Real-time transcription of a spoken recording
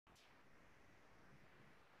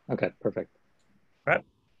Okay, perfect. Right.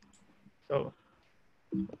 So,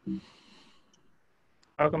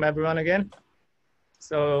 welcome everyone again.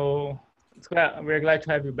 So, we're glad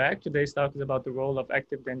to have you back. Today's talk is about the role of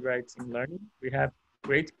active dendrites in learning. We have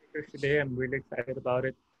great speakers today. I'm really excited about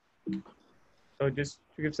it. So, just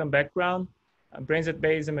to give some background, Brains at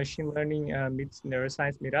Bay is a machine learning meets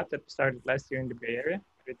neuroscience meetup that started last year in the Bay Area.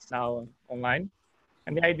 It's now online.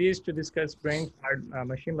 And the idea is to discuss brain-powered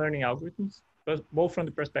machine learning algorithms, both from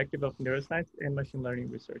the perspective of neuroscience and machine learning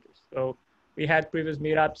researchers. So we had previous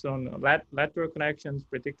meetups on lateral connections,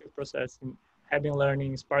 predictive processing, heading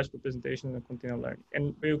learning, sparse representation, and continual learning.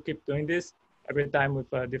 And we'll keep doing this every time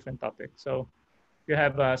with a different topic. So if you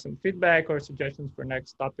have some feedback or suggestions for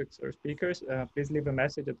next topics or speakers, please leave a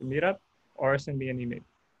message at the meetup or send me an email.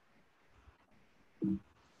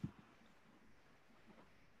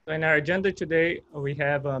 So in our agenda today, we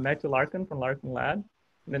have Matthew Larkum from Larkum Lab,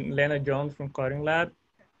 then Illenna Jones from Kording Lab,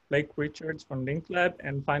 Blake Richards from Linc Lab,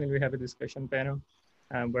 and finally we have a discussion panel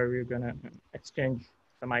where we're gonna exchange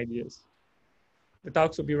some ideas. The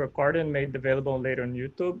talks will be recorded and made available later on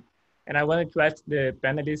YouTube. And I wanted to ask the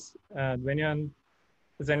panelists,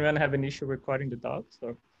 does anyone have an issue recording the talks,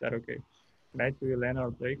 or is that okay? Matthew, Illenna,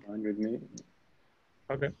 or Blake? Fine with me.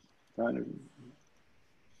 Okay. Fine with me.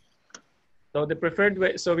 So the preferred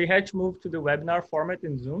way, so we had to move to the webinar format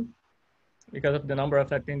in Zoom because of the number of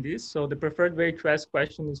attendees. So the preferred way to ask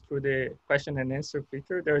questions is through the question and answer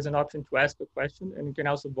feature. There is an option to ask a question, and you can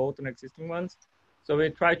also vote on existing ones. So we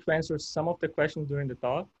try to answer some of the questions during the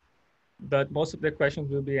talk, but most of the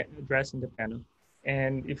questions will be addressed in the panel.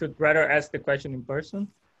 And if you'd rather ask the question in person,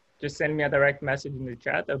 just send me a direct message in the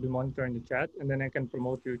chat. I'll be monitoring the chat, and then I can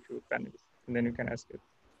promote you to panelists, and then you can ask it.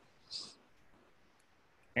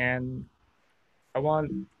 And I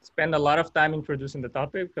won't spend a lot of time introducing the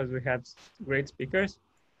topic because we have great speakers.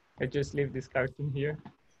 I just leave this cartoon here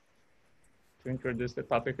to introduce the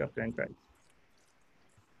topic of dendrites.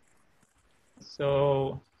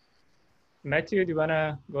 So, Matthew, do you want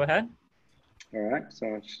to go ahead? All right, so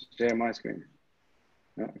I'll share my screen.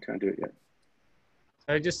 No, I can't do it yet.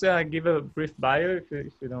 I'll just give a brief bio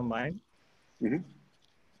if you don't mind. Mm-hmm.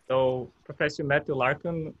 So, Professor Matthew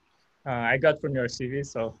Larkum, I got from your CV,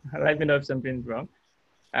 so let me know if something's wrong.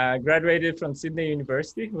 Graduated from Sydney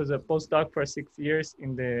University, was a postdoc for 6 years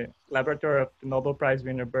in the laboratory of the Nobel Prize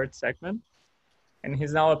winner Bert Sakmann. And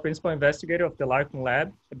he's now a principal investigator of the Larkum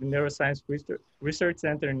Lab at the Neuroscience Research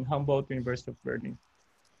Center in Humboldt University of Berlin.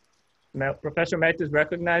 Professor Matthew is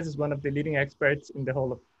recognized as one of the leading experts in the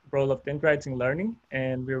whole role of dendrites in learning,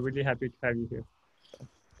 and we're really happy to have you here. So,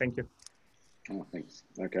 thank you. Oh, thanks.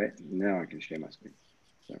 Okay, now I can share my screen.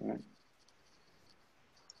 Is that right?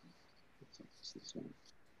 It's this one. Do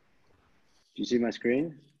you see my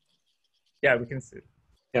screen? Yeah, we can see it.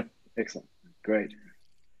 Yep. Excellent. Great.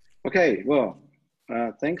 Okay, well,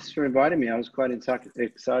 thanks for inviting me. I was quite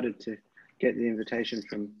excited to get the invitation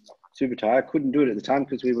from Subotai. I couldn't do it at the time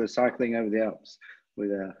because we were cycling over the Alps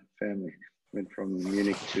with our family. Went from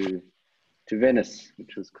Munich to Venice,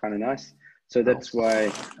 which was kind of nice. So that's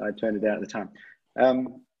why I turned it down at the time.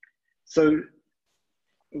 So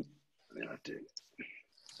I have to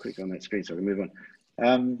click on that screen so we can move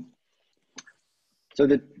on. So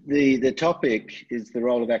the topic is the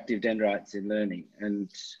role of active dendrites in learning,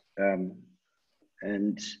 and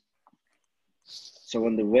so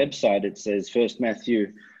on the website it says, first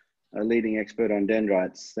Matthew, a leading expert on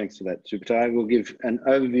dendrites, thanks for that, Subotai, will give an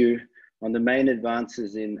overview on the main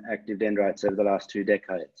advances in active dendrites over the last 2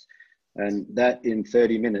 decades, and that in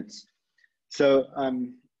 30 minutes. So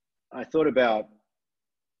I thought about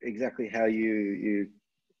exactly how you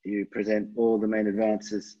present all the main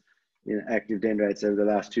advances in active dendrites over the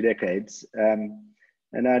last 2 decades.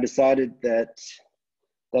 And I decided that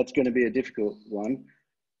that's going to be a difficult one.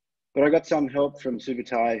 But I got some help from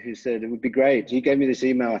Subotai, who said it would be great. He gave me this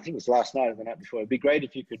email, I think it was last night or the night before. It'd be great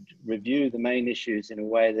if you could review the main issues in a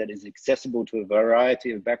way that is accessible to a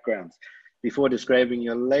variety of backgrounds before describing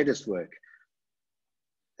your latest work.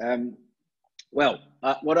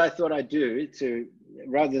 What I thought I'd do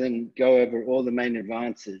rather than go over all the main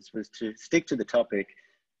advances, was to stick to the topic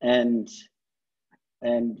and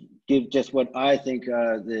give just what I think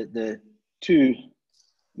are the 2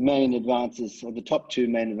 main advances, or the top 2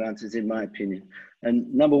 main advances in my opinion.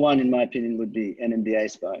 And number 1, in my opinion, would be NMDA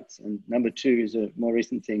spikes. And number 2 is a more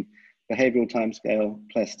recent thing, behavioral timescale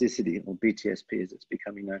plasticity, or BTSP as it's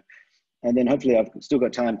becoming known. And then hopefully I've still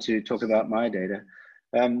got time to talk about my data.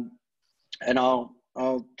 And I'll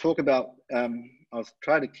talk about, I'll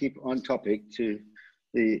try to keep on topic to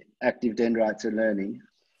the active dendrites of learning.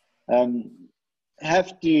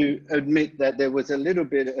 Have to admit that there was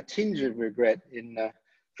a tinge of regret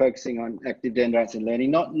focusing on active dendrites and learning,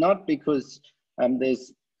 not because I'm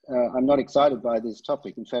not excited by this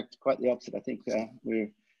topic. In fact, quite the opposite. I think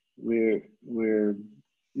we're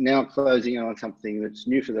now closing on something that's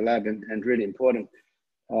new for the lab and really important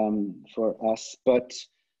for us. But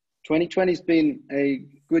 2020 has been a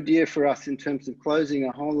good year for us in terms of closing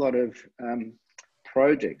a whole lot of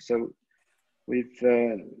projects. So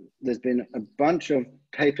there's been a bunch of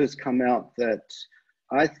papers come out that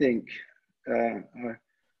I think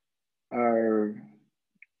are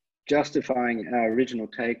justifying our original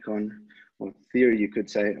take on, or theory you could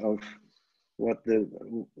say, of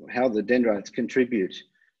how the dendrites contribute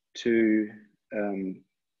to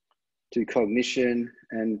cognition.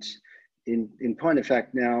 And in point of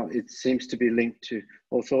fact now, it seems to be linked to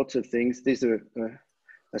all sorts of things. These are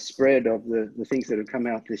a spread of the things that have come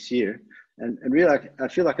out this year. And really, I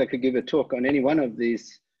feel like I could give a talk on any one of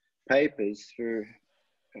these papers for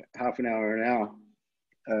half an hour, an hour.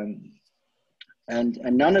 And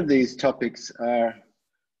none of these topics are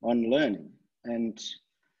on learning. And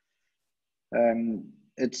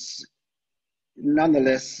it's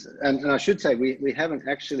nonetheless, and I should say, we haven't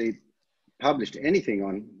actually published anything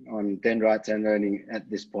on dendrites and learning at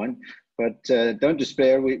this point, but don't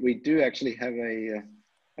despair, we do actually have a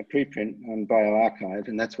preprint on bioRxiv,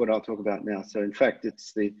 and that's what I'll talk about now. So in fact,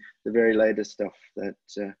 it's the very latest stuff that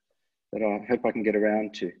I hope I can get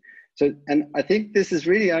around to. So, and I think this has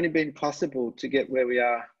really only been possible to get where we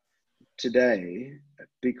are today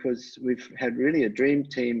because we've had really a dream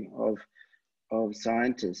team of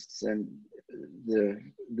scientists, and the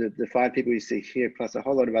 5 people you see here, plus a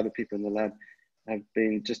whole lot of other people in the lab, have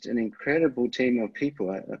been just an incredible team of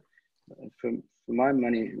people. For my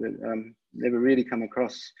money, never really come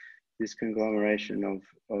across this conglomeration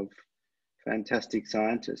of fantastic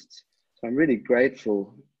scientists. So I'm really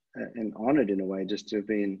grateful and honored in a way just to have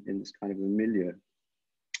been in this kind of a milieu.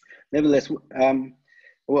 Nevertheless,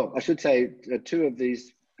 well, I should say 2 of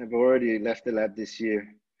these have already left the lab this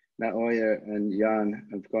year. Naoya and Jan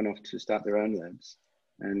have gone off to start their own labs.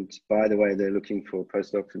 And by the way, they're looking for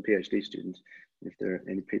postdocs and PhD students, if there are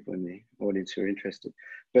any people in the audience who are interested.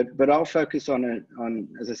 But I'll focus on,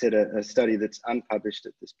 as I said, a study that's unpublished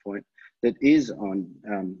at this point that is on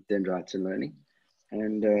dendrites and learning,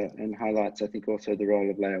 and highlights, I think, also the role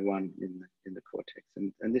of layer 1 in the cortex.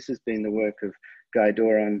 And this has been the work of Guy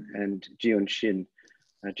Doran and Jiun Shin.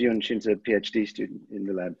 Jiun Shin's a PhD student in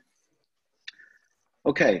the lab.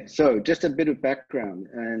 Okay, so just a bit of background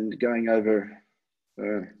and going over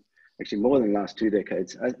actually more than the last 2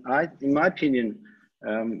 decades. In my opinion,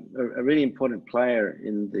 a really important player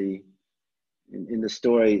in the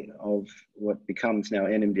story of what becomes now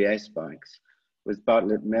NMDA spikes was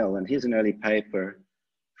Bartlett Mell, and here's an early paper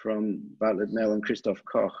from Bartlett Mell and Christoph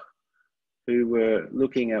Koch, who were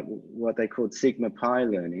looking at what they called sigma pi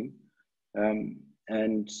learning, and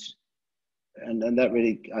that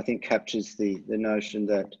really, I think, captures the notion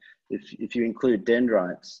that if you include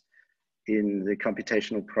dendrites in the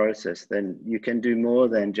computational process, then you can do more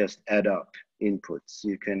than just add up inputs.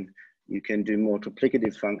 You can do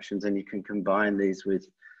multiplicative functions, and you can combine these with,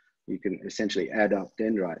 you can essentially add up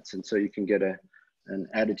dendrites, and so you can get an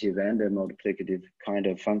additive and a multiplicative kind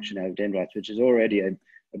of function out of dendrites, which is already a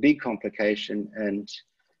big complication, and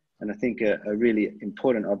I think a really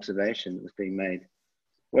important observation that was being made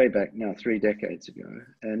way back now 3 decades ago.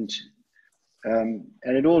 And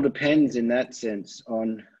it all depends in that sense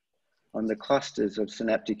on the clusters of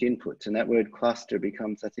synaptic inputs, and that word cluster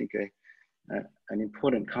becomes, I think, an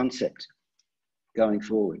important concept going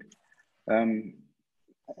forward.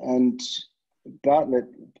 And Bartlett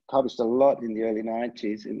published a lot in the early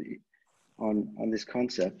 90s on this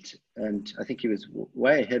concept, and I think he was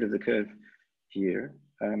way ahead of the curve here.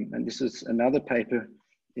 And this is another paper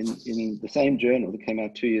in the same journal that came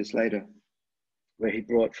out 2 years later, where he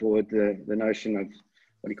brought forward the notion of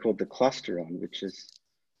what he called the clusteron, which is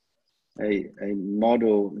a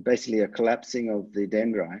model, basically a collapsing of the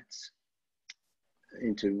dendrites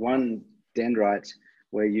into one dendrite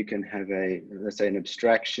where you can have let's say, an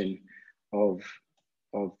abstraction of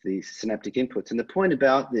the synaptic inputs. And the point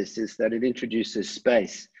about this is that it introduces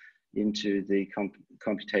space into the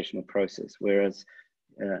computational process, whereas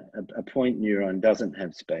a point neuron doesn't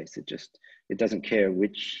have space. It doesn't care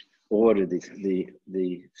which order the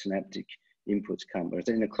synaptic inputs come. Whereas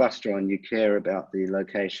in a clusteron, you care about the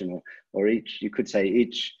location, or you could say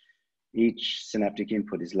each synaptic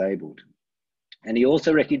input is labeled. And he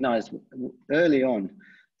also recognized early on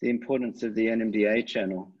the importance of the NMDA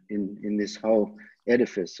channel in this whole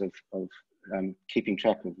edifice of keeping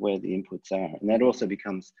track of where the inputs are. And that also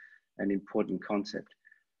becomes an important concept.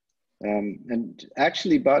 And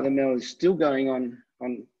actually, Bartlett Mell is still going on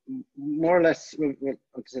more or less,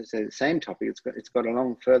 I say the same topic. It's got a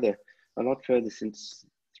lot further since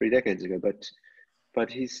 3 decades ago,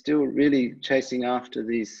 but he's still really chasing after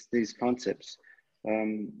these concepts.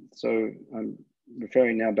 So I'm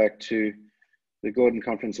referring now back to the Gordon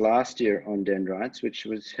conference last year on dendrites, which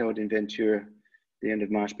was held in Ventura the end of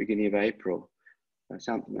March, beginning of April.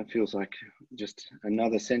 That feels like just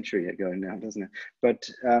another century ago now, doesn't it? But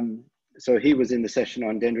so he was in the session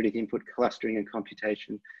on dendritic input clustering and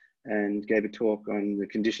computation, and gave a talk on the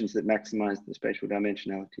conditions that maximize the spatial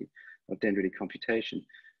dimensionality of dendritic computation.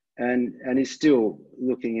 And he's still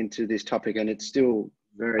looking into this topic, and it's still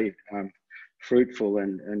very fruitful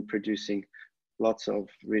and producing lots of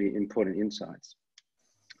really important insights.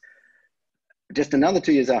 Just another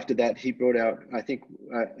 2 years after that, he brought out, I think,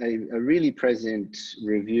 a really present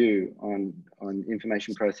review on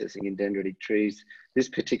information processing in dendritic trees. This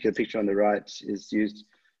particular picture on the right is used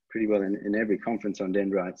pretty well in every conference on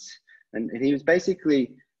dendrites. And he was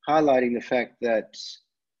basically highlighting the fact that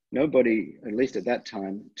nobody, at least at that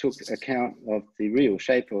time, took account of the real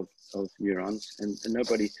shape of neurons, and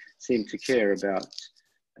nobody seemed to care about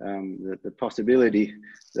the possibility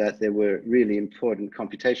that there were really important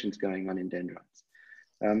computations going on in dendrites.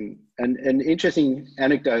 An interesting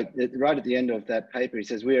anecdote, right at the end of that paper, he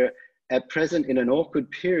says, "We're at present in an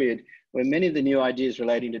awkward period where many of the new ideas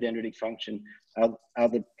relating to dendritic function are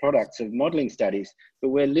the products of modeling studies, but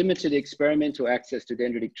where limited experimental access to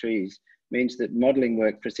dendritic trees means that modeling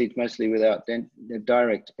work proceeds mostly without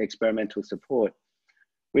direct experimental support,"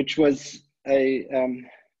 which was a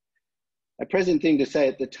present thing to say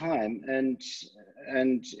at the time, and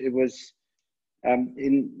it was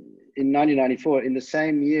in 1994, in the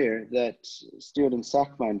same year that Stewart and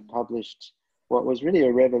Sackman published what was really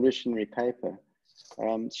a revolutionary paper,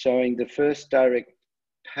 showing the first direct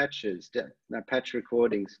patches, patch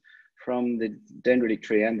recordings from the dendritic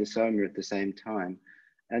tree and the soma at the same time.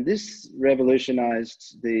 And this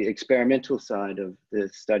revolutionized the experimental side of the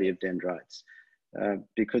study of dendrites,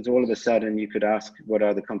 because all of a sudden you could ask what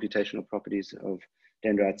are the computational properties of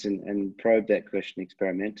dendrites and probe that question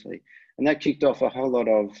experimentally. And that kicked off a whole lot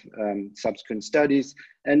of subsequent studies.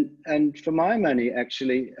 And for my money,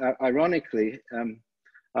 actually, ironically,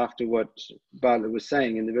 after what Bartlett was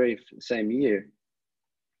saying in the very same year,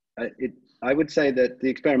 I would say that the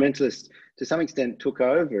experimentalists to some extent took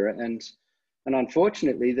over, and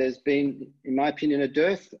unfortunately there's been, in my opinion, a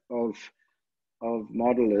dearth of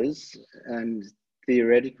modelers and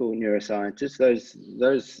theoretical neuroscientists,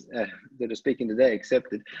 those that are speaking today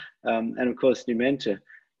accepted, and of course Numenta.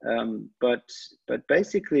 But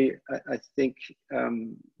basically, I think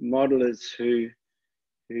modelers who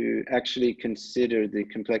actually consider the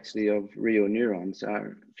complexity of real neurons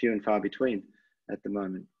are few and far between at the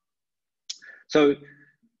moment. So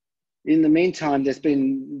in the meantime, there's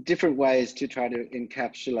been different ways to try to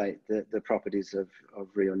encapsulate the properties of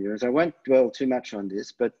real neurons. I won't dwell too much on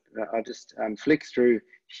this, but I'll just flick through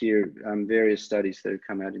here various studies that have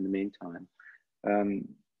come out in the meantime.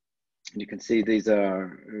 You can see these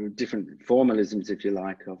are different formalisms, if you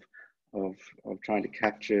like, of trying to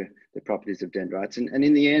capture the properties of dendrites. And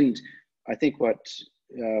in the end, I think what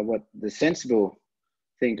the sensible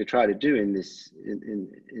thing to try to do in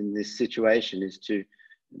this situation is to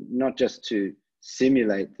not just to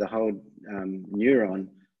simulate the whole neuron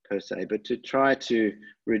per se, but to try to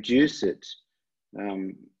reduce it,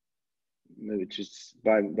 which is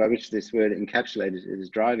by which this word encapsulated is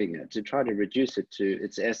driving it, to try to reduce it to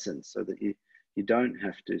its essence, so that you don't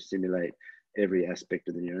have to simulate every aspect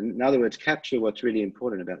of the neuron. In other words, capture what's really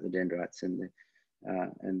important about the dendrites and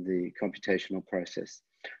the computational process.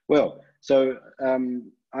 Well, so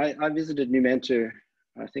I visited Numenta,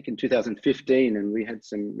 I think in 2015, and we had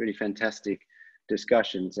some really fantastic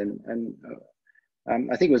discussions. And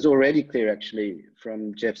I think it was already clear, actually,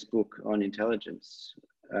 from Jeff's book on intelligence,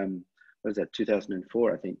 what was that,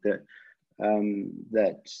 2004, I think, that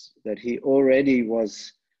he already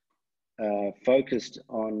was focused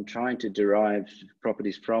on trying to derive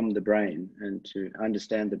properties from the brain and to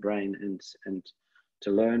understand the brain and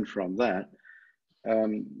to learn from that,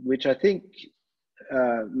 which I think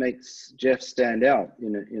makes Jeff stand out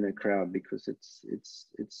in a crowd, because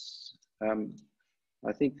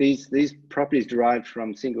I think these properties derived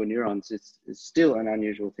from single neurons is still an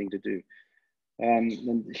unusual thing to do.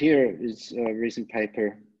 And here is a recent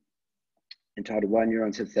paper entitled "Why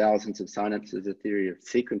Neurons Have Thousands of Synapses: A Theory of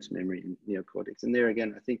Sequence Memory in Neocortex." And there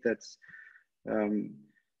again, I think that's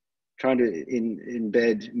trying to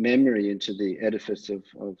embed memory into the edifice of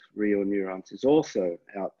real neurons is also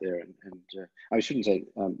out there. And I shouldn't say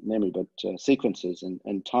memory, but sequences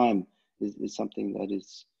and time is something that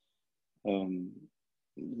is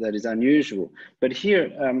that is unusual. But here,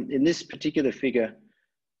 in this particular figure,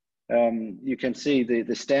 you can see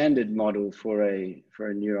the standard model for a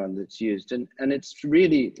neuron that's used, and it's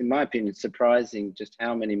really, in my opinion, surprising just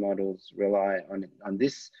how many models rely on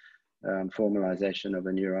this formalization of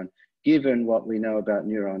a neuron, given what we know about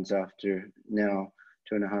neurons after now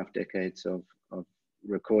 2.5 decades of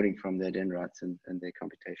recording from their dendrites and their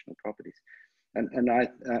computational properties. And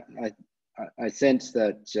I sense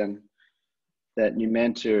that that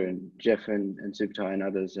Numenta and Jeff and Subutai and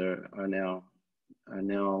others are now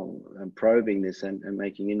probing this and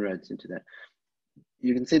making inroads into that.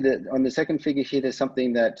 You can see that on the second figure here, there's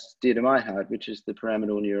something that's dear to my heart, which is the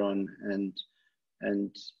pyramidal neuron,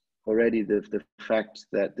 and already the fact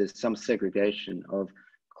that there's some segregation of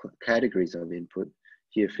categories of input.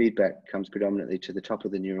 Here, feedback comes predominantly to the top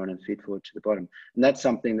of the neuron and feed forward to the bottom. And that's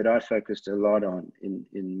something that I focused a lot on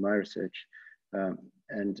in my research,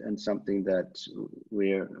 and something that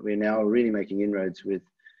we're now really making inroads with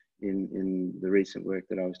in the recent work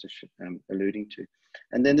that I was just alluding to.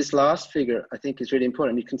 And then this last figure, I think, is really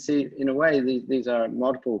important. You can see, in a way, these are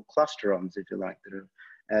multiple clusterons, if you like, that are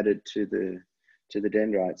added to the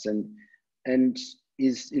dendrites, and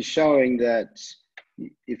is showing that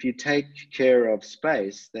if you take care of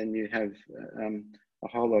space, then you have a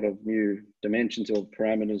whole lot of new dimensions or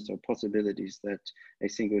parameters or possibilities that a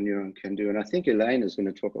single neuron can do. And I think Illenna is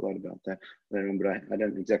going to talk a lot about that later on, but I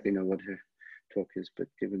don't exactly know what her talk is, but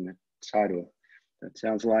given the title, that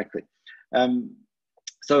sounds likely.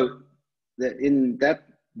 So in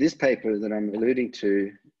this paper that I'm alluding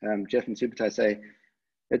to, Jeff and Subutai say,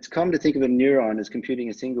 it's common to think of a neuron as computing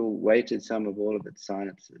a single weighted sum of all of its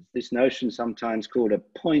synapses. This notion, sometimes called a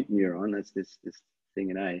point neuron, that's this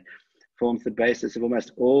thing in A, forms the basis of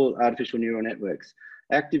almost all artificial neural networks.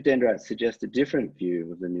 Active dendrites suggest a different view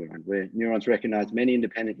of the neuron, where neurons recognize many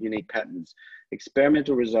independent, unique patterns.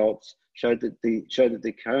 Experimental results showed that the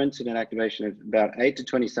coincident activation of about 8 to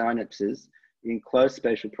 20 synapses in close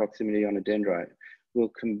spatial proximity on a dendrite will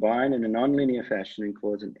combine in a nonlinear fashion and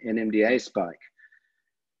cause an NMDA spike.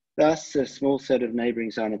 Thus, a small set of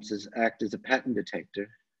neighboring synapses act as a pattern detector.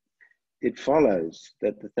 It follows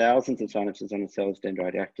that the thousands of synapses on a cell's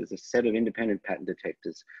dendrite act as a set of independent pattern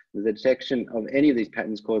detectors. The detection of any of these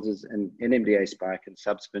patterns causes an NMDA spike and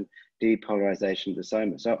subsequent depolarization of the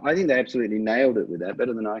soma. So I think they absolutely nailed it with that,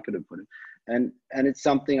 better than I could have put it. And it's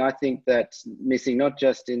something I think that's missing, not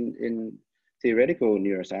just in theoretical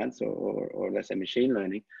neuroscience or let's say machine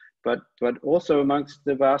learning, but also amongst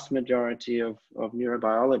the vast majority of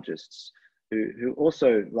neurobiologists who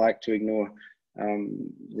also like to ignore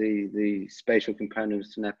the spatial component of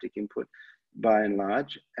synaptic input by and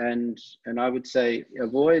large, and I would say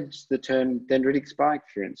avoids the term dendritic spike,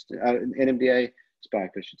 for instance, NMDA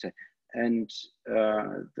spike, I should say, and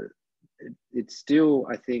it's still,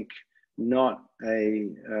 I think, not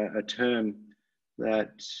a term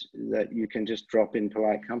that you can just drop in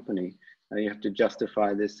polite company. You have to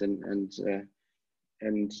justify this and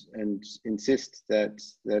insist that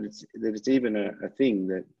it's even a thing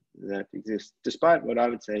that exists, despite what I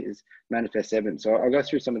would say is manifest evidence. So I'll go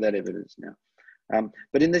through some of that evidence now.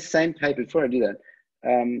 But in this same paper, before I do that,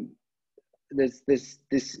 there's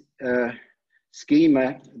this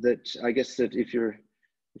schema that I guess that if you're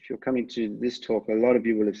coming to this talk, a lot of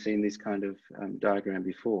you will have seen this kind of diagram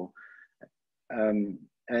before, and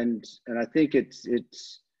I think it's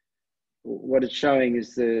what it's showing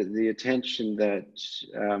is the attention that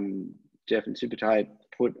Jeff and Subutai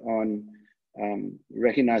put on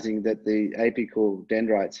recognizing that the apical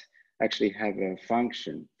dendrites actually have a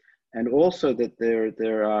function, and also that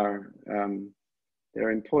there are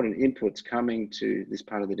important inputs coming to this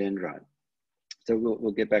part of the dendrite. So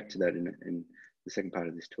we'll get back to that in the second part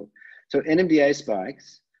of this talk. So NMDA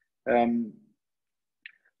spikes,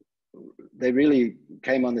 they really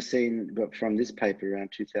came on the scene from this paper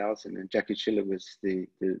around 2000, and Jackie Schiller was the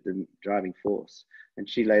driving force, and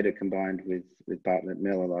she later combined with Bartlett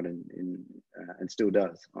Mill a lot and still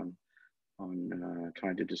does on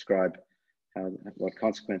trying to describe what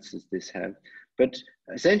consequences this have. But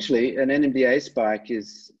essentially, an NMDA spike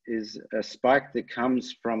is a spike that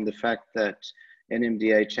comes from the fact that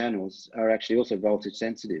NMDA channels are actually also voltage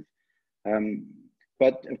sensitive.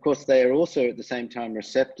 But of course, they are also at the same time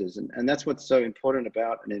receptors. And that's what's so important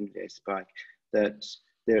about an NMDA spike, that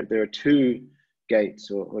there are two gates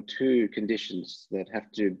or two conditions that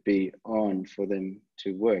have to be on for them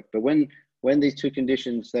to work. But when these two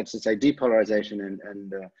conditions, that's to say depolarization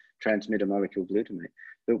and transmitter molecule glutamate,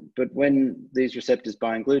 but when these receptors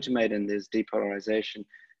bind glutamate and there's depolarization,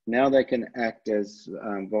 now they can act as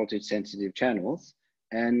voltage sensitive channels,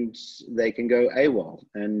 and they can go AWOL,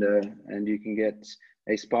 and you can get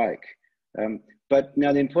a spike. But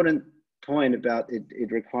now the important point about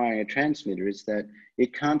it requiring a transmitter is that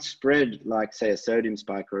it can't spread like, say, a sodium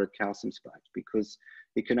spike or a calcium spike, because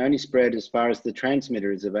it can only spread as far as the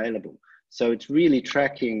transmitter is available. So it's really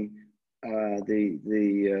tracking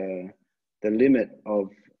the limit of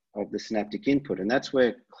the synaptic input, and that's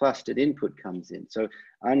where clustered input comes in. So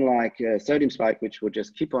unlike a sodium spike, which will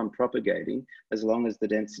just keep on propagating as long as the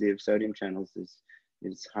density of sodium channels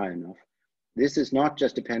is high enough, this is not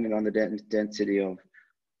just dependent on the density of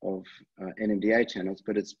NMDA channels,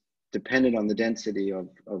 but it's dependent on the density of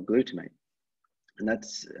glutamate. And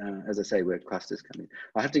that's, as I say, where clusters come in.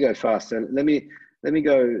 I have to go fast, so let me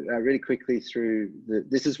go really quickly through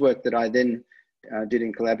this is work that I then did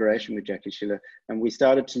in collaboration with Jackie Schiller, and we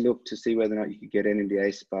started to look to see whether or not you could get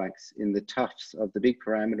NMDA spikes in the tufts of the big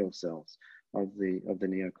pyramidal cells of the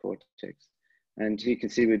neocortex. And here you can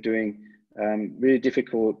see we're doing really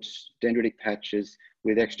difficult dendritic patches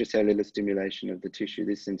with extracellular stimulation of the tissue,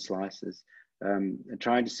 this in slices, and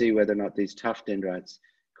trying to see whether or not these tough dendrites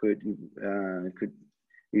could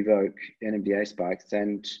evoke NMDA spikes.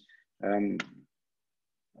 And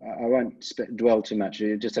I won't dwell too much.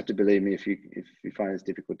 You just have to believe me if you find it's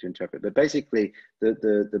difficult to interpret. But basically,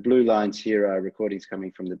 the blue lines here are recordings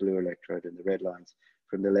coming from the blue electrode, and the red lines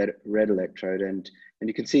from the red electrode. And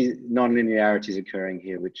you can see non-linearities occurring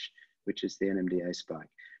here, which is the NMDA spike.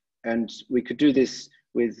 And we could do this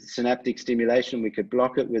with synaptic stimulation. We could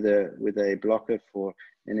block it with a blocker for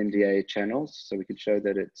NMDA channels, so we could show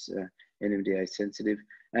that it's NMDA sensitive.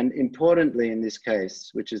 And importantly, in this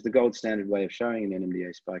case, which is the gold standard way of showing an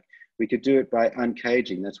NMDA spike, we could do it by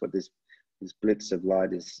uncaging. That's what this blitz of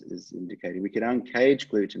light is indicating. We could uncage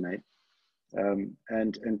glutamate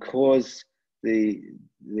and cause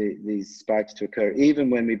these spikes to occur, even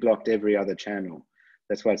when we blocked every other channel.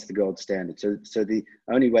 That's why it's the gold standard. So the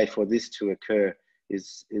only way for this to occur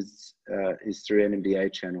is through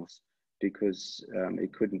NMDA channels, because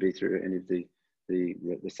it couldn't be through any of the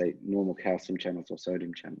let's say normal calcium channels or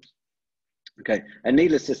sodium channels. Okay, and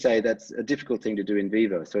needless to say, that's a difficult thing to do in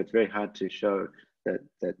vivo. So it's very hard to show that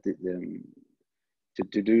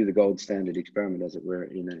to do the gold standard experiment, as it were,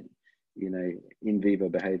 in a in vivo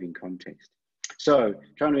behaving context. So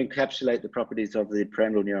trying to encapsulate the properties of the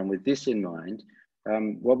pyramidal neuron with this in mind,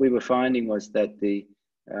 what we were finding was that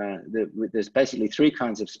there's basically three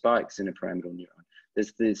kinds of spikes in a pyramidal neuron.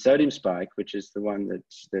 There's the sodium spike, which is the one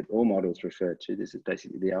that all models refer to. This is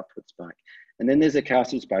basically the output spike. And then there's a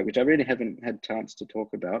calcium spike, which I really haven't had chance to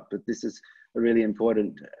talk about, but this is a really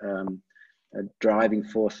important driving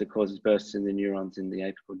force that causes bursts in the neurons in the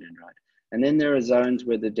apical dendrite. And then there are zones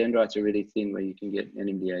where the dendrites are really thin, where you can get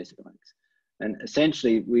NMDA spikes. And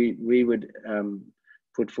essentially, we would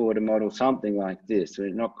put forward a model something like this.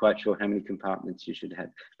 We're not quite sure how many compartments you should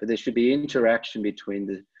have, but there should be interaction between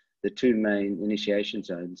the two main initiation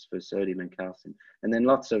zones for sodium and calcium, and then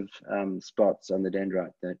lots of spots on the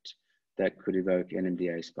dendrite that could evoke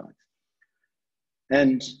NMDA spikes.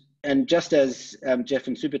 And just as Jeff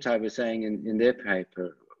and Subutai were saying in their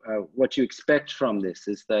paper, what you expect from this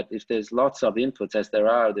is that if there's lots of inputs, as there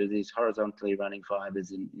are these horizontally running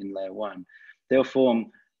fibers in layer one, they'll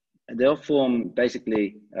form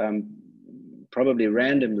basically probably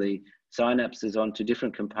randomly synapses onto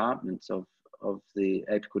different compartments of the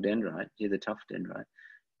apical dendrite, here the tough dendrite,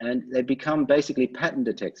 and they become basically pattern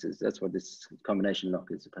detectors. That's what this combination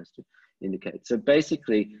lock is supposed to indicate. So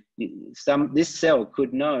basically, this cell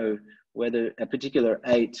could know whether a particular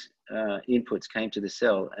 8 inputs came to the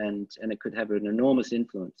cell, and it could have an enormous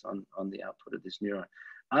influence on the output of this neuron.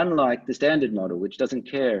 Unlike the standard model, which doesn't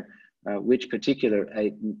care which particular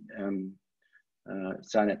 8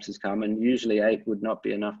 synapses come, and usually 8 would not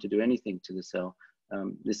be enough to do anything to the cell.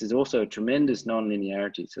 This is also a tremendous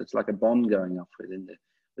non-linearity, so it's like a bomb going off within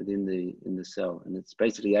the cell, and it's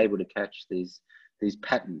basically able to catch these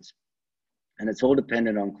patterns, and it's all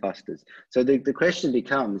dependent on clusters. So the question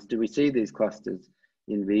becomes: do we see these clusters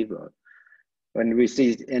in vivo when we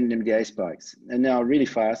see NMDA spikes? And now, really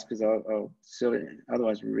fast, because I'll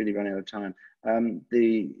otherwise we'll really run out of time.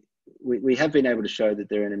 We have been able to show that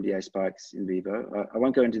there are NMDA spikes in vivo. I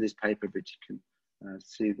won't go into this paper, but you can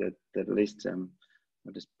see that at least.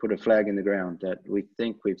 I'll just put a flag in the ground that we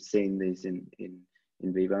think we've seen these in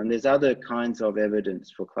vivo. And there's other kinds of evidence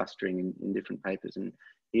for clustering in different papers. And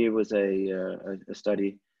here was a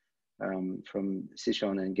study from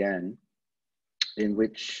Sichon and Gan, in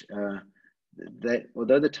which,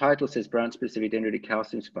 although the title says branch-specific dendritic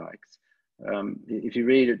calcium spikes, if you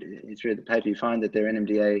read it through the paper, you find that they're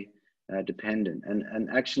NMDA dependent. And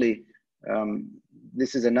actually,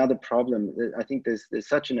 this is another problem. I think there's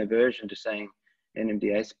such an aversion to saying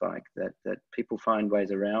NMDA spike, that people find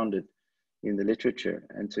ways around it in the literature.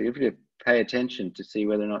 And so you have to pay attention to see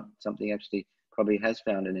whether or not something actually probably has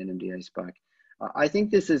found an NMDA spike. I think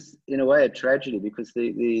this is in a way a tragedy, because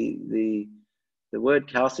the word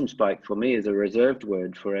calcium spike for me is a reserved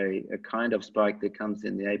word for a kind of spike that comes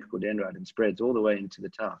in the apical dendrite and spreads all the way into the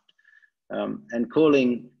tuft. And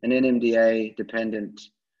calling an NMDA dependent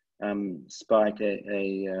spike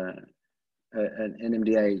an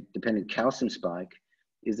NMDA dependent calcium spike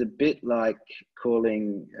is a bit like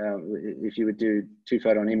calling, if you would do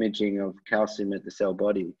 2-photon imaging of calcium at the cell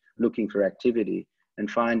body, looking for activity and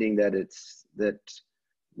finding that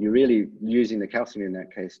you're really using the calcium in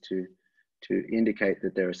that case to indicate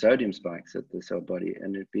that there are sodium spikes at the cell body.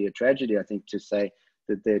 And it'd be a tragedy, I think, to say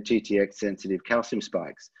that they're TTX sensitive calcium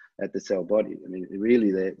spikes at the cell body. I mean,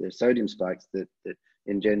 really, they're sodium spikes that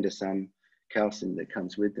engender some calcium that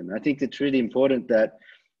comes with them. And I think it's really important that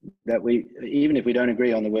we, even if we don't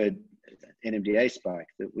agree on the word NMDA spike,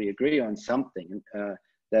 that we agree on something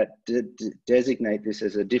that designate this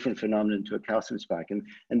as a different phenomenon to a calcium spike.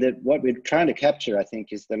 And that what we're trying to capture, I think,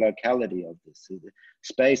 is the locality of this. So the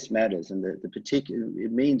space matters, and the particular,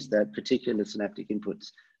 it means that particular synaptic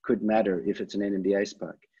inputs could matter if it's an NMDA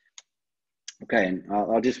spike. Okay, and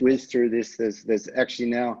I'll just whiz through this. There's actually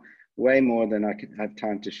now way more than I could have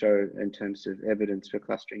time to show in terms of evidence for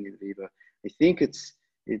clustering in vivo. I think it's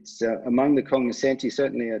among the cognoscenti,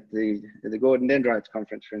 certainly at the Kording Dendrites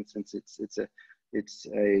conference, for instance, it's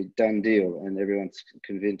a done deal, and everyone's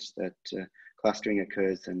convinced that clustering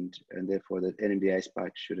occurs, and therefore that NMDA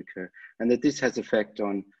spikes should occur, and that this has effect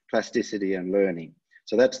on plasticity and learning.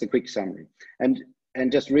 So that's the quick summary.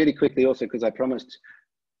 And just really quickly also, because I promised,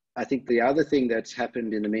 I think the other thing that's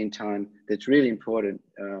happened in the meantime that's really important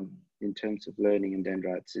in terms of learning in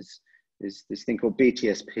dendrites is this thing called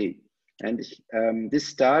BTSP. And this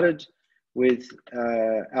started with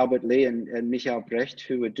Albert Lee and Michael Brecht,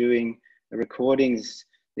 who were doing recordings.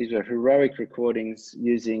 These were heroic recordings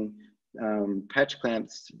using patch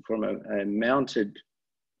clamps from a mounted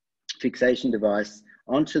fixation device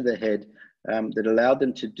onto the head that allowed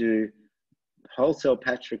them to do whole cell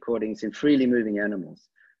patch recordings in freely moving animals.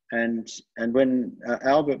 And when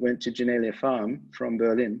Albert went to Genelia Farm from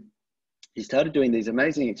Berlin, he started doing these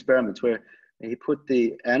amazing experiments where he put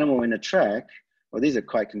the animal in a track. Well, these are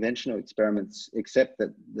quite conventional experiments, except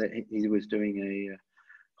that he was doing a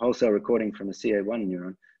whole cell recording from a CA1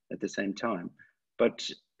 neuron at the same time. But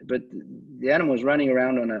the animal was running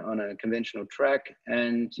around on a conventional track,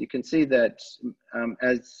 and you can see that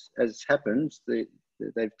as happens,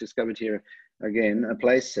 they've discovered here again a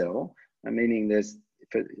place cell, meaning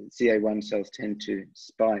CA1 cells tend to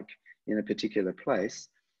spike in a particular place.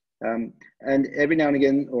 And every now and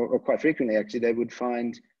again, or quite frequently actually, they would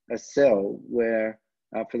find a cell where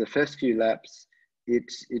for the first few laps,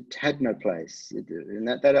 it had no place. And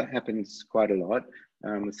that happens quite a lot.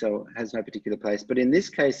 The cell has no particular place. But in this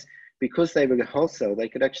case, because they were a whole cell, they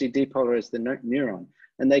could actually depolarize the neuron.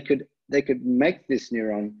 And they could make this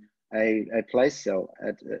neuron a place cell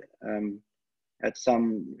at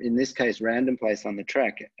some, in this case, random place on the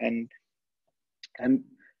track. And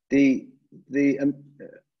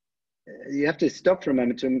you have to stop for a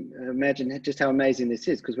moment to imagine just how amazing this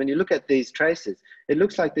is, because when you look at these traces, it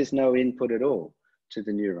looks like there's no input at all to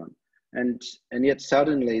the neuron, and yet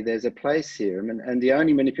suddenly there's a place here, and the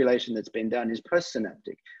only manipulation that's been done is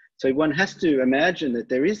postsynaptic. So one has to imagine that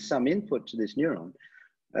there is some input to this neuron,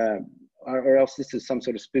 or else this is some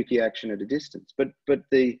sort of spooky action at a distance. But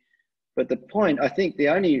the point, I think the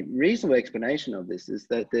only reasonable explanation of this is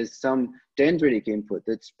that there's some dendritic input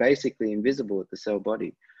that's basically invisible at the cell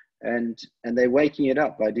body. And they're waking it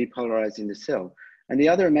up by depolarizing the cell. And the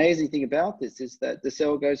other amazing thing about this is that the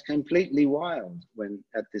cell goes completely wild when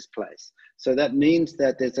at this place. So that means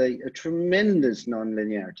that there's a tremendous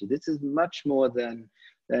nonlinearity. This is much more than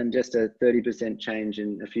just a 30% change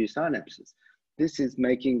in a few synapses. This is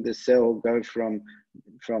making the cell go from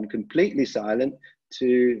completely silent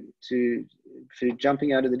to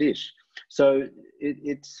jumping out of the dish. So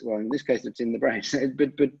it's, well, in this case, it's in the brain,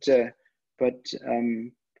 but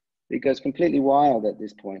it goes completely wild at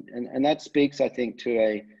this point. And that speaks, I think, to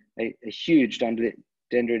a huge dendritic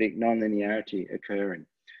nonlinearity occurring.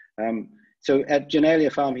 So at Genelia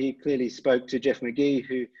Farm, he clearly spoke to Jeff McGee,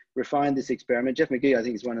 who refined this experiment. Jeff McGee, I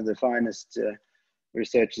think, is one of the finest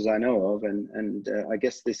researchers I know of. And I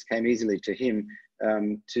guess this came easily to him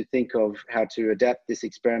to think of how to adapt this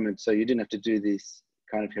experiment so you didn't have to do this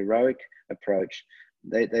kind of heroic approach.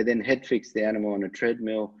 They then head fixed the animal on a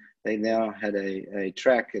treadmill. They now had a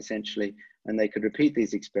track essentially, and they could repeat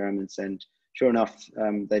these experiments and sure enough,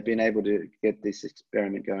 they've been able to get this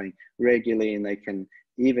experiment going regularly, and they can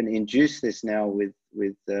even induce this now with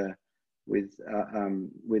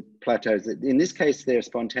plateaus. In this case, they're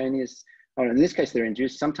spontaneous. Or in this case, they're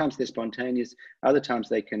induced. Sometimes they're spontaneous. Other times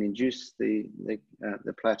they can induce the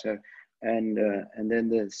plateau, and then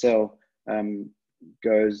the cell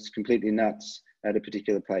goes completely nuts at a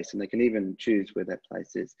particular place, and they can even choose where that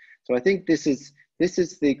place is. So I think this is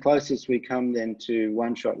the closest we come then to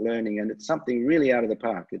one-shot learning, and it's something really out of the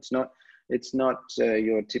park. It's not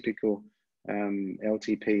your typical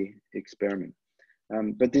LTP experiment,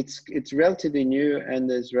 but it's relatively new, and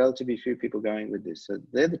there's relatively few people going with this. So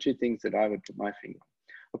they're the two things that I would put my finger on.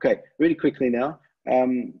 Okay, really quickly now,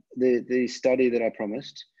 the study that I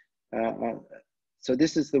promised. So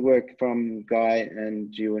this is the work from Guy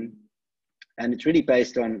and Ewan, and it's really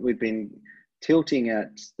based on, we've been tilting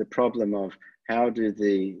at the problem of how do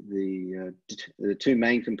the two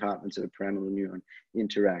main compartments of a pyramidal neuron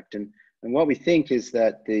interact. And what we think is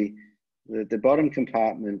that the bottom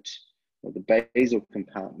compartment, or the basal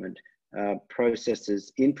compartment,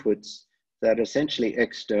 processes inputs that are essentially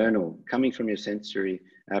external, coming from your sensory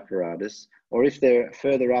apparatus, or if they're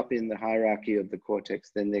further up in the hierarchy of the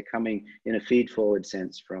cortex, then they're coming in a feed-forward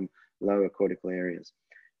sense from lower cortical areas.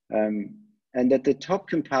 And that the top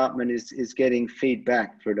compartment is getting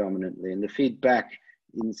feedback predominantly, and the feedback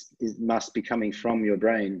must be coming from your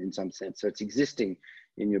brain in some sense. So it's existing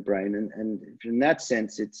in your brain, and in that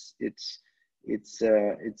sense, it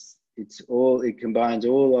combines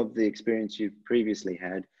all of the experience you've previously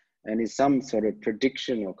had, and is some sort of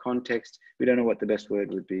prediction or context. We don't know what the best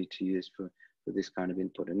word would be to use for this kind of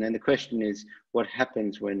input. And then the question is, what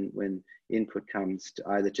happens when input comes to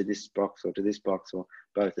either to this box or to this box, or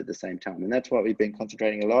both at the same time? And that's what we've been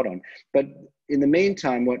concentrating a lot on. But in the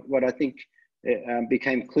meantime, what I think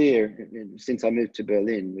became clear since I moved to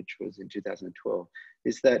Berlin, which was in 2012,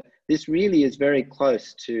 is that this really is very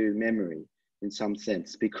close to memory in some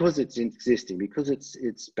sense, because it's existing, because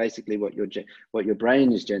it's basically what your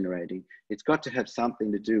brain is generating. It's got to have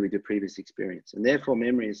something to do with your previous experience, and therefore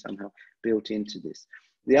memory is somehow built into this.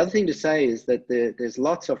 The other thing to say is that there's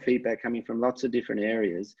lots of feedback coming from lots of different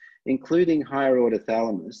areas, including higher order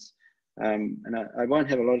thalamus. And I won't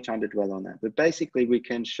have a lot of time to dwell on that, but basically we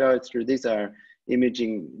can show through, these are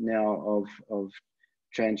imaging now of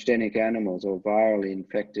transgenic animals or virally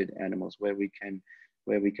infected animals, where we can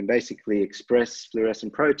basically express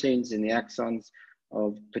fluorescent proteins in the axons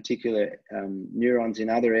of particular neurons in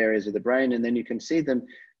other areas of the brain, and then you can see them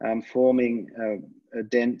forming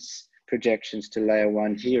dense projections to layer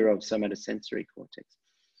 1 here of somatosensory cortex.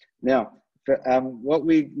 Now, what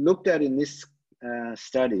we looked at in this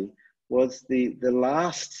study was the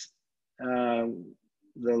last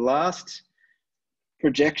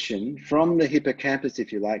projection from the hippocampus,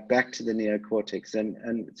 if you like, back to the neocortex.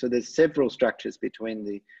 And so there's several structures between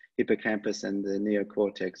the hippocampus and the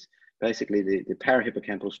neocortex, basically the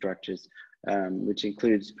parahippocampal structures, which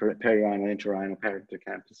includes perirhinal, entorhinal,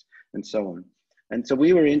 parahippocampus, and so on. And so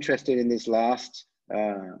we were interested in this last,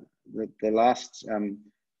 the last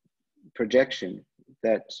projection,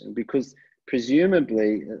 that because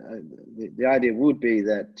presumably the idea would be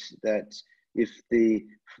that if the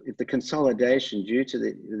consolidation due to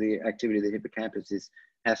the activity of the hippocampus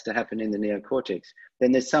has to happen in the neocortex,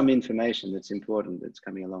 then there's some information that's important that's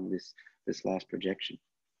coming along this last projection.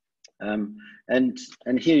 And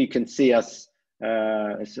here you can see us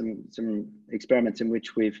some experiments in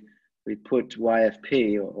which we put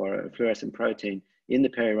YFP or a fluorescent protein in the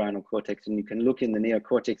perirhinal cortex, and you can look in the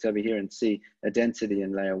neocortex over here and see a density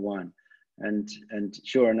in layer 1. And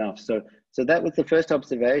sure enough, so that was the first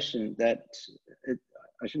observation that,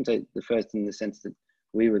 I shouldn't say the first in the sense that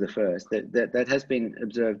we were the first, that has been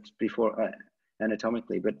observed before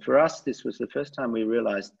anatomically, but for us, this was the first time we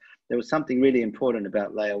realized there was something really important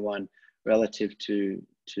about layer 1 relative to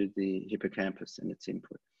the hippocampus and its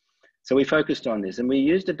input. So we focused on this, and we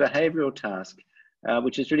used a behavioral task,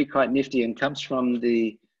 which is really quite nifty and comes from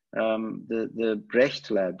the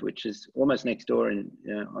Brecht Lab, which is almost next door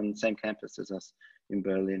on the same campus as us in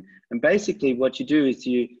Berlin. And basically what you do is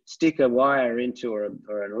you stick a wire into, or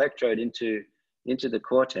an electrode into the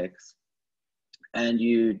cortex, and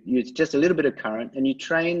you use just a little bit of current, and you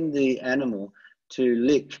train the animal to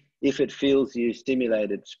lick if it feels you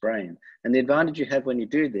stimulated its brain. And the advantage you have when you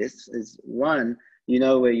do this is, one, you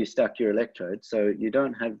know where you stuck your electrode, so you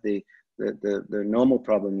don't have the normal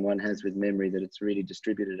problem one has with memory, that it's really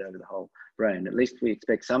distributed over the whole brain. At least we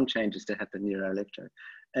expect some changes to happen near our electrode.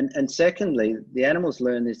 And secondly, the animals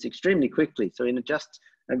learn this extremely quickly. So in a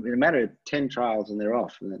matter of 10 trials and they're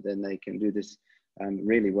off, and then they can do this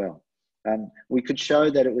really well. We could show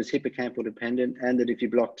that it was hippocampal dependent, and that if you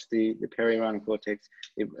blocked the perirhinal cortex,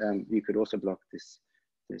 you could also block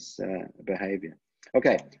this behavior.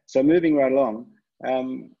 Okay, so moving right along,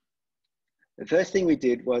 the first thing we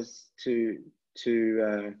did was to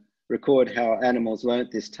record how animals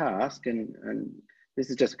learnt this task, and this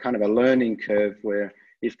is just kind of a learning curve where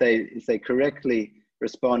if they correctly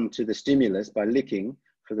respond to the stimulus by licking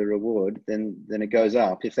for the reward, then it goes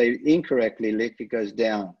up. If they incorrectly lick, it goes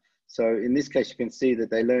down. So in this case, you can see that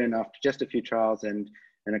they learn after just a few trials, and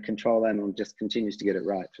a control animal just continues to get it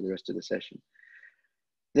right for the rest of the session.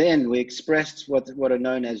 Then we expressed what are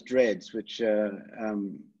known as dreads, which are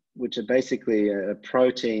basically a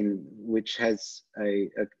protein which has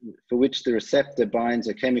for which the receptor binds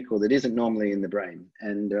a chemical that isn't normally in the brain,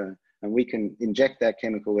 and we can inject that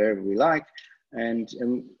chemical wherever we like, and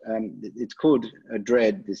it's called a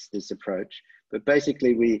dread, this approach. But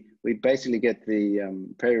basically, we basically get the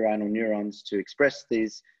perirhinal neurons to express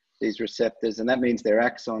these receptors, and that means their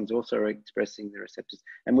axons also are expressing the receptors.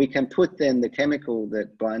 And we can put then the chemical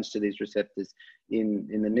that binds to these receptors in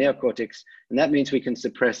the neocortex, and that means we can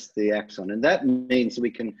suppress the axon. And that means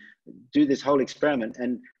we can do this whole experiment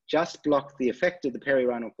and just block the effect of the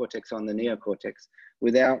perirhinal cortex on the neocortex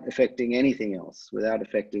without affecting anything else, without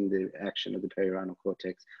affecting the action of the perirhinal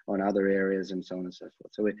cortex on other areas and so on and so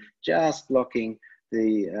forth. So we're just blocking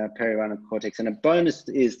the perirhinal cortex. And a bonus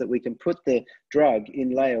is that we can put the drug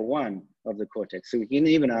in layer 1 of the cortex. So we can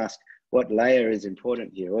even ask what layer is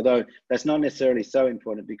important here, although that's not necessarily so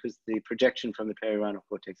important because the projection from the perirhinal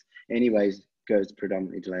cortex anyways goes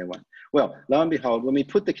predominantly to layer 1. Well, lo and behold, when we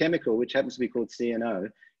put the chemical, which happens to be called CNO,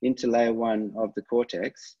 into layer 1 of the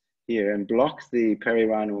cortex here and block the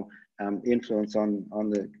perirhinal influence on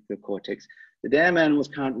the cortex, the damn animals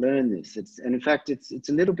can't learn this. And in fact, it's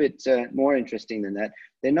a little bit more interesting than that.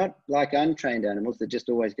 They're not like untrained animals that just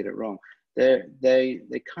always get it wrong. They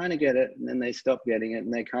kind of get it and then they stop getting it,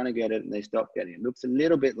 and they kind of get it and they stop getting it. It looks a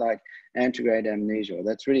little bit like anterograde amnesia.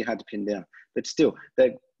 That's really hard to pin down. But still,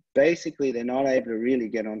 basically they're not able to really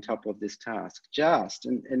get on top of this task.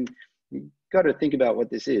 And you've got to think about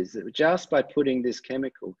what this is. Just by putting this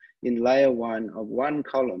chemical in layer 1 of one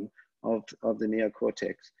column of the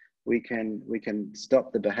neocortex, we can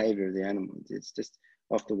stop the behavior of the animal. It's just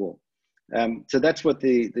off the wall. So that's what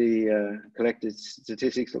the collected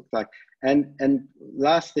statistics look like. And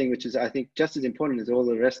last thing, which is I think just as important as all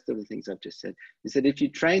the rest of the things I've just said, is that if you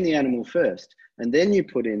train the animal first and then you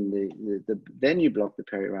put in then you block the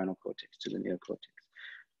perirhinal cortex to the neocortex,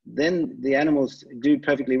 then the animals do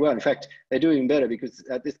perfectly well. In fact, they do even better because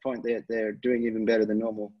at this point they're doing even better than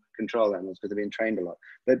normal control animals because they've been trained a lot.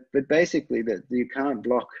 But basically that you can't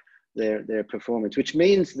block their performance, which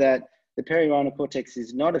means that the perirhinal cortex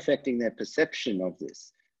is not affecting their perception of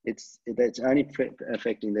this. It's only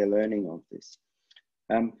affecting their learning of this.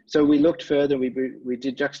 So we looked further. We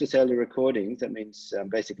did juxtacellular recordings. That means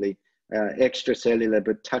basically extracellular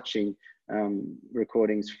but touching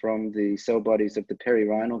recordings from the cell bodies of the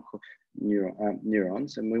perirhinal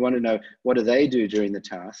neurons, and we want to know what do they do during the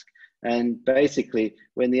task. And basically,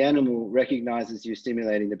 when the animal recognizes you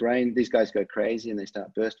stimulating the brain, these guys go crazy and they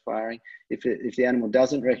start burst firing. If the animal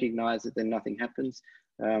doesn't recognize it, then nothing happens.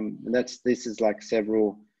 And this is like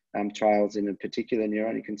several trials in a particular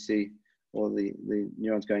neuron. You can see all the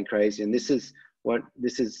neurons going crazy, and this is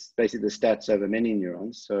basically the stats over many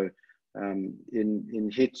neurons. So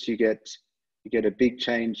in hits, you get a big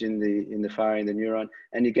change in the firing of the neuron,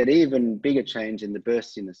 and you get even bigger change in the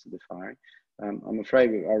burstiness of the firing. I'm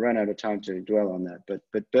afraid I ran out of time to dwell on that, but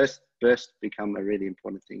bursts become a really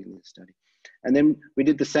important thing in this study. And then we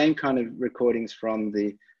did the same kind of recordings from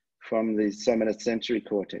the somatosensory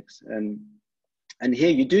cortex, and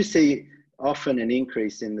here you do see often an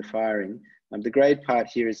increase in the firing. The grayed part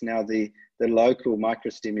here is now the local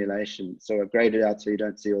microstimulation. So I've graded out so you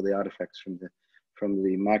don't see all the artifacts from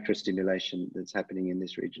the microstimulation that's happening in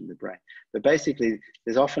this region of the brain. But basically,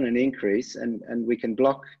 there's often an increase, and we can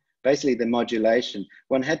block basically the modulation.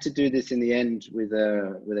 One had to do this in the end with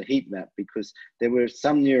a heat map because there were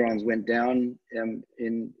some neurons went down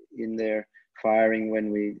in their firing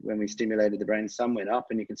when we stimulated the brain. Some went up,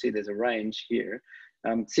 and you can see there's a range here.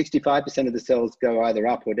 65% of the cells go either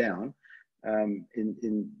up or down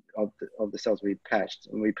of the cells we patched,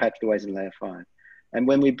 and we patched always in layer 5. And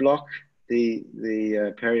when we block the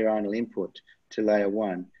perirhinal input to layer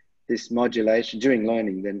 1, this modulation during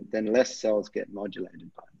learning, then less cells get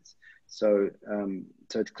modulated by this. So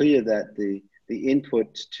it's clear that the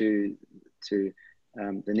input to the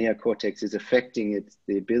neocortex is affecting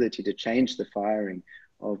the ability to change the firing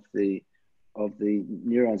of the of the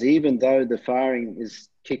neurons, even though the firing is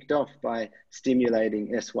kicked off by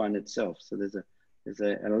stimulating S1 itself. So there's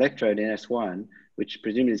an electrode in S1, which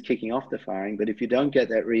presumably is kicking off the firing. But if you don't get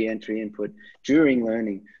that re-entry input during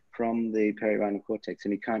learning from the perivronal cortex,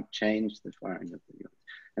 and you can't change the firing of the neurons.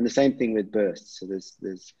 And the same thing with bursts. So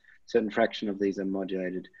there's certain fraction of these are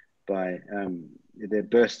modulated by, their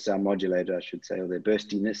bursts are modulated, I should say, or their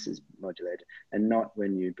burstiness is modulated, and not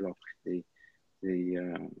when you block the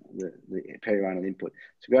perironal input.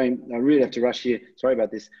 So I really have to rush here. Sorry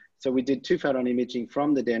about this. So we did 2-photon imaging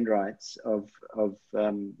from the dendrites of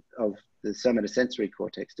the somatosensory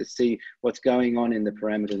cortex to see what's going on in the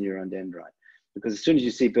pyramidal neuron dendrite. Because as soon as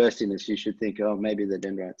you see burstiness, you should think, oh, maybe the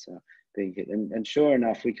dendrites are being hit. And sure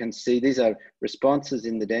enough, we can see these are responses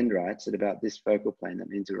in the dendrites at about this focal plane. That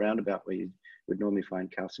means around about where you would normally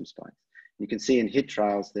find calcium spikes. You can see in HIT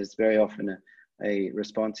trials, there's very often a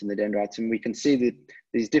response in the dendrites, and we can see that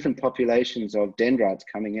these different populations of dendrites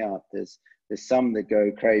coming out. There's some that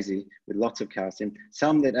go crazy with lots of calcium,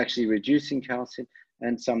 some that actually reducing calcium,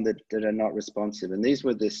 and some that are not responsive. And these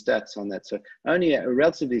were the stats on that. So only a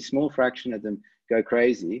relatively small fraction of them go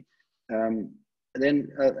crazy. Then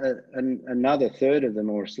another third of them,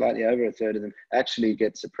 or slightly over a third of them, actually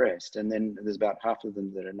get suppressed. And then there's about half of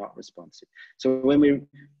them that are not responsive. So when we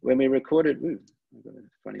recorded, ooh, I've got a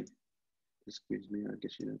funny, excuse me, I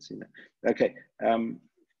guess you don't see that. Okay,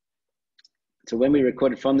 so when we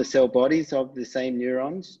recorded from the cell bodies of the same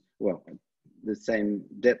neurons, well, the same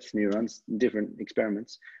depth neurons in different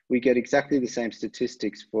experiments, we get exactly the same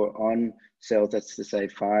statistics for on cells. That's to say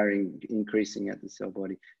firing, increasing at the cell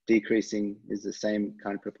body, decreasing is the same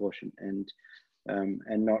kind of proportion, and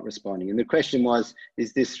not responding. And the question was,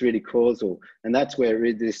 is this really causal? And that's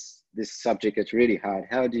where this subject gets really hard.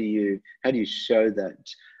 How do you show that?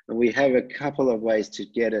 And we have a couple of ways to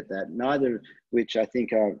get at that, neither of which I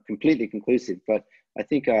think are completely conclusive, but I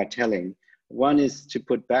think are telling. One is to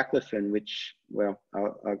put baclofen, which, well,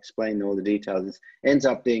 I'll explain all the details. It ends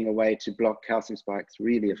up being a way to block calcium spikes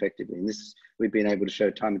really effectively. And this we've been able to show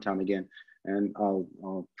time and time again. And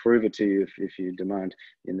I'll prove it to you if you demand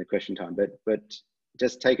in the question time. But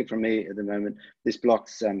just take it from me at the moment. This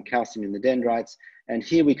blocks calcium in the dendrites. And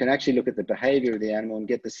here we can actually look at the behavior of the animal and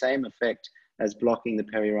get the same effect as blocking the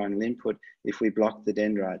perironal input if we block the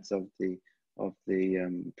dendrites of the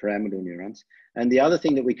pyramidal neurons. And the other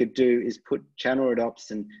thing that we could do is put channel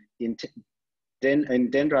rhodopsin in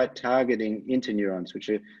dendrite targeting interneurons, which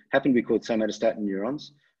happen to be called somatostatin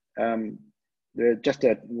neurons. They're just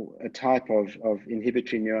a type of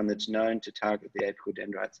inhibitory neuron that's known to target the apical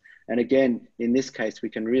dendrites. And again, in this case, we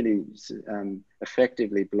can really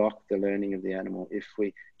effectively block the learning of the animal if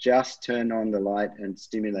we just turn on the light and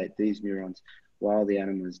stimulate these neurons while the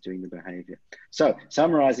animal is doing the behavior. So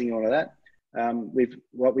summarizing all of that,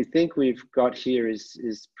 what we think we've got here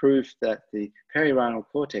is proof that the perironal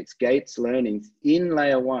cortex gates learning in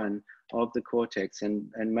layer 1 of the cortex and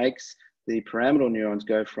makes the pyramidal neurons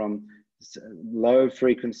go from low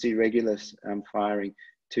frequency regular firing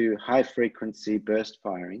to high frequency burst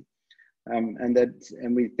firing.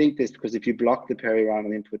 And we think this because if you block the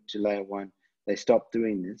perironal input to layer 1, they stop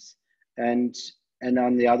doing this. And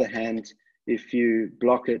on the other hand, if you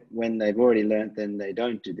block it when they've already learned, then they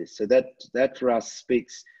don't do this. So that for us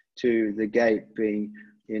speaks to the gate being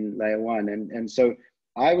in layer 1. And so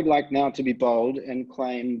I would like now to be bold and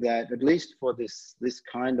claim that at least for this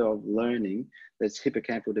kind of learning that's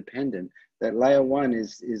hippocampal dependent, that layer 1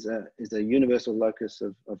 is a universal locus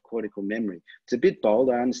of cortical memory. It's a bit bold,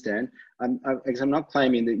 I understand. Because I'm not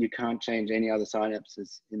claiming that you can't change any other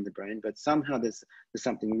synapses in the brain, but somehow there's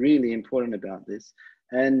something really important about this.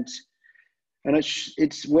 And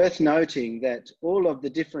it's worth noting that all of the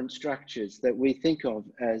different structures that we think of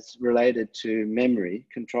as related to memory,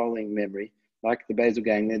 controlling memory, like the basal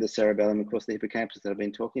ganglia, the cerebellum, of course, the hippocampus that I've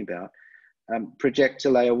been talking about, project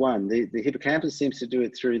to layer 1. The hippocampus seems to do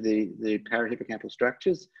it through the parahippocampal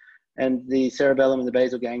structures, and the cerebellum and the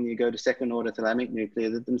basal ganglia go to second order thalamic nuclei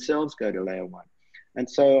that themselves go to layer 1. And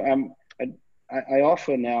so I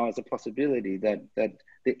offer now as a possibility that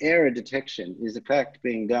the error detection is in fact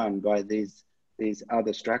being done by these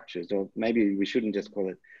other structures, or maybe we shouldn't just call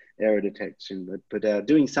it error detection, but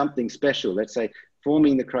doing something special, let's say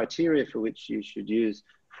forming the criteria for which you should use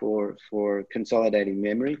for consolidating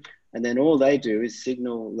memory. And then all they do is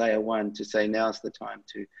signal layer 1 to say, now's the time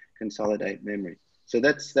to consolidate memory. So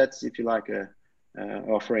that's if you like,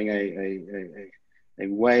 offering a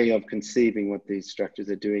way of conceiving what these structures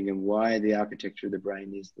are doing and why the architecture of the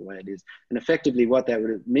brain is the way it is. And effectively what that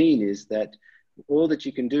would mean is that all that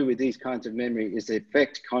you can do with these kinds of memory is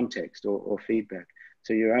affect context or feedback.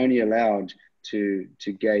 So you're only allowed to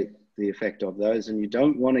gate the effect of those. And you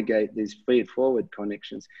don't want to gate these feed-forward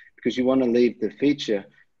connections because you want to leave the feature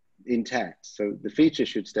intact. So the feature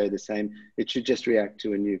should stay the same. It should just react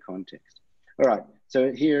to a new context. All right,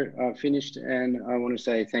 so here I've finished, and I want to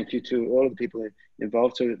say thank you to all of the people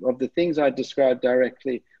involved. So of the things I described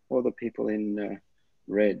directly, all the people in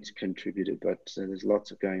red contributed, but there's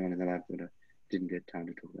lots of going on in the lab that I didn't get time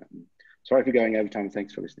to talk about. Sorry for going over time.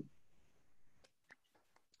 Thanks for listening.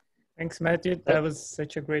 Thanks, Matthew. That was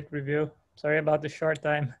such a great review. Sorry about the short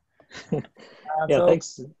time. Yeah,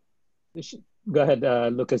 thanks. Go ahead,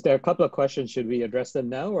 Lucas. There are a couple of questions. Should we address them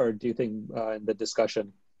now, or do you think in the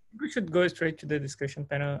discussion? We should go straight to the discussion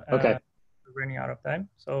panel. Okay. We're running out of time.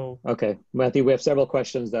 So. Okay, Matthew, we have several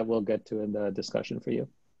questions that we'll get to in the discussion for you.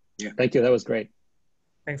 Yeah. Thank you. That was great.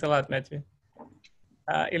 Thanks a lot, Matthew.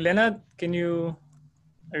 Illenna,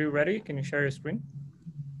 are you ready? Can you share your screen?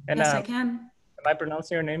 And, yes, I can. Am I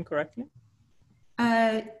pronouncing your name correctly?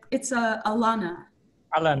 It's Illenna.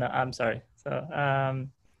 Illenna, I'm sorry. So,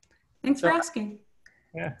 thanks for asking.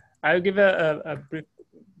 Yeah, I'll give a brief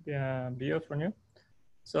bio from you.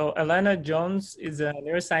 So Illenna Jones is a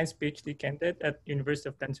neuroscience PhD candidate at University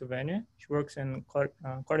of Pennsylvania. She works in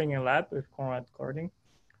Kording Lab with Conrad Kording.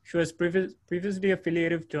 She was previously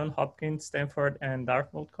affiliated with Johns Hopkins, Stanford, and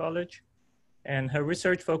Dartmouth College. And her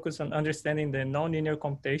research focused on understanding the nonlinear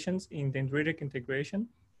computations in dendritic integration,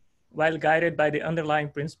 while guided by the underlying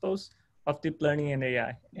principles of deep learning and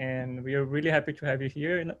AI. And we are really happy to have you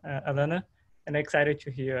here, Illenna, and excited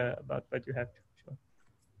to hear about what you have to show.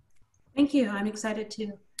 Thank you. I'm excited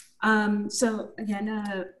too. So again,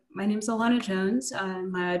 my name is Illenna Jones.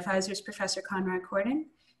 My advisor is Professor Conrad Kording.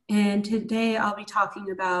 And today I'll be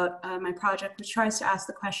talking about my project, which tries to ask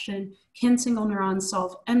the question, can single neurons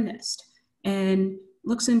solve MNIST? And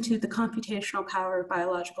looks into the computational power of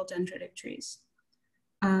biological dendritic trees.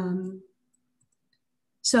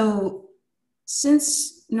 So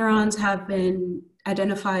since neurons have been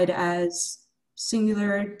identified as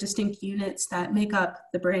singular distinct units that make up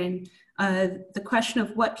the brain, the question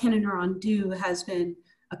of what can a neuron do has been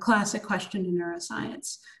a classic question in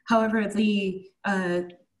neuroscience. However, the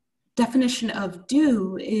definition of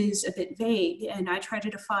do is a bit vague, and I try to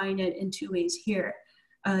define it in two ways here.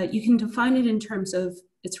 You can define it in terms of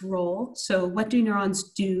its role. So what do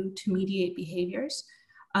neurons do to mediate behaviors?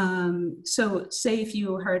 So say if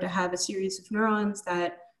you were to have a series of neurons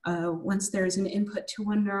that once there's an input to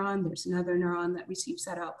one neuron, there's another neuron that receives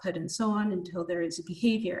that output and so on until there is a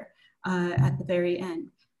behavior at the very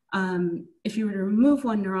end. If you were to remove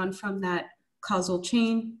one neuron from that causal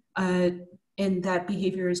chain and that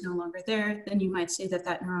behavior is no longer there, then you might say that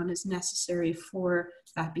that neuron is necessary for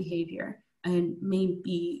that behavior and may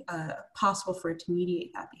be possible for it to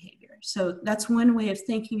mediate that behavior. So that's one way of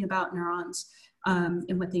thinking about neurons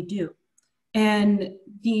and what they do. And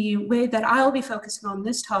the way that I'll be focusing on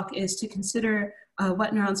this talk is to consider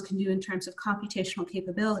what neurons can do in terms of computational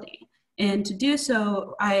capability. And to do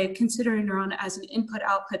so, I consider a neuron as an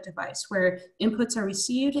input-output device where inputs are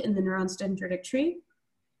received in the neuron's dendritic tree,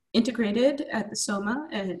 integrated at the soma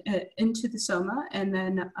and into the soma, and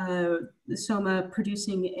then the soma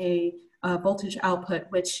producing a voltage output,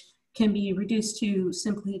 which can be reduced to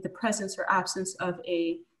simply the presence or absence of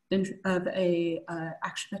a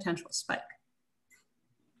action potential spike.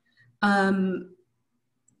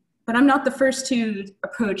 But I'm not the first to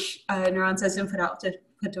approach neurons as input-output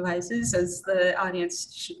devices, as the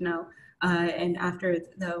audience should know, and after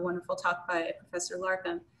the wonderful talk by Professor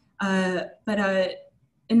Larkum. But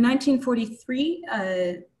in 1943,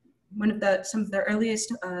 some of the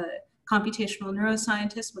earliest computational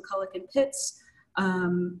neuroscientists, McCulloch and Pitts,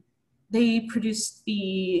 they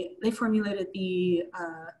formulated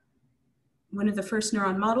one of the first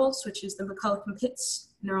neuron models, which is the McCulloch and Pitts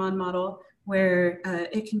neuron model, where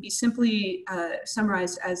it can be simply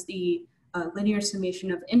summarized as the linear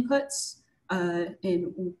summation of inputs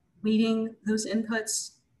and weighting those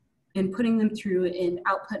inputs and putting them through an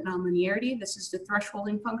output nonlinearity. This is the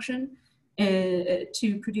thresholding function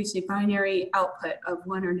to produce a binary output of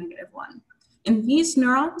 1 or -1. And these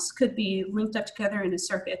neurons could be linked up together in a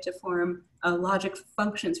circuit to form logic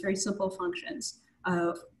functions, very simple functions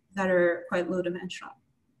that are quite low dimensional.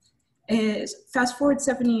 Fast forward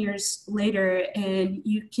 70 years later, and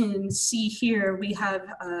you can see here we have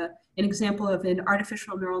an example of an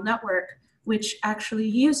artificial neural network, which actually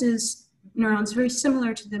uses neurons very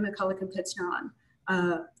similar to the McCulloch and Pitts neuron,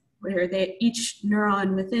 where each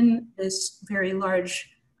neuron within this very large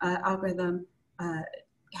algorithm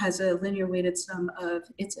has a linear weighted sum of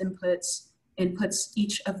its inputs and puts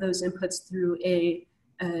each of those inputs through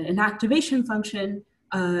an activation function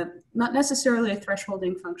not necessarily a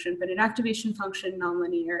thresholding function, but an activation function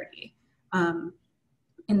nonlinearity.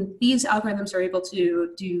 And these algorithms are able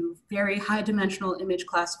to do very high dimensional image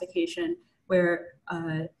classification where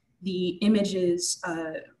the images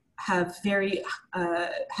have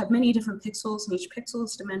many different pixels, and each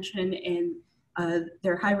pixel's dimension, and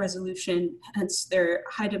they're high resolution, hence they're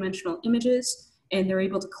high dimensional images, and they're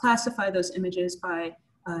able to classify those images by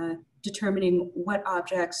determining what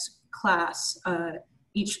object's class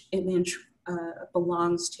each image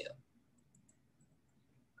belongs to.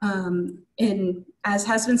 And as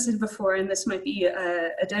has been said before, and this might be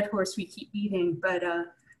a dead horse we keep beating, but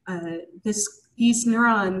these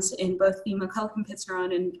neurons in both the McCulloch-Pitts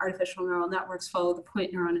neuron and artificial neural networks follow the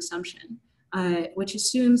point neuron assumption, which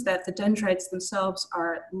assumes that the dendrites themselves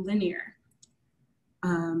are linear,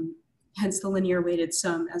 hence the linear weighted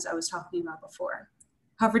sum, as I was talking about before.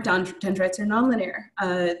 However, dendrites are nonlinear.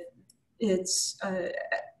 It's,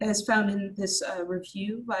 as found in this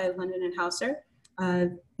review by London and Hauser,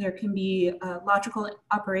 there can be logical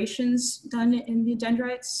operations done in the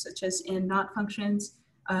dendrites, such as in NOT functions.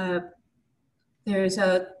 There's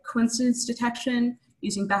a coincidence detection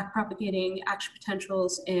using backpropagating action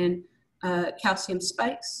potentials and calcium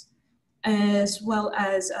spikes, as well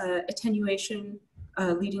as attenuation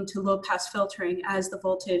leading to low pass filtering as the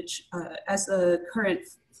voltage, as the current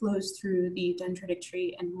flows through the dendritic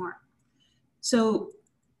tree and more. So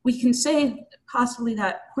we can say possibly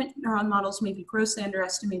that point neuron models may be grossly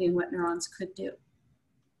underestimating what neurons could do.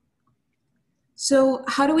 So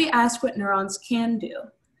how do we ask what neurons can do?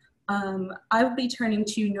 I will be turning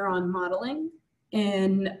to neuron modeling,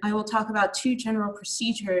 and I will talk about two general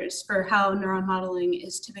procedures for how neuron modeling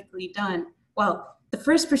is typically done. Well, the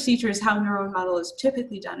first procedure is how neuron model is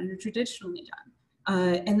typically done and traditionally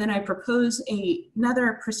done. And then I propose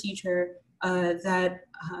another procedure that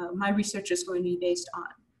my research is going to be based on,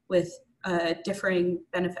 with differing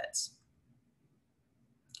benefits.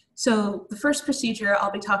 So the first procedure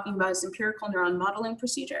I'll be talking about is empirical neuron modeling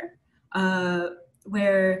procedure,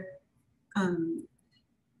 where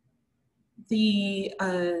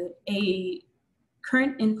a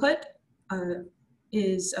current input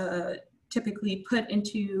is typically put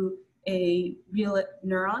into a real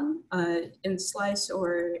neuron in slice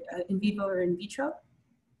or in vivo or in vitro.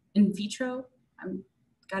 In vitro, I've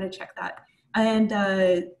got to check that. And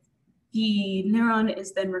the neuron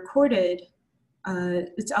is then recorded,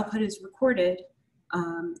 its output is recorded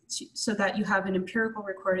so that you have an empirical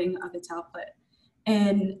recording of its output.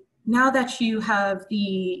 And now that you have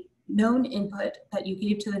the known input that you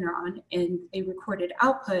gave to the neuron and a recorded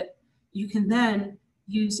output, you can then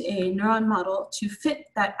use a neuron model to fit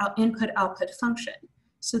that input-output function.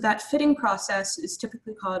 So that fitting process is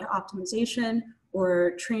typically called optimization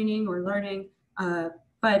or training or learning,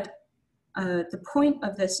 but the point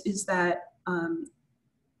of this is that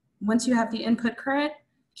once you have the input current,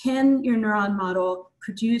 can your neuron model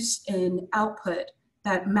produce an output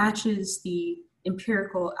that matches the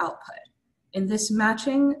empirical output? And this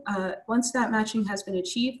matching, once that matching has been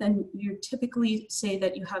achieved, then you typically say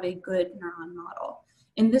that you have a good neuron model.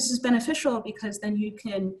 And this is beneficial because then you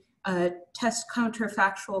can test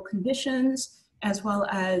counterfactual conditions, as well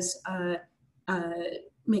as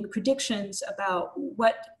make predictions about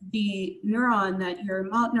what the neuron that your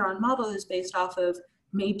neuron model is based off of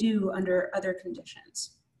may do under other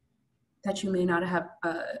conditions that you may not have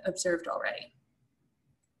observed already.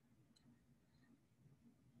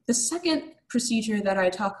 The second procedure that I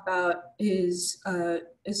talk about is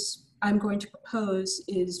I'm going to propose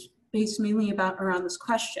is based mainly around this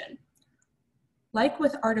question. Like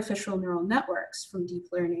with artificial neural networks from deep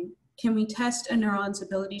learning, can we test a neuron's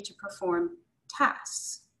ability to perform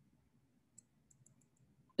tasks?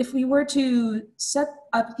 If we were to set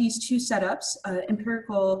up these two setups, the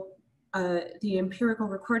empirical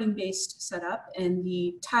recording-based setup and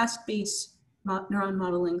the task-based neuron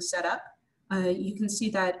modeling setup, you can see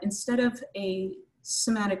that instead of a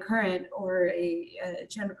somatic current or an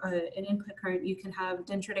input current, you can have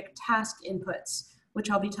dendritic task inputs, which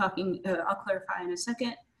I'll be talking, I'll clarify in a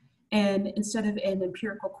second. And instead of an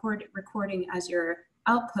empirical recording as your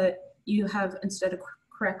output, you have instead a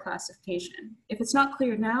correct classification. If it's not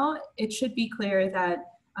clear now, it should be clear that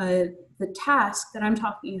the task that I'm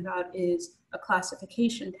talking about is a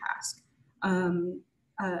classification task.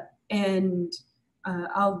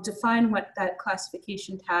 I'll define what that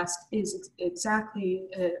classification task is exactly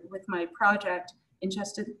with my project in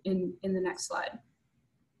the next slide.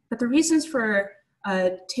 But the reasons for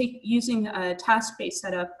using a task-based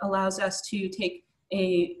setup allows us to take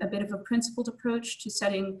a bit of a principled approach to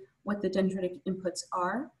setting what the dendritic inputs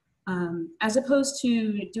are, as opposed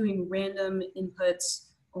to doing random inputs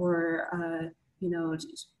or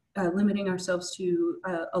limiting ourselves to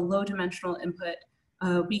a low dimensional input.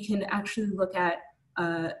 We can actually look at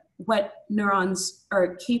what neurons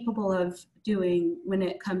are capable of doing when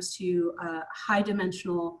it comes to high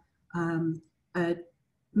dimensional,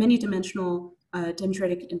 many dimensional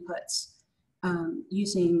dendritic inputs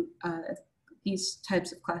using these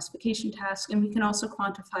types of classification tasks. And we can also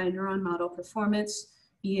quantify neuron model performance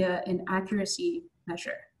via an accuracy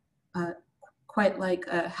measure, quite like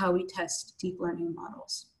how we test deep learning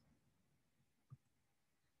models.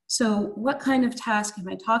 So what kind of task am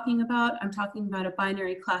I talking about? I'm talking about a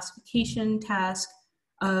binary classification task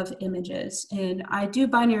of images. And I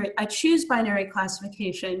choose binary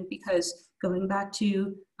classification because going back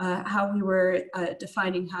to how we were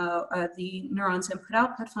defining how the neuron's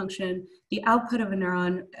input-output function, the output of a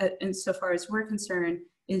neuron, insofar as we're concerned,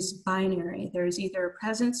 is binary. There's either a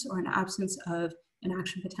presence or an absence of an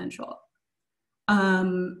action potential.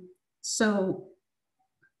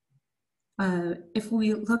 If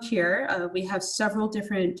we look here, we have several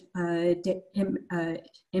different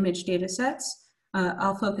image data sets.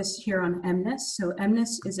 I'll focus here on MNIST. So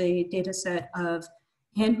MNIST is a data set of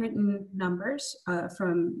handwritten numbers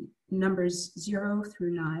from numbers 0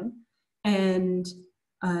 through 9. And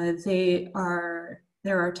there are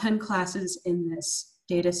 10 classes in this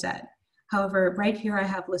data set. However, right here I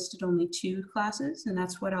have listed only 2 classes, and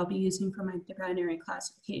that's what I'll be using for my binary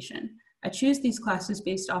classification. I choose these classes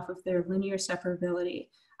based off of their linear separability.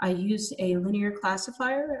 I used a linear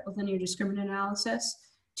classifier, a linear discriminant analysis,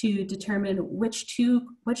 to determine which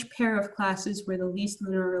pair of classes were the least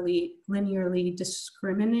linearly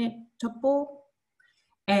discriminatable.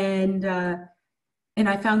 And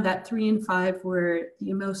I found that 3 and 5 were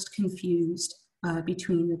the most confused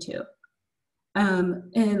between the 2.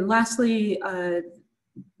 And lastly,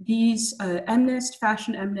 these MNIST,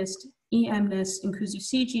 Fashion MNIST, eMNIST, and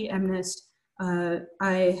Kuzu-CG MNIST,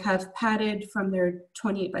 I have padded from their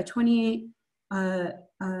 28 by 28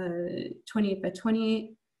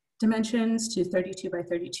 dimensions to 32 by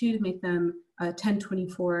 32 to make them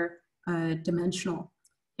 1024 dimensional.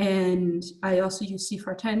 And I also use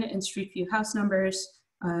CFAR10 and Street View house numbers,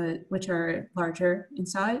 which are larger in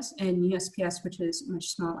size, and USPS, which is much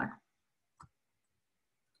smaller.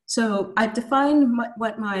 So I've defined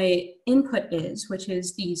what my input is, which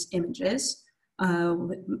is these images,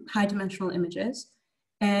 high dimensional images.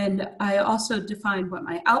 And I also defined what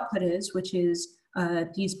my output is, which is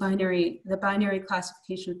the binary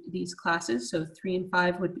classification of these classes. So 3 and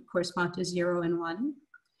 5 would correspond to 0 and 1.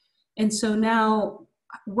 And so now,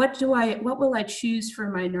 what will I choose for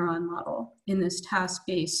my neuron model in this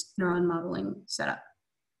task-based neuron modeling setup?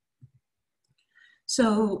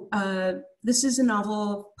 So this is a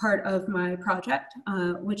novel part of my project,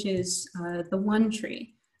 which is the one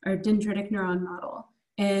tree, or dendritic neuron model.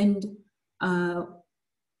 And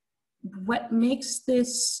what makes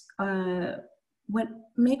this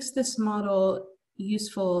model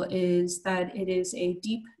useful is that it is a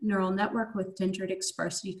deep neural network with dendritic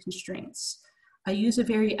sparsity constraints. I use a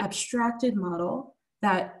very abstracted model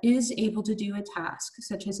that is able to do a task,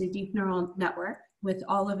 such as a deep neural network, with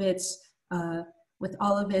all of its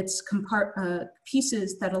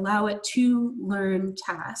pieces that allow it to learn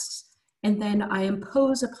tasks. And then I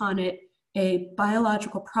impose upon it a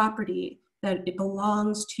biological property that it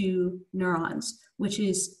belongs to neurons, which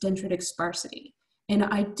is dendritic sparsity. And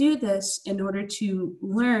I do this in order to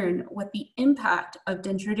learn what the impact of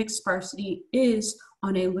dendritic sparsity is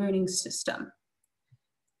on a learning system.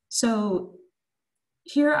 So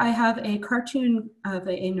here I have a cartoon of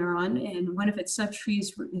a neuron, and one of its subtrees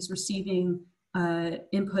is receiving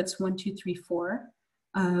inputs 1, 2, 3, 4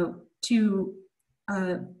 to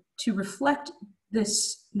reflect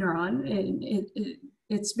this neuron.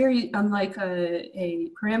 It's very unlike a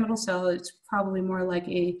pyramidal cell. It's probably more like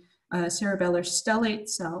a cerebellar stellate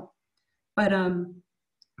cell. But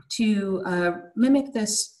to mimic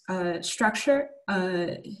this structure,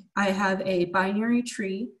 I have a binary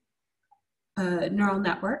tree neural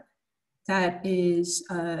network that is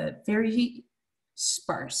very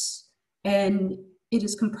sparse. And it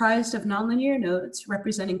is comprised of nonlinear nodes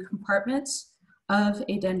representing compartments of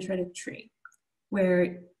a dendritic tree,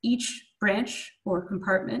 where each branch or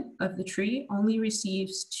compartment of the tree only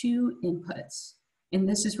receives 2 inputs. And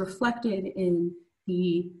this is reflected in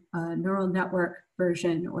the neural network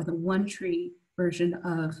version, or the one tree version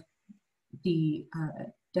of the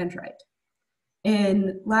dendrite.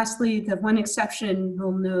 And lastly, the one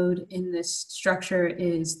exceptional node in this structure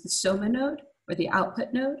is the soma node, or the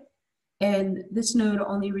output node. And this node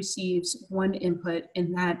only receives 1 input,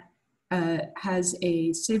 and that has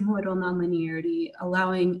a sigmoidal nonlinearity,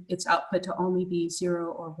 allowing its output to only be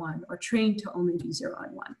 0 or 1, or trained to only be 0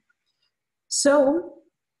 and 1. So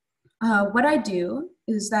what I do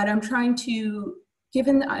is that I'm trying to,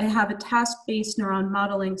 given I have a task-based neuron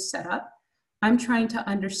modeling setup, I'm trying to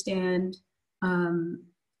understand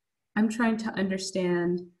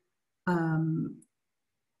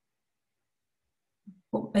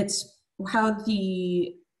it's how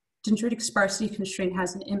the dendritic sparsity constraint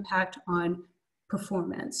has an impact on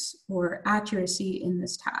performance or accuracy in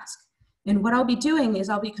this task. And what I'll be doing is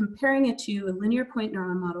I'll be comparing it to a linear point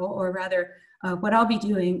neuron model, or rather what I'll be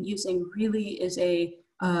doing using really is a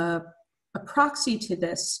proxy to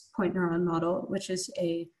this point neuron model, which is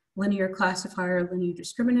a linear classifier, linear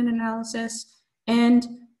discriminant analysis, and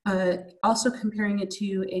also comparing it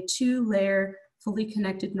to a 2-layer fully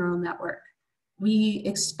connected neural network. We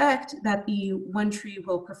expect that the one tree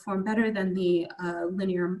will perform better than the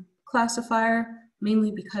linear classifier,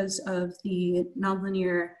 mainly because of the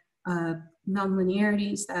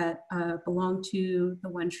nonlinearities that belong to the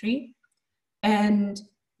one tree. And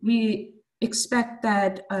we expect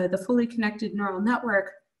that the fully connected neural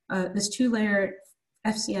network, this 2-layer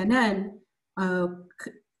FCNN,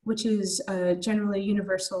 which is generally a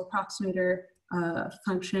universal approximator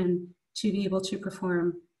function, to be able to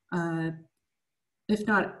perform if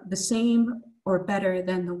not the same or better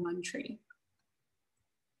than the one tree.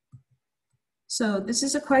 So this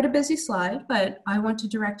is quite a busy slide, but I want to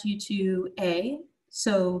direct you to A.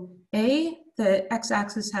 So A, the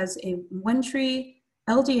x-axis has a one tree,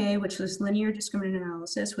 LDA, which is linear discriminant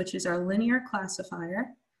analysis, which is our linear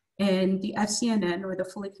classifier, and the FCNN, or the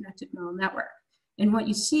fully connected neural network. And what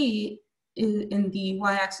you see in the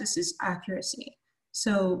y-axis is accuracy.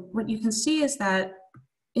 So what you can see is that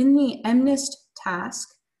in the MNIST task,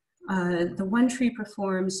 the one tree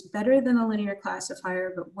performs better than the linear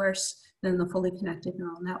classifier, but worse than the fully connected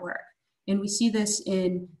neural network. And we see this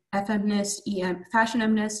in FMNIST, Fashion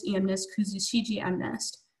MNIST, EMNIST, Kuzu-Shiji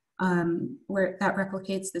MNIST, where that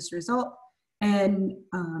replicates this result. And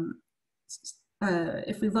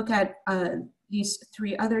if we look at these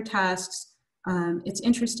 3 other tasks, it's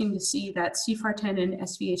interesting to see that CFAR10 and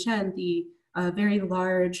SVHN, the very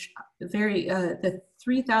large, the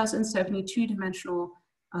 3,072 dimensional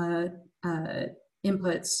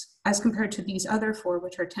inputs, as compared to these other 4,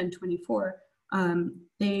 which are 1024,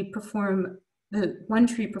 the one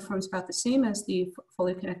tree performs about the same as the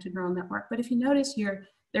fully connected neural network. But if you notice here,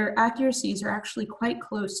 their accuracies are actually quite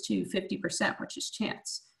close to 50%, which is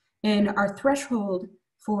chance. And our threshold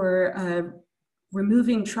for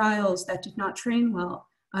removing trials that did not train well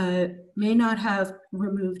may not have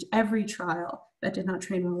removed every trial that did not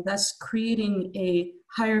train well, thus creating a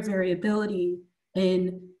higher variability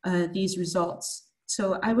in these results.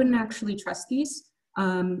 So I wouldn't actually trust these,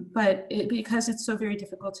 but because it's so very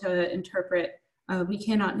difficult to interpret, we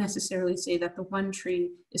cannot necessarily say that the one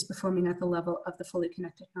tree is performing at the level of the fully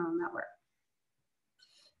connected neural network,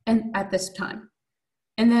 and at this time.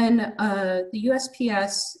 And then the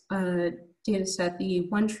USPS data set, the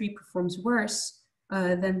one tree performs worse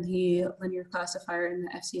than the linear classifier and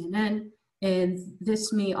the FCNN. And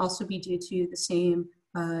this may also be due to the same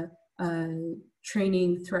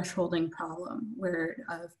training thresholding problem, where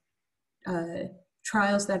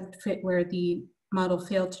trials that fit where the model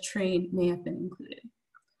failed to train may have been included.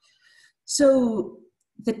 So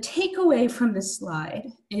the takeaway from this slide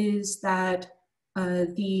is that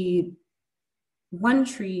the one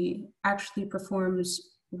tree actually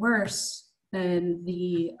performs worse than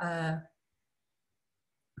the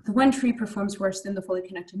one tree performs worse than the fully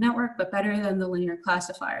connected network, but better than the linear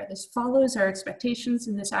classifier. This follows our expectations,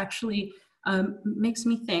 and this actually makes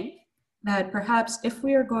me think that perhaps if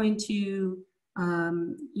we are going to,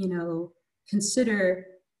 consider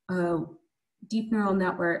deep neural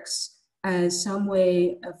networks as some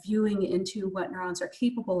way of viewing into what neurons are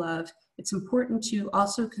capable of, it's important to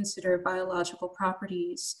also consider biological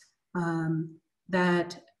properties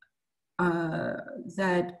that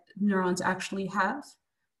neurons actually have,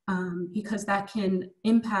 because that can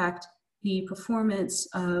impact the performance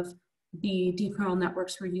of the deep neural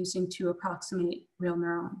networks we're using to approximate real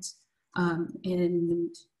neurons.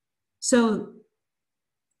 And so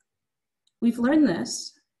we've learned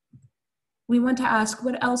this. We want to ask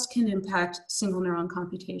what else can impact single neuron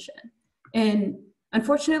computation. And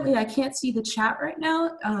unfortunately, I can't see the chat right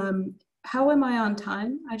now. How am I on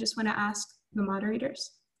time? I just want to ask the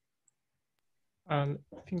moderators. I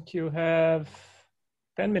think you have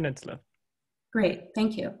 10 minutes left. Great,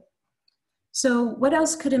 thank you. So what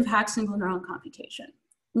else could impact single neuron computation?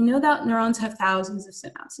 We know that neurons have thousands of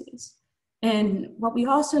synapses. And what we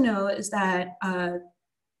also know is that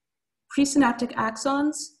presynaptic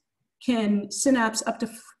axons can synapse up to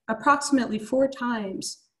approximately 4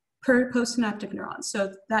 times per postsynaptic neuron.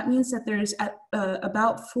 So that means that there's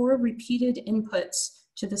about 4 repeated inputs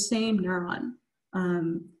to the same neuron.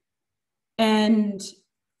 And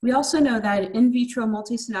we also know that in vitro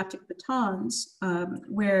multisynaptic batons,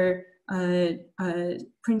 where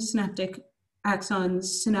presynaptic axons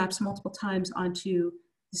synapse multiple times onto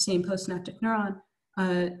the same postsynaptic neuron,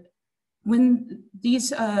 when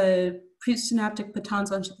these presynaptic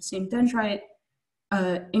batons onto the same dendrite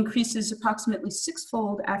increases approximately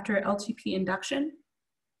 6-fold after LTP induction,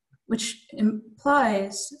 which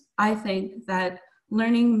implies, I think, that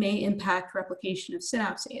learning may impact replication of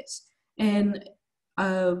synapses. And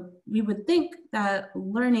we would think that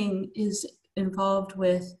learning is involved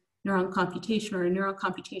with neuron computation, or neural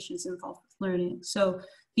computation is involved with learning. So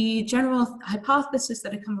the general hypothesis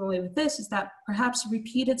that I come away with this is that perhaps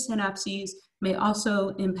repeated synapses may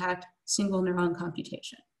also impact single neuron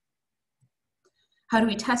computation. How do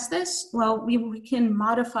we test this? Well, we can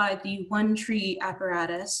modify the one-tree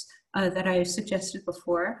apparatus that I suggested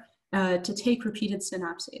before to take repeated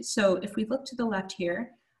synapses. So if we look to the left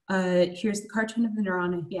here, here's the cartoon of the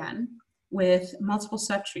neuron again with multiple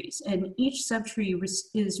subtrees, and each subtree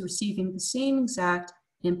is receiving the same exact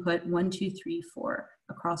input 1, 2, 3, 4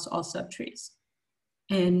 across all subtrees.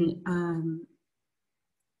 And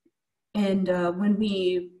when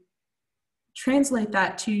we translate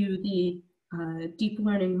that to the deep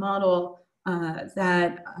learning model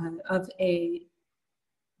that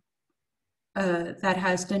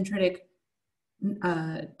has dendritic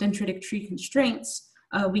tree constraints,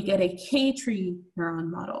 we get a K-tree neuron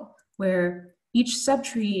model, where each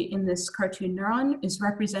subtree in this cartoon neuron is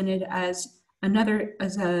represented as an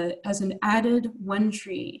added one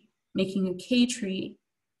tree, making a K-tree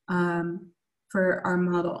for our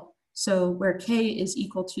model. So where K is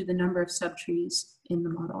equal to the number of subtrees in the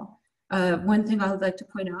model. One thing I would like to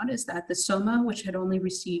point out is that the soma, which had only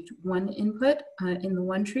received 1 input in the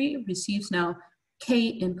one tree, receives now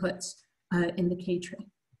K inputs in the K tree.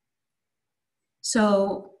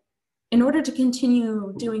 So in order to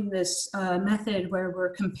continue doing this method where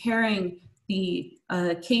we're comparing the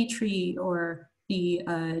K tree or the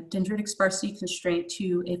dendritic sparsity constraint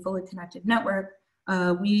to a fully connected network,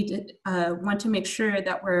 we want to make sure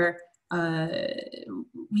that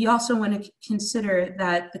we also want to consider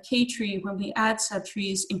that the K tree, when we add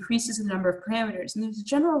subtrees, increases the number of parameters. And there's a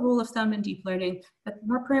general rule of thumb in deep learning that the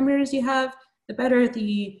more parameters you have, the better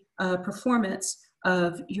the performance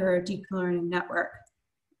of your deep learning network,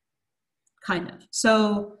 kind of.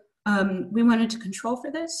 So we wanted to control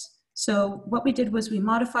for this. So what we did was we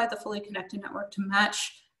modified the fully connected network to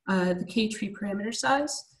match the K tree parameter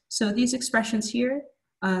size. So these expressions here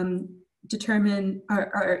are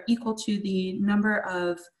equal to the number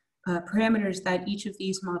of parameters that each of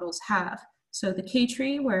these models have. So the K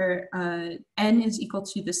tree, where n is equal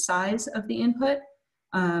to the size of the input,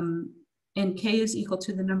 and k is equal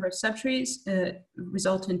to the number of subtrees,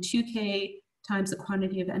 result in 2k times the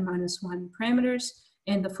quantity of n-1 parameters.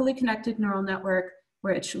 And the fully connected neural network,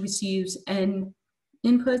 where it receives n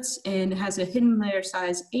inputs and has a hidden layer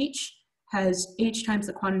size h, has h times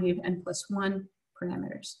the quantity of n+1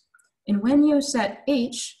 parameters. And when you set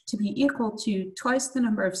h to be equal to twice the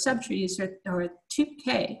number of subtrees, or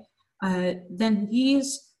 2k, then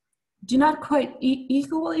these do not quite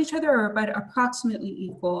equal each other, but approximately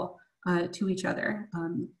equal to each other.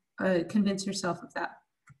 Convince yourself of that.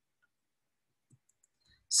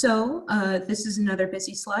 So this is another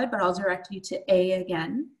busy slide, but I'll direct you to A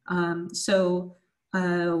again.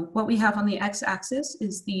 What we have on the x-axis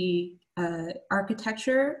is the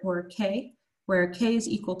architecture, or K, where K is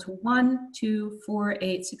equal to 1, 2, 4,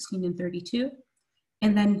 8, 16, and 32.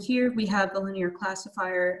 And then here we have the linear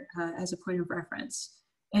classifier as a point of reference.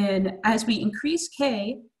 And as we increase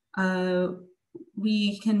K,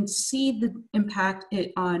 we can see the impact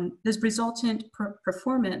on this resultant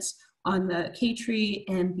performance on the K tree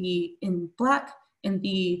and in black, and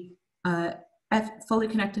the fully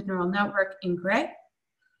connected neural network in gray.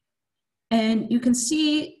 And you can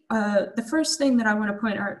see the first thing that I want to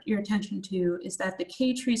point your attention to is that the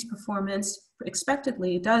K tree's performance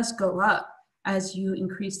expectedly does go up as you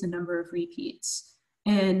increase the number of repeats.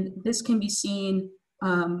 And this can be seen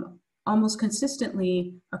almost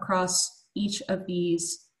consistently across each of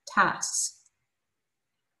these tasks.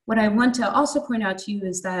 What I want to also point out to you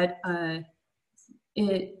is that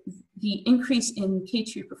the increase in K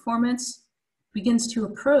tree performance begins to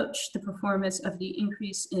approach the performance of the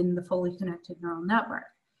increase in the fully connected neural network.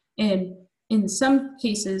 And in some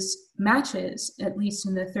cases matches, at least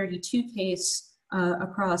in the 32 case,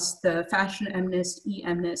 across the fashion MNIST,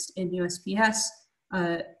 eMNIST, and USPS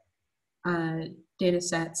data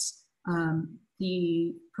sets,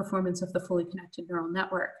 the performance of the fully connected neural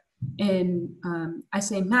network. And I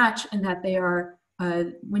say match in that they are,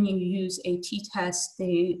 when you use a t-test,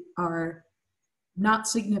 they are not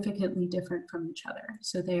significantly different from each other.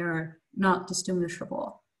 So they are not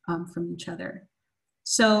distinguishable from each other.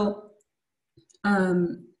 So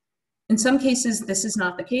in some cases, this is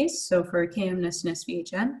not the case. So for KMNIST and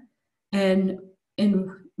SVHN, and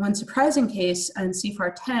in one surprising case, in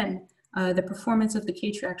CFAR10, the performance of the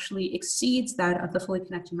K-tree actually exceeds that of the fully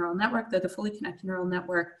connected neural network, though the fully connected neural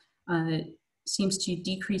network seems to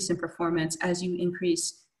decrease in performance as you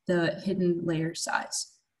increase the hidden layer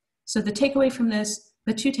size. So the takeaway from this,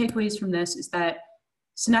 the two takeaways from this is that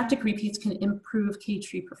synaptic repeats can improve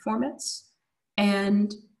K-tree performance,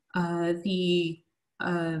 and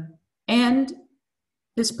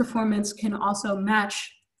this performance can also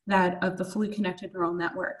match that of the fully connected neural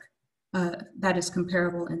network that is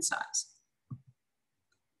comparable in size.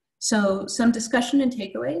 So some discussion and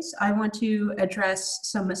takeaways. I want to address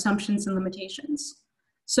some assumptions and limitations.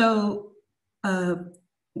 So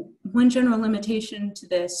one general limitation to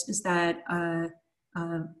this is that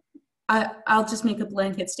I'll just make a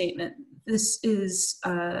blanket statement. This is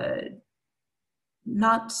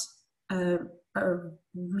not a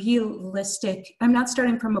realistic, I'm not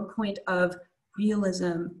starting from a point of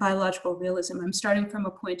realism, biological realism. I'm starting from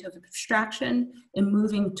a point of abstraction and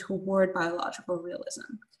moving toward biological realism.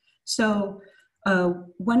 So a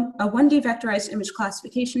 1D vectorized image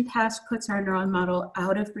classification task puts our neuron model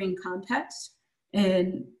out of brain context,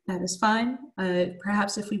 and that is fine.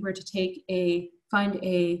 Perhaps if we were to find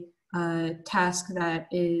a task that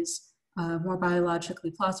is more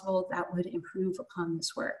biologically plausible, that would improve upon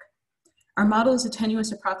this work. Our model is a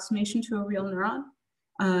tenuous approximation to a real neuron.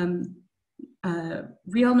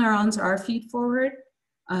 Real neurons are feed-forward.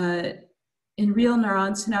 In real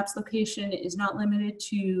neurons, synapse location is not limited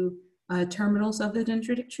to terminals of the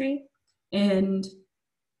dendritic tree. And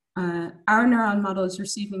our neuron model is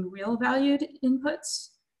receiving real valued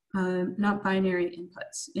inputs, not binary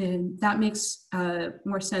inputs. And that makes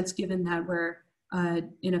more sense given that we're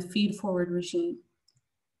in a feed-forward regime.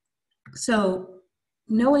 So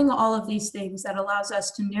knowing all of these things, that allows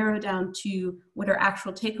us to narrow down to what our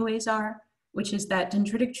actual takeaways are, which is that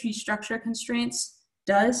dendritic tree structure constraints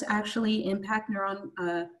does actually impact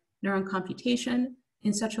neuron computation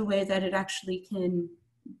in such a way that it actually can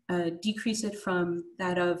decrease it from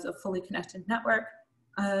that of a fully connected network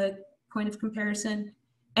point of comparison.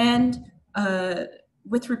 And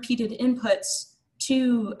with repeated inputs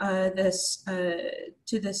to this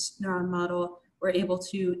neuron model, we're able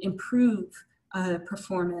to improve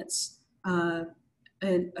performance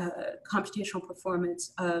and computational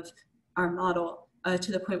performance of our model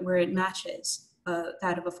to the point where it matches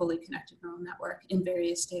that of a fully connected neural network in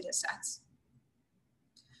various data sets.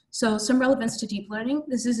 So some relevance to deep learning.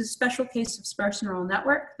 This is a special case of sparse neural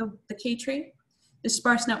network, the K-tree. This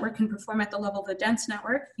sparse network can perform at the level of a dense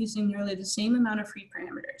network using nearly the same amount of free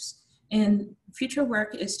parameters. And future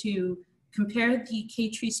work is to compare the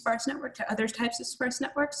K-tree sparse network to other types of sparse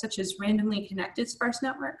networks, such as randomly connected sparse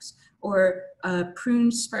networks or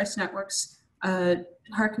pruned sparse networks,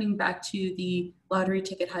 harkening back to the lottery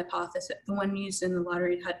ticket hypothesis, the one used in the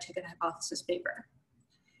lottery ticket hypothesis paper.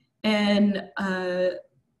 And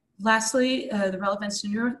lastly, the relevance to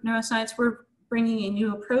neuroscience, we're bringing a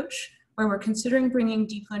new approach where we're considering bringing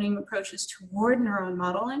deep learning approaches toward neuron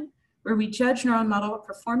modeling, where we judge neuron model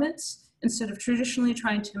performance instead of traditionally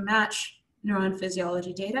trying to match neuron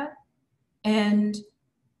physiology data. And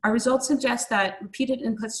our results suggest that repeated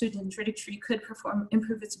inputs to a dendritic tree could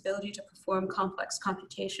improve its ability to perform complex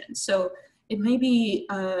computations. So it may be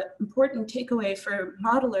an important takeaway for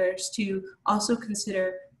modelers to also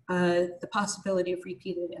consider the possibility of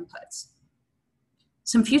repeated inputs.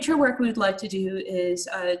 Some future work we would like to do is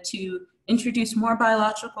to introduce more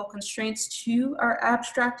biological constraints to our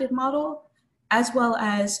abstracted model, as well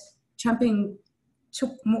as taking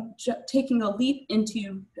a leap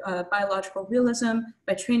into biological realism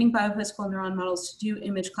by training biophysical neuron models to do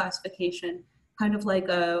image classification, kind of like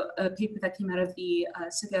a paper that came out of the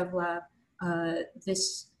Segev lab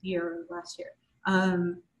this year or last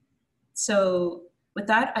year. So with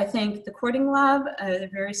that, I thank the Kording Lab, they're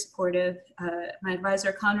very supportive, my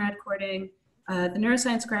advisor, Conrad Kording, the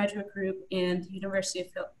Neuroscience Graduate Group, and the University of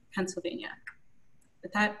Pennsylvania.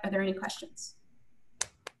 With that, are there any questions?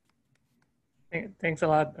 Thanks a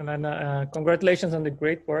lot, Illenna. Congratulations on the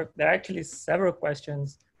great work. There are actually several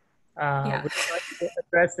questions Yeah. we'd like to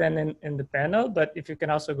address them in the panel, but if you can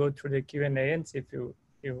also go through the Q&A and see if you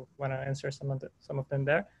you want to answer some of them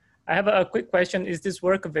there. I have a quick question. Is this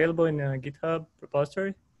work available in a GitHub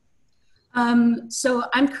repository? So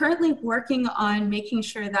I'm currently working on making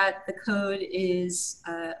sure that the code is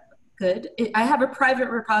good. I have a private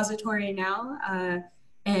repository now,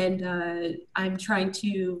 and I'm trying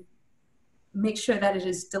to make sure that it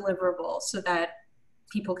is deliverable so that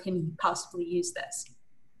people can possibly use this.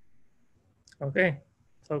 Okay,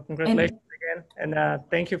 so congratulations again, and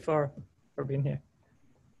thank you for being here.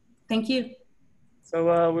 Thank you.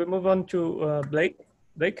 So we move on to Blake.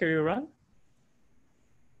 Blake, are you around?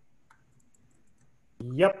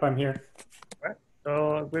 Yep, I'm here. All right.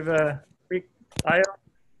 So with a quick bio.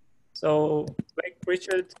 So Blake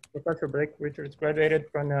Richards, Professor Blake Richards graduated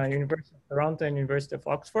from the University of Toronto and University of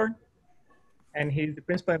Oxford. And he's the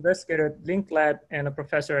principal investigator at Linc Lab and a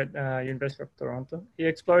professor at University of Toronto. He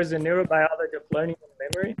explores the neurobiology of learning and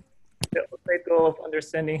memory, the ultimate goal of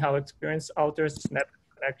understanding how experience alters synaptic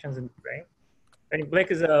connections in the brain. And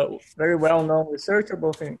Blake is a very well-known researcher,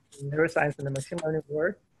 both in neuroscience and the machine learning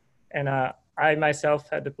world. And I myself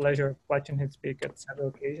had the pleasure of watching him speak at several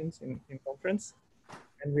occasions in conference.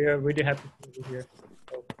 And we are really happy to be here.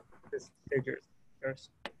 So this stage is yours.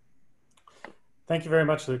 Thank you very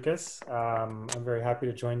much, Lucas. I'm very happy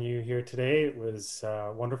to join you here today. It was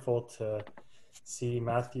wonderful to see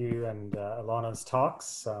Matthew and Illenna's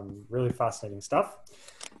talks. Really fascinating stuff.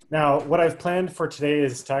 Now, what I've planned for today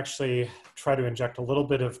is to actually try to inject a little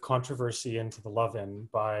bit of controversy into the Love-In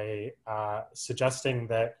by suggesting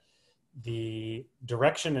that the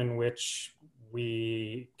direction in which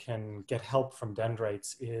we can get help from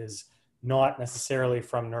dendrites is not necessarily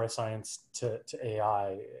from neuroscience to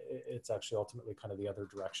AI. It's actually ultimately kind of the other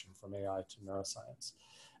direction, from AI to neuroscience.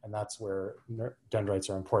 And that's where dendrites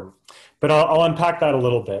are important. But I'll unpack that a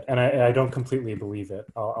little bit, and I don't completely believe it.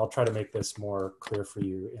 I'll try to make this more clear for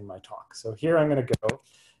you in my talk. So here I'm gonna go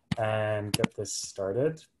and get this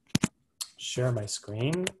started. Share my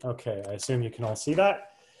screen. Okay, I assume you can all see that.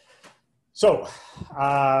 So,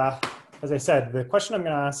 as I said, the question I'm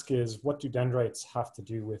going to ask is, what do dendrites have to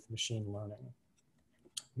do with machine learning?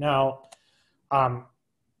 Now,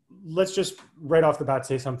 let's just right off the bat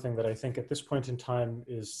say something that I think at this point in time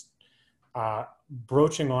is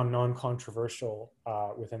broaching on non-controversial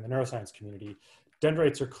within the neuroscience community.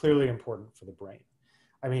 Dendrites are clearly important for the brain.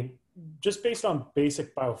 I mean, just based on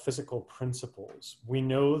basic biophysical principles, we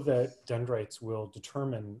know that dendrites will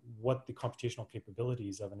determine what the computational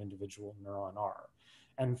capabilities of an individual neuron are.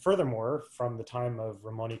 And furthermore, from the time of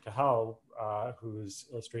Ramon y Cajal, whose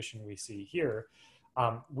illustration we see here,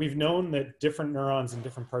 we've known that different neurons in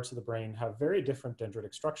different parts of the brain have very different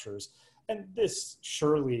dendritic structures. And this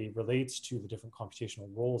surely relates to the different computational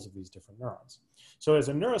roles of these different neurons. So as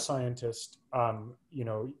a neuroscientist, you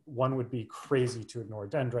know, one would be crazy to ignore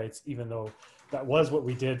dendrites, even though that was what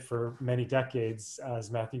we did for many decades,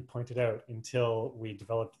 as Matthew pointed out, until we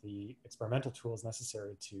developed the experimental tools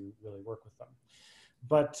necessary to really work with them.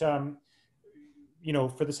 But, you know,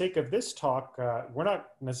 for the sake of this talk, we're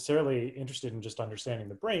not necessarily interested in just understanding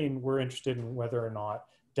the brain. We're interested in whether or not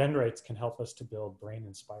dendrites can help us to build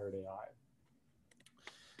brain-inspired AI.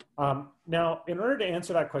 Now, in order to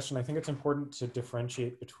answer that question, I think it's important to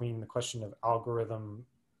differentiate between the question of algorithm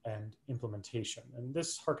and implementation. And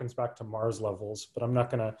this harkens back to Mars levels, but I'm not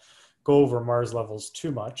going to go over Mars levels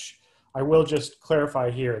too much. I will just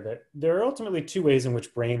clarify here that there are ultimately two ways in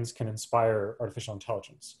which brains can inspire artificial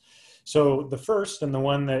intelligence. So the first, and the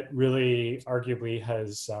one that really arguably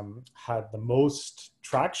has had the most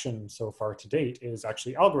traction so far to date, is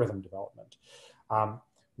actually algorithm development.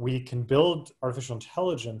 We can build artificial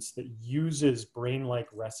intelligence that uses brain-like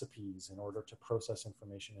recipes in order to process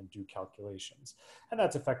information and do calculations. And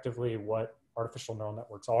that's effectively what artificial neural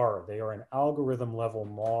networks are. They are an algorithm level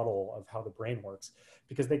model of how the brain works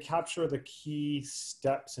because they capture the key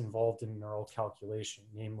steps involved in neural calculation,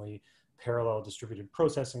 namely parallel distributed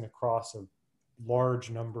processing across a large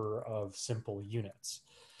number of simple units.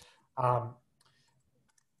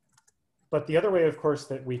 But the other way, of course,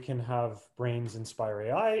 that we can have brains inspire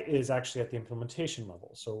AI is actually at the implementation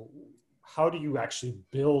level. So how do you actually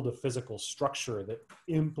build a physical structure that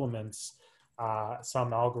implements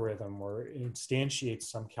some algorithm or instantiates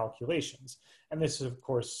some calculations? And this, of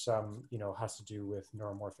course, you know, has to do with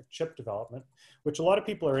neuromorphic chip development, which a lot of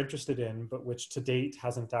people are interested in, but which to date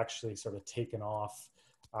hasn't actually sort of taken off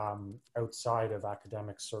outside of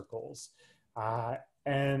academic circles.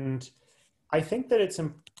 And I think that it's,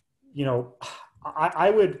 you know, I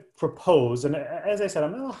would propose, and as I said,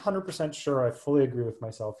 I'm not 100% sure I fully agree with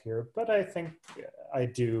myself here, but I think I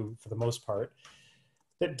do for the most part,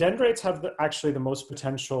 that dendrites have actually the most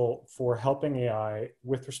potential for helping AI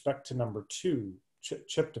with respect to number two,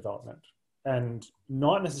 chip development, and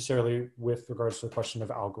not necessarily with regards to the question of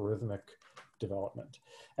algorithmic development.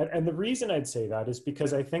 And the reason I'd say that is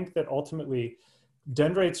because I think that ultimately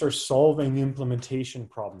dendrites are solving implementation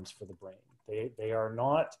problems for the brain. They are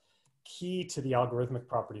not key to the algorithmic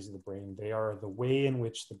properties of the brain. They are the way in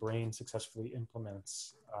which the brain successfully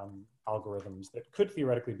implements algorithms that could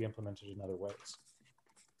theoretically be implemented in other ways.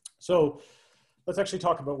 So let's actually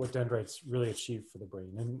talk about what dendrites really achieve for the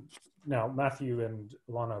brain. And now Matthew and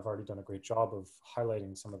Illenna have already done a great job of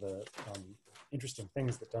highlighting some of the interesting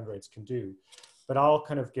things that dendrites can do. But I'll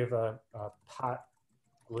kind of give a pat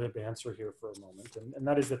glib answer here for a moment. And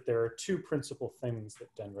that is that there are two principal things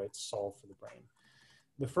that dendrites solve for the brain.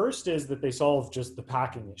 The first is that they solve just the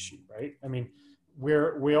packing issue, right? I mean,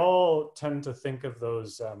 we all tend to think of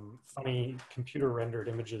those funny computer rendered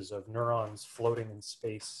images of neurons floating in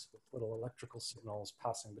space with little electrical signals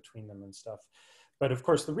passing between them and stuff. But of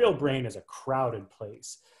course, the real brain is a crowded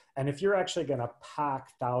place. And if you're actually going to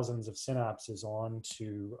pack thousands of synapses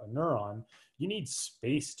onto a neuron, you need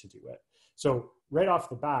space to do it. So right off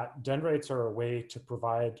the bat, dendrites are a way to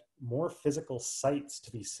provide more physical sites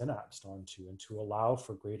to be synapsed onto and to allow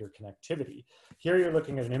for greater connectivity. Here you're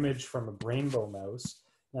looking at an image from a rainbow mouse.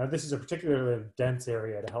 Now this is a particularly dense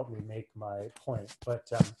area to help me make my point, but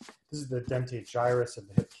this is the dentate gyrus of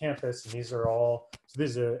the hippocampus, and these are all, so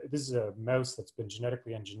this is a mouse that's been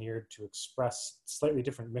genetically engineered to express slightly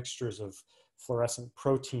different mixtures of fluorescent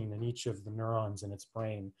protein in each of the neurons in its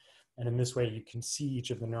brain. And in this way, you can see each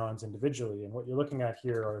of the neurons individually. And what you're looking at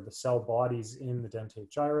here are the cell bodies in the dentate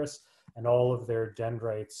gyrus and all of their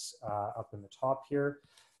dendrites up in the top here.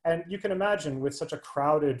 And you can imagine with such a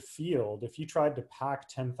crowded field, if you tried to pack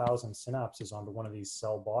 10,000 synapses onto one of these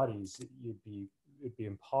cell bodies, it'd be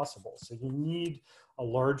impossible. So you need a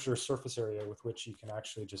larger surface area with which you can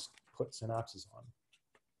actually just put synapses on.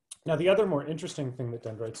 Now, the other more interesting thing that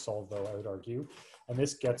dendrites solve, though, I would argue, and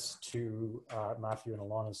this gets to Matthew and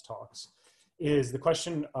Illenna's talks, is the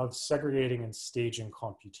question of segregating and staging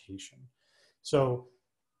computation. So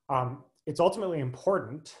it's ultimately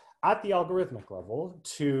important at the algorithmic level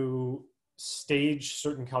to stage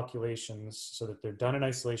certain calculations so that they're done in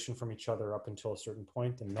isolation from each other up until a certain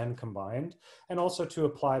point and then combined, and also to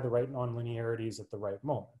apply the right nonlinearities at the right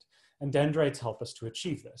moment. And dendrites help us to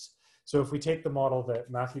achieve this. So if we take the model that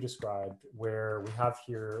Matthew described, where we have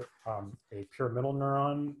here a pyramidal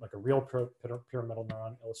neuron, like a real pyramidal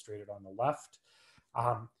neuron illustrated on the left,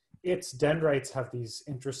 its dendrites have these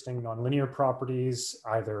interesting nonlinear properties,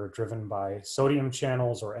 either driven by sodium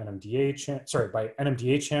channels or NMDA, by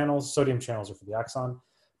NMDA channels. Sodium channels are for the axon,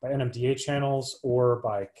 by NMDA channels or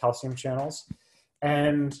by calcium channels.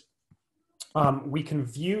 And we can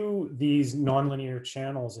view these nonlinear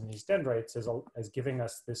channels in these dendrites as giving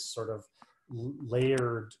us this sort of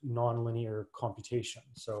layered nonlinear computation.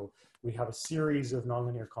 So we have a series of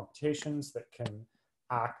nonlinear computations that can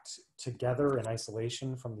act together in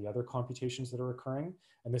isolation from the other computations that are occurring.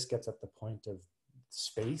 And this gets at the point of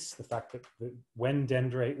space, the fact that when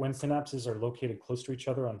synapses are located close to each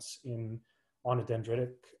other on a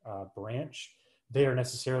dendritic branch, they are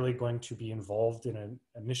necessarily going to be involved in an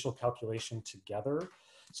initial calculation together.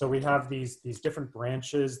 So we have these different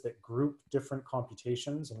branches that group different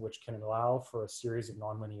computations and which can allow for a series of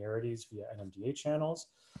nonlinearities via NMDA channels.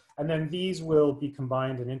 And then these will be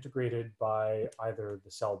combined and integrated by either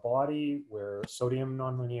the cell body, where sodium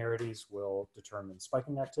nonlinearities will determine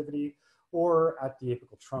spiking activity, or at the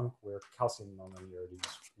apical trunk, where calcium nonlinearities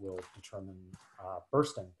will determine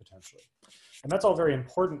bursting potentially. And that's all very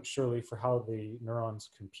important, surely, for how the neurons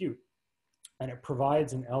compute. And it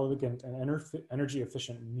provides an elegant and energy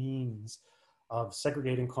efficient means of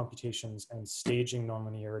segregating computations and staging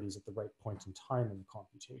nonlinearities at the right point in time in the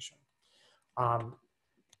computation.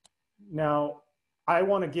 Now, I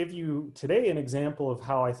want to give you today an example of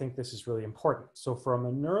how I think this is really important. So from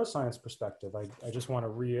a neuroscience perspective, I just want to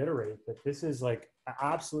reiterate that this is like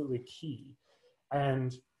absolutely key.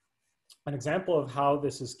 And an example of how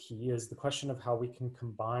this is key is the question of how we can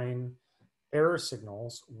combine error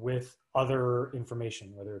signals with other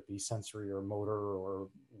information, whether it be sensory or motor or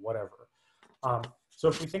whatever. So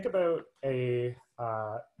if we think about a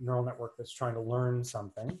neural network that's trying to learn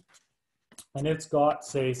something, and it's got,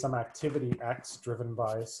 say, some activity X driven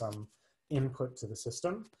by some input to the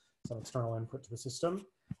system, some external input to the system,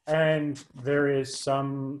 and there is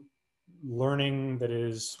some learning that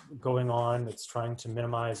is going on that's trying to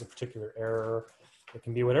minimize a particular error. It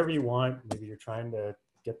can be whatever you want. Maybe you're trying to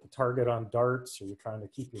get the target on darts, or you're trying to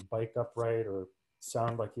keep your bike upright, or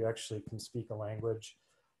sound like you actually can speak a language.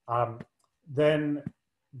 Then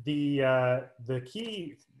the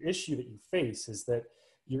key issue that you face is that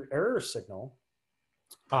your error signal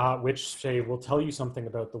which say will tell you something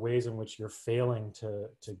about the ways in which you're failing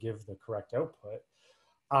to give the correct output.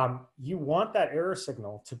 You want that error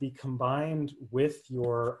signal to be combined with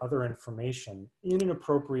your other information in an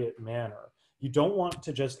appropriate manner. You don't want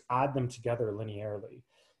to just add them together linearly.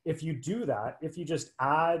 If you do that, if you just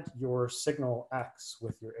add your signal X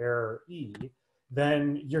with your error E,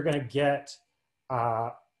 then you're going to get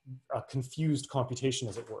a confused computation,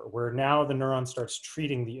 as it were, where now the neuron starts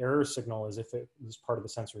treating the error signal as if it was part of the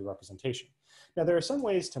sensory representation. Now, there are some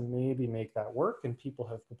ways to maybe make that work, and people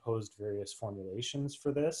have proposed various formulations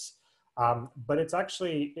for this, but it's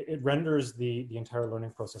actually, it renders the entire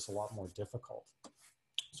learning process a lot more difficult.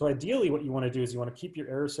 So ideally, what you want to do is you want to keep your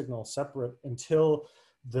error signal separate until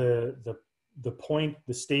the point,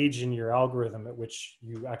 the stage in your algorithm at which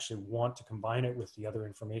you actually want to combine it with the other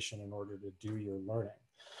information in order to do your learning.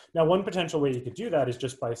 Now, one potential way you could do that is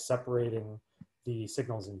just by separating the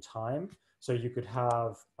signals in time. So you could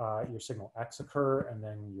have your signal X occur and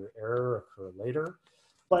then your error occur later.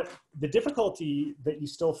 But the difficulty that you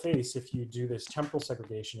still face if you do this temporal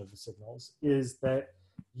segregation of the signals is that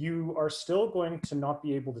you are still going to not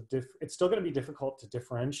be able to, it's still going to be difficult to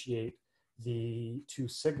differentiate the two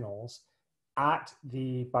signals at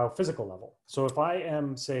the biophysical level. So if I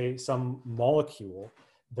am, say, some molecule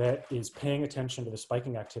that is paying attention to the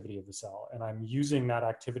spiking activity of the cell, and I'm using that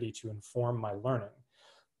activity to inform my learning,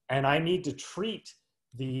 and I need to treat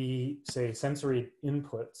the, say, sensory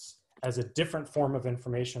inputs as a different form of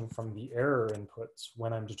information from the error inputs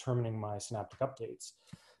when I'm determining my synaptic updates.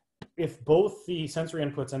 If both the sensory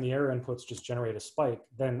inputs and the error inputs just generate a spike,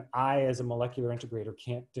 then I, as a molecular integrator,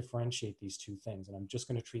 can't differentiate these two things, and I'm just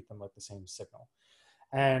going to treat them like the same signal.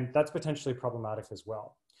 And that's potentially problematic as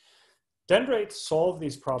well. Dendrites solve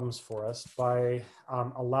these problems for us by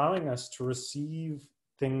allowing us to receive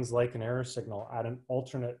things like an error signal at an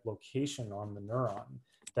alternate location on the neuron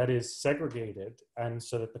that is segregated, and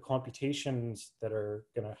so that the computations that are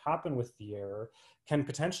going to happen with the error can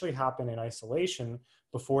potentially happen in isolation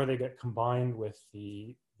before they get combined with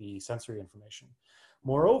the sensory information.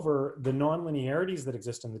 Moreover, the nonlinearities that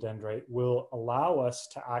exist in the dendrite will allow us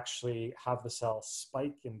to actually have the cell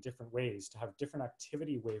spike in different ways, to have different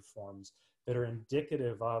activity waveforms that are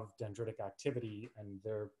indicative of dendritic activity and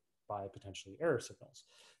thereby potentially error signals.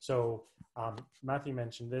 So Matthew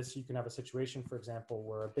mentioned this. You can have a situation, for example,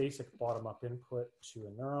 where a basic bottom-up input to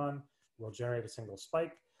a neuron will generate a single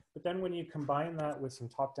spike. But then when you combine that with some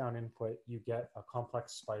top-down input, you get a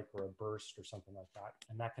complex spike or a burst or something like that.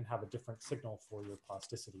 And that can have a different signal for your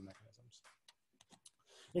plasticity mechanisms.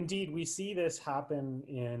 Indeed, we see this happen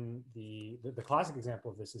in the classic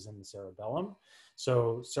example of this is in the cerebellum.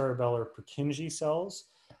 So cerebellar Purkinje cells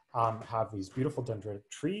have these beautiful dendritic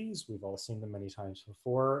trees. We've all seen them many times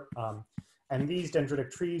before. And these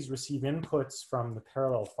dendritic trees receive inputs from the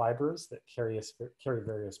parallel fibers that carry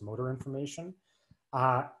various motor information.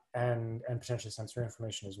 And potentially sensory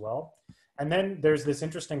information as well. And then there's this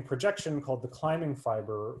interesting projection called the climbing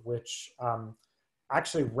fiber, which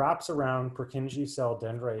actually wraps around Purkinje cell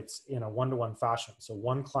dendrites in a one-to-one fashion. So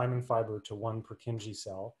one climbing fiber to one Purkinje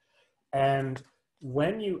cell. And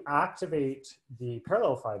when you activate the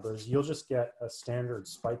parallel fibers, you'll just get a standard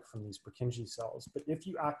spike from these Purkinje cells. But if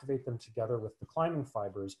you activate them together with the climbing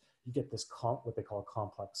fibers, you get this what they call a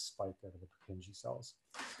complex spike out of the Purkinje cells.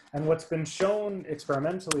 And what's been shown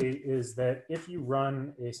experimentally is that if you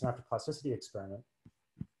run a synaptic plasticity experiment,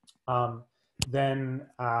 then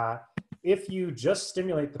if you just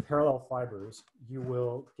stimulate the parallel fibers, you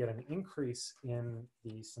will get an increase in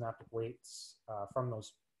the synaptic weights from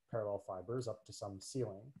those parallel fibers up to some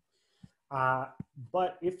ceiling.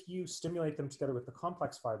 But if you stimulate them together with the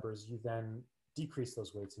complex fibers, you then decrease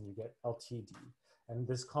those weights and you get LTD. And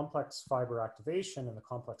this complex fiber activation and the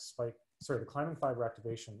complex spike, the climbing fiber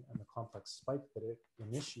activation and the complex spike that it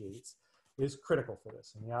initiates is critical for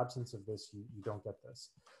this. In the absence of this, you don't get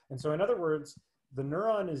this. And so in other words, the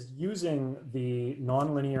neuron is using the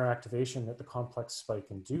nonlinear activation that the complex spike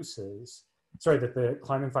induces, that the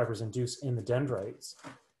climbing fibers induce in the dendrites.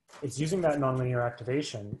 It's using that nonlinear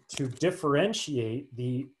activation to differentiate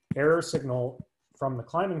the error signal from the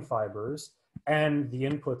climbing fibers and the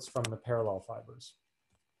inputs from the parallel fibers.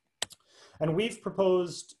 And we've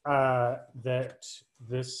proposed that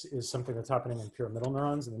this is something that's happening in pyramidal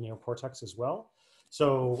neurons in the neocortex as well.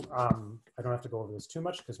 So I don't have to go over this too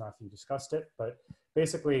much because Matthew discussed it, but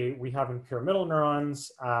basically we have in pyramidal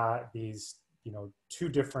neurons these two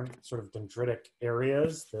different sort of dendritic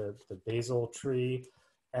areas, the basal tree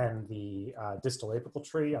and the distal apical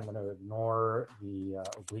tree. I'm going to ignore the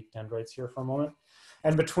oblique dendrites here for a moment.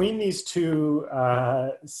 And between these two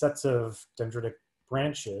sets of dendritic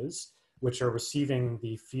branches, which are receiving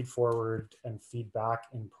the feed forward and feedback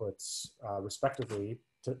inputs respectively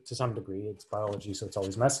to some degree. It's biology, so it's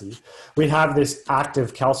always messy. We have this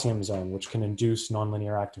active calcium zone, which can induce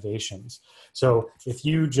nonlinear activations. So if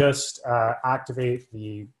you just activate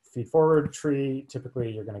the feed forward tree,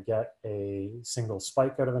 typically you're going to get a single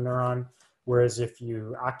spike out of the neuron. Whereas if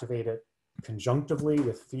you activate it conjunctively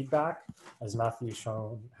with feedback, as Matthew has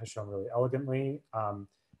shown really elegantly,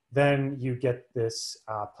 then you get this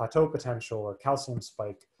plateau potential or calcium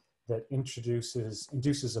spike that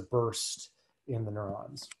induces a burst in the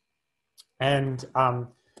neurons. And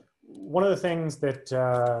one of the things that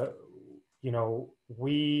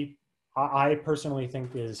I personally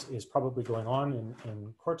think is probably going on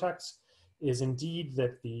in cortex is indeed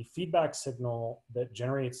that the feedback signal that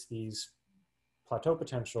generates these plateau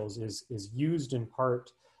potentials is used in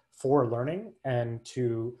part for learning and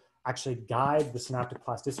to actually guide the synaptic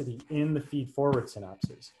plasticity in the feed forward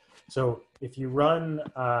synapses. So if you run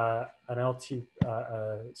a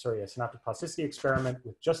synaptic plasticity experiment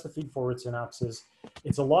with just the feed forward synapses,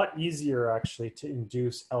 it's a lot easier actually to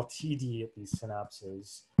induce LTD at these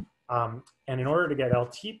synapses. And in order to get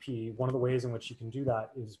LTP, one of the ways in which you can do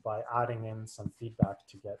that is by adding in some feedback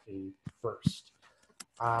to get a burst.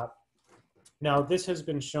 Now, this has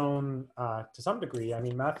been shown to some degree. I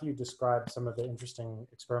mean, Matthew described some of the interesting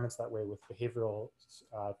experiments that way with behavioral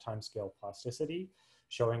timescale plasticity,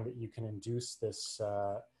 showing that you can induce this,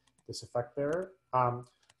 this effect there.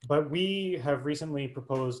 But we have recently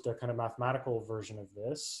proposed a kind of mathematical version of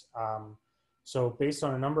this. So based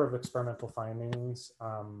on a number of experimental findings,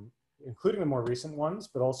 including the more recent ones,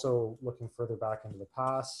 but also looking further back into the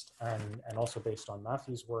past and also based on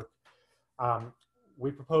Matthew's work, we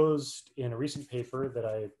proposed in a recent paper that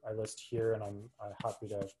I list here, and I'm happy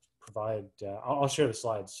to provide, I'll share the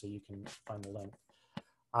slides so you can find the link.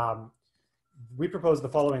 We proposed the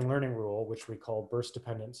following learning rule, which we call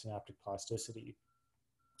burst-dependent synaptic plasticity.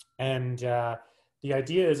 And the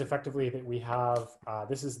idea is effectively that we have,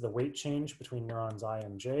 this is the weight change between neurons I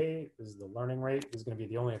and J. This is the learning rate. This is going to be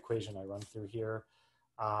the only equation I run through here.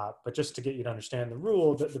 But just to get you to understand the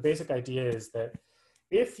rule, the basic idea is that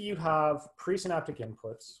if you have presynaptic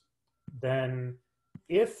inputs, then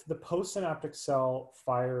if the postsynaptic cell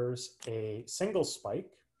fires a single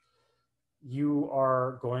spike, you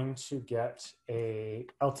are going to get a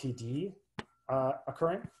LTD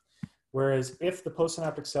occurring. Whereas if the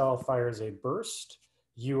postsynaptic cell fires a burst,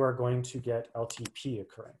 you are going to get LTP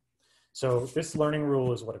occurring. So this learning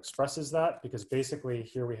rule is what expresses that, because basically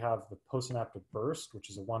here we have the postsynaptic burst, which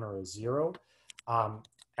is a 1 or a 0.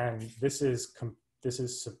 And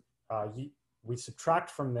we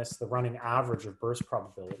subtract from this the running average of burst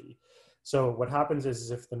probability. So what happens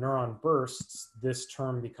is if the neuron bursts, this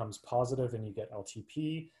term becomes positive and you get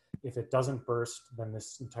LTP. If it doesn't burst, then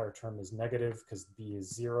this entire term is negative because B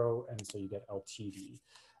is 0, and so you get LTD.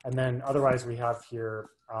 And then otherwise we have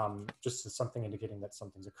here just something indicating that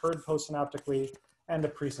something's occurred postsynaptically and a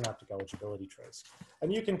presynaptic eligibility trace.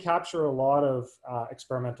 And you can capture a lot of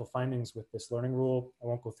experimental findings with this learning rule. I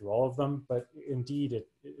won't go through all of them, but indeed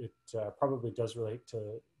it probably does relate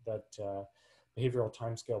to that behavioral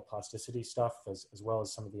timescale plasticity stuff as well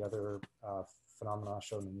as some of the other phenomena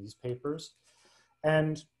shown in these papers.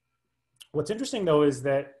 And what's interesting though is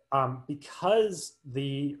that because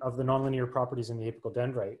of the nonlinear properties in the apical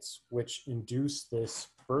dendrites, which induce this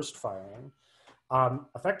burst firing,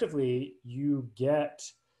 effectively you get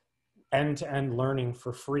end-to-end learning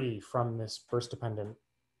for free from this burst-dependent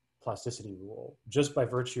plasticity rule, just by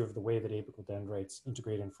virtue of the way that apical dendrites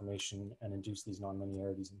integrate information and induce these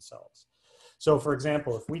nonlinearities in cells. So for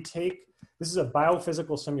example, if we take, this is a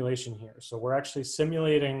biophysical simulation here. So we're actually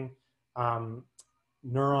simulating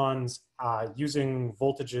neurons using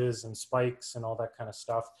voltages and spikes and all that kind of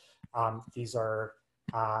stuff. These are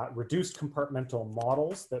reduced compartmental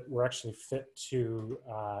models that were actually fit to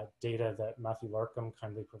data that Matthew Larkum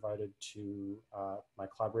kindly provided to my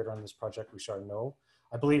collaborator on this project, Richard No.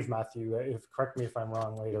 I believe, Matthew, correct me if I'm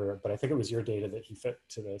wrong later, but I think it was your data that he fit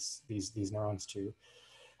to these neurons to.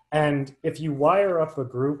 And if you wire up a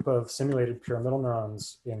group of simulated pyramidal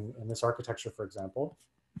neurons in this architecture, for example,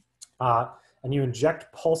 and you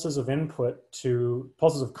inject pulses of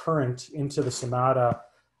current into the somata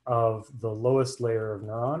of the lowest layer of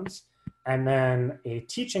neurons, and then a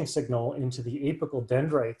teaching signal into the apical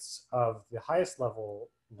dendrites of the highest level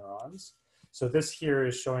neurons. So this here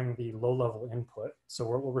is showing the low level input. So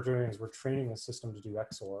what we're doing is we're training the system to do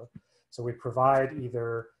XOR. So we provide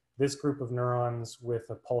either this group of neurons with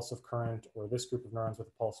a pulse of current or this group of neurons with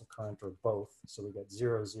a pulse of current or both. So we get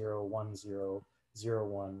 0, 0, 1, 0, 0,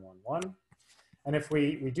 1, 1, 1. And if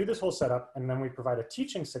we do this whole setup and then we provide a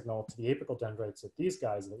teaching signal to the apical dendrites of these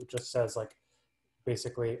guys that just says like,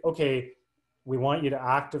 basically, okay, we want you to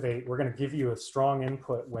activate, we're going to give you a strong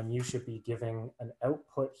input when you should be giving an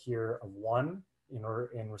output here of 1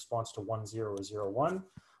 in response to 1, 0 or 0, 1,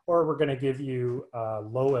 or we're going to give you a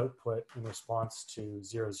low output in response to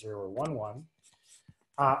 0, 0 or 1, 1.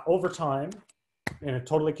 Over time, in a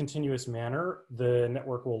totally continuous manner, the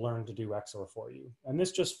network will learn to do XOR for you. And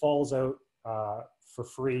this just falls out for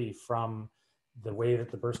free from the way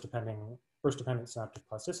that the burst-dependent synaptic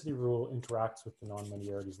plasticity rule interacts with the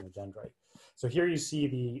nonlinearities in the dendrite. So here you see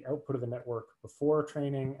the output of the network before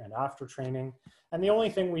training and after training. And the only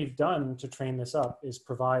thing we've done to train this up is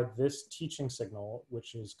provide this teaching signal,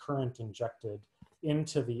 which is current injected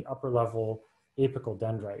into the upper level apical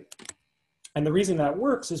dendrite. And the reason that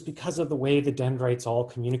works is because of the way the dendrites all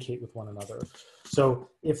communicate with one another. So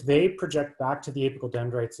if they project back to the apical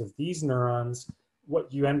dendrites of these neurons,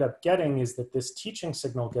 what you end up getting is that this teaching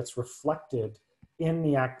signal gets reflected in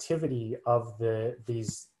the activity of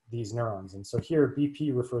these neurons. And so here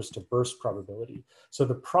BP refers to burst probability. So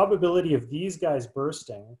the probability of these guys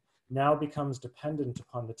bursting now becomes dependent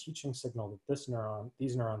upon the teaching signal that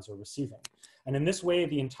these neurons are receiving. And in this way,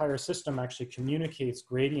 the entire system actually communicates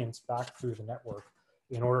gradients back through the network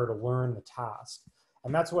in order to learn the task.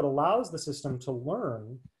 And that's what allows the system to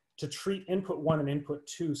learn to treat input 1 and input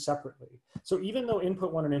 2 separately. So even though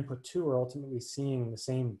input 1 and input 2 are ultimately seeing the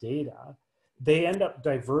same data, they end up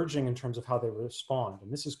diverging in terms of how they respond.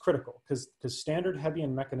 And this is critical because standard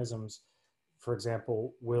Hebbian mechanisms, for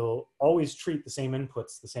example, will always treat the same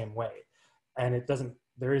inputs the same way. And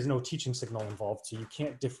there is no teaching signal involved, so you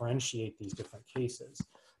can't differentiate these different cases.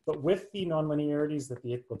 But with the nonlinearities that the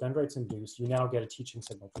apical dendrites induce, you now get a teaching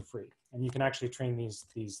signal for free. And you can actually train these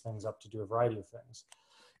things up to do a variety of things.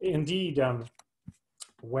 Indeed,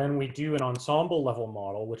 when we do an ensemble level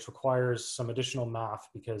model, which requires some additional math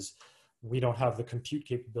because we don't have the compute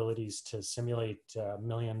capabilities to simulate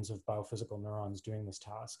millions of biophysical neurons doing this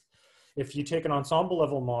task. If you take an ensemble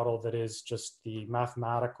level model that is just the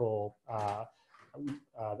mathematical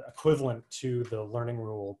equivalent to the learning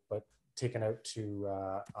rule, but taken out to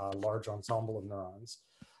a large ensemble of neurons,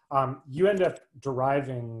 you end up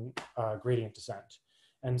deriving gradient descent.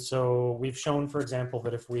 And so we've shown, for example,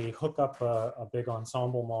 that if we hook up a big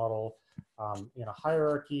ensemble model in a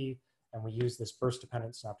hierarchy, and we use this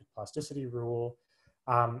burst-dependent synaptic plasticity rule,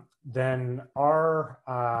 then our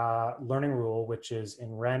learning rule, which is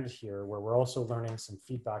in rend here, where we're also learning some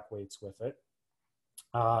feedback weights with it,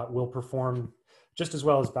 will perform just as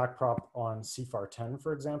well as backprop on CFAR 10,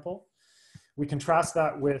 for example. We contrast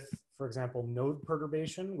that with, for example, node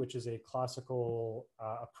perturbation, which is a classical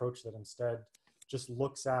approach that instead just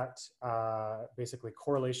looks at basically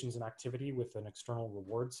correlations in activity with an external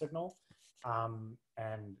reward signal.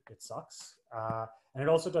 And it sucks. And it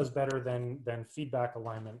also does better than feedback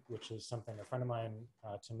alignment, which is something a friend of mine,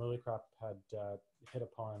 Tim Lillycrop, had hit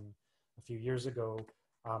upon a few years ago,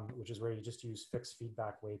 which is where you just use fixed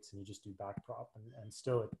feedback weights and you just do backprop, and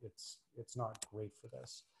still it's not great for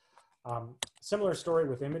this. Similar story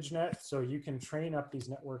with ImageNet. So you can train up these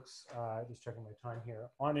networks, just checking my time here,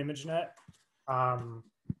 on ImageNet.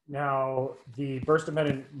 Now, the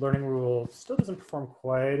burst-dependent learning rule still doesn't perform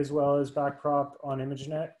quite as well as backprop on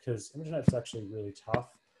ImageNet because ImageNet is actually really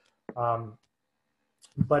tough.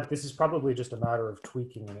 But this is probably just a matter of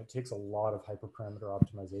tweaking, and it takes a lot of hyperparameter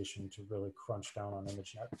optimization to really crunch down on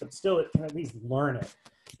ImageNet. But still, it can at least learn it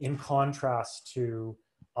in contrast to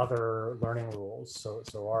other learning rules.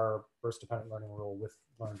 So our burst-dependent learning rule with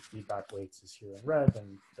learned feedback weights is here in red,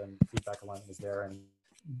 and then feedback alignment is there. And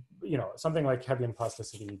you know, something like Hebbian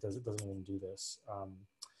plasticity doesn't even do this.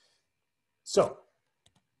 So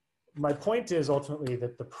my point is ultimately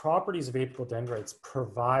that the properties of apical dendrites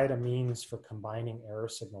provide a means for combining error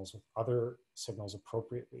signals with other signals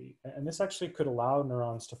appropriately. And this actually could allow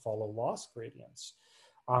neurons to follow loss gradients.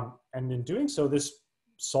 And in doing so, this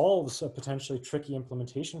solves a potentially tricky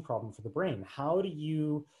implementation problem for the brain. How do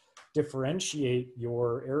you differentiate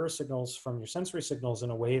your error signals from your sensory signals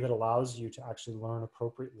in a way that allows you to actually learn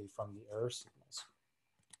appropriately from the error signals?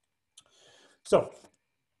 So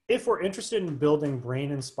if we're interested in building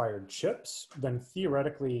brain-inspired chips, then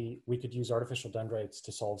theoretically we could use artificial dendrites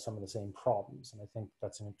to solve some of the same problems. And I think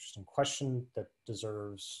that's an interesting question that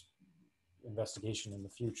deserves investigation in the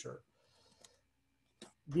future.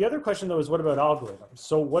 The other question though is, what about algorithms?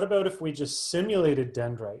 So what about if we just simulated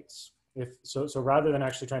dendrites? So rather than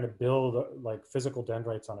actually trying to build like physical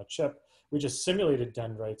dendrites on a chip, we just simulated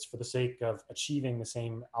dendrites for the sake of achieving the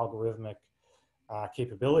same algorithmic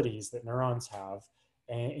capabilities that neurons have.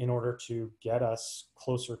 in order to get us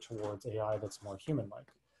closer towards AI that's more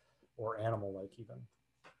human-like or animal-like even.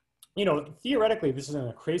 You know, theoretically, this isn't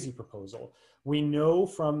a crazy proposal. We know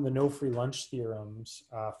from the no free lunch theorems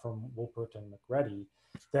from Wolpert and McReady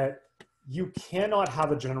that you cannot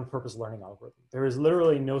have a general purpose learning algorithm. There is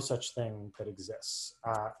literally no such thing that exists.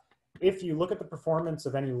 If you look at the performance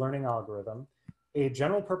of any learning algorithm, a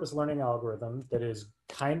general purpose learning algorithm that is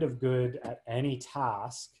kind of good at any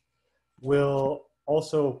task will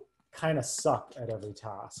also kind of suck at every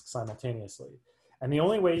task simultaneously. And the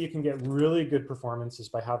only way you can get really good performance is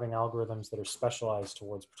by having algorithms that are specialized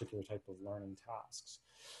towards a particular type of learning tasks.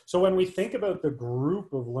 So when we think about the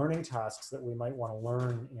group of learning tasks that we might want to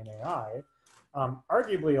learn in AI,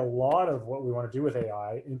 arguably a lot of what we want to do with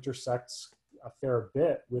AI intersects a fair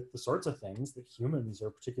bit with the sorts of things that humans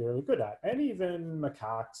are particularly good at, and even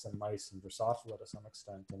macaques and mice and Drosophila to some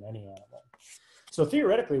extent, and any animal. So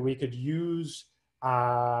theoretically, we could use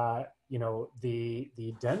you know,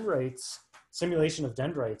 the dendrites, simulation of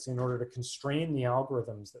dendrites in order to constrain the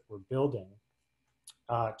algorithms that we're building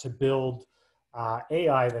to build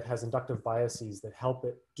AI that has inductive biases that help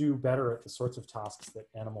it do better at the sorts of tasks that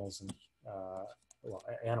animals and well,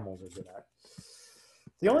 animals are good at.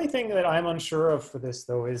 The only thing that I'm unsure of for this,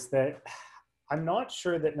 though, is that I'm not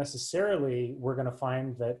sure that necessarily we're going to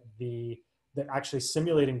find that that actually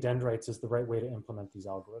simulating dendrites is the right way to implement these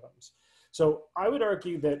algorithms. So I would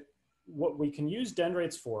argue that what we can use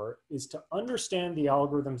dendrites for is to understand the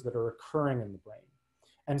algorithms that are occurring in the brain.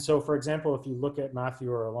 And so, for example, if you look at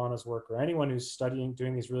Matthew or Illenna's work, or anyone who's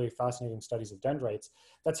doing these really fascinating studies of dendrites,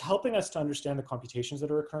 that's helping us to understand the computations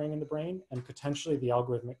that are occurring in the brain and potentially the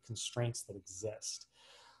algorithmic constraints that exist.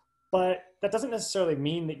 But that doesn't necessarily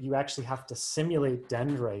mean that you actually have to simulate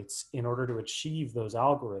dendrites in order to achieve those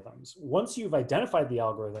algorithms. Once you've identified the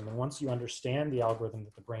algorithm and once you understand the algorithm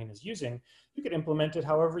that the brain is using, you can implement it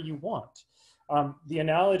however you want. The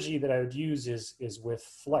analogy that I would use is with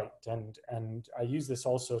flight, and I use this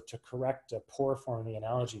also to correct a poor form of the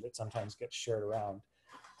analogy that sometimes gets shared around.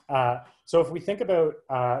 So if we think about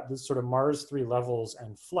this sort of Mars 3 levels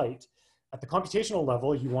and flight, at the computational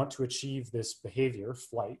level, you want to achieve this behavior,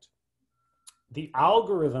 flight. The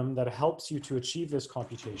algorithm that helps you to achieve this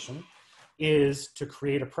computation is to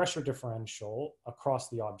create a pressure differential across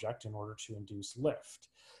the object in order to induce lift.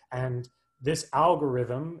 And this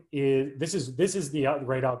algorithm is, this is the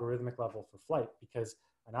right algorithmic level for flight, because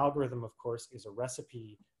an algorithm, of course, is a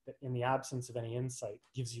recipe that in the absence of any insight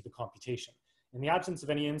gives you the computation. In the absence of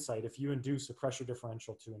any insight, if you induce a pressure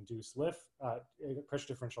differential to induce lift, pressure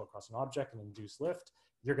differential across an object and induce lift,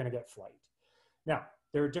 you're going to get flight. Now,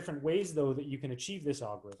 there are different ways, though, that you can achieve this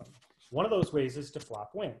algorithm. One of those ways is to flap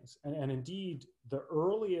wings. And indeed, the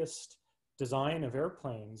earliest design of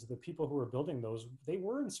airplanes, the people who were building those, they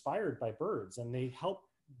were inspired by birds, and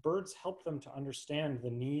birds helped them to understand the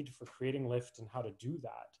need for creating lift and how to do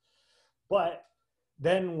that. But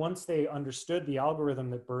then once they understood the algorithm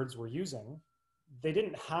that birds were using, they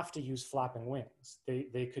didn't have to use flapping wings.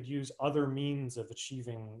 They could use other means of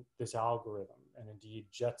achieving this algorithm. And indeed,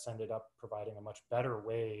 jets ended up providing a much better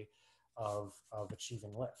way of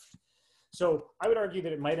achieving lift. So I would argue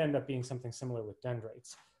that it might end up being something similar with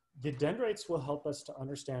dendrites. The dendrites will help us to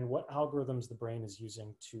understand what algorithms the brain is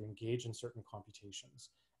using to engage in certain computations.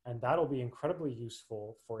 And that'll be incredibly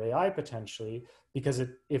useful for AI potentially, because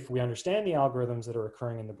if we understand the algorithms that are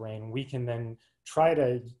occurring in the brain, we can then try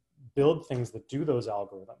to build things that do those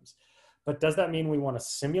algorithms. But does that mean we want to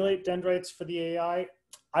simulate dendrites for the AI?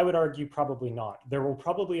 I would argue probably not. There will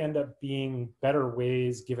probably end up being better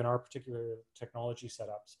ways, given our particular technology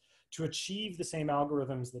setups, to achieve the same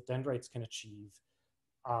algorithms that dendrites can achieve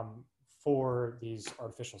for these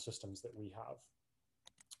artificial systems that we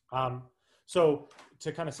have. So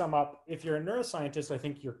to kind of sum up, if you're a neuroscientist, I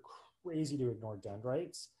think you're crazy to ignore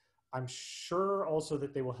dendrites. I'm sure also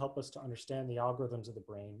that they will help us to understand the algorithms of the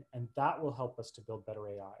brain, and that will help us to build better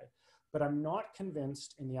AI. But I'm not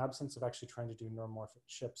convinced, in the absence of actually trying to do neuromorphic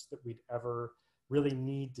chips, that we'd ever really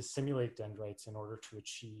need to simulate dendrites in order to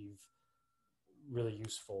achieve really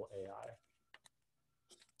useful AI.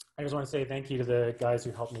 I just want to say thank you to the guys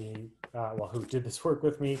who helped me, who did this work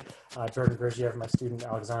with me, Jordan Gurdjieff, my student,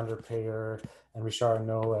 Alexander Payer, and Richard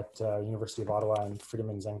No at University of Ottawa, and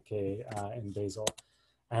Friedemann Zenke in Basel.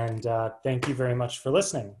 And thank you very much for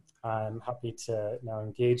listening. I'm happy to now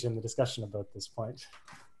engage in the discussion about this point.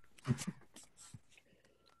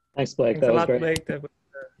 Thanks, Blake. Thanks that a was lot, great. Blake. That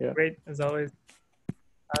was great, as always.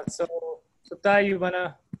 So Ty, you want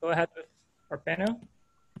to go ahead with our panel?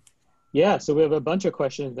 Yeah, so we have a bunch of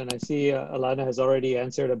questions, and I see Illenna has already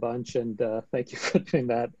answered a bunch, and thank you for doing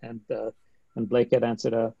that. And Blake had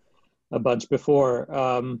answered a bunch before.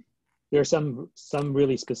 There are some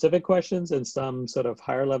really specific questions and some sort of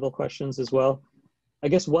higher level questions as well. I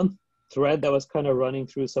guess one thread that was kind of running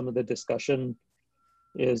through some of the discussion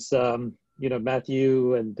is, you know,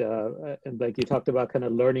 Matthew and like you talked about kind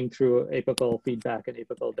of learning through apical feedback and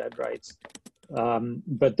apical dendrites.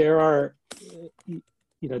 But there are,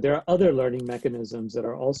 you know, there are other learning mechanisms that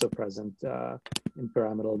are also present in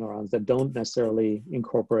pyramidal neurons that don't necessarily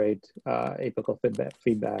incorporate apical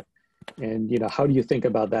feedback. And, you know, how do you think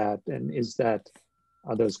about that? And is that,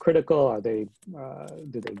 are those critical? Are they,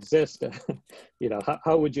 do they exist? You know,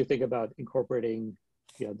 how would you think about incorporating,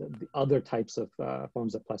 you know, the other types of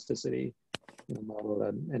forms of plasticity in the model?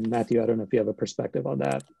 And Matthew, I don't know if you have a perspective on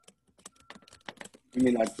that. You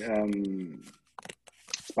mean like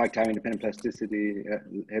spike time independent plasticity,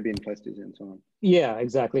 Hebbian plasticity, and so on? Yeah,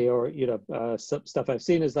 exactly. Or, you know, stuff I've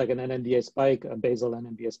seen is like an NMDA spike, a basal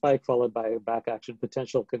NMDA spike followed by a back action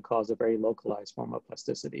potential can cause a very localized form of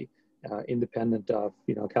plasticity, independent of,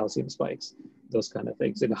 you know, calcium spikes, those kind of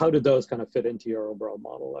things. And how do those kind of fit into your overall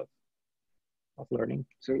model of learning?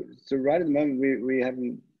 So right at the moment,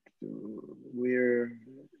 we're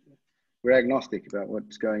agnostic about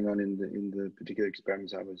what's going on in the particular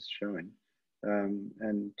experiments I was showing.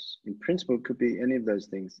 And in principle, it could be any of those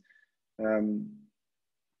things.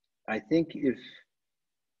 I think if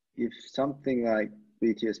something like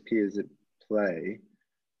BTSP is at play,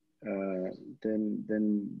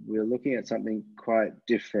 then we're looking at something quite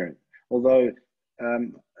different. Although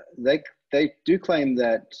they do claim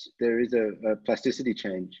that there is a plasticity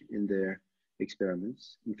change in their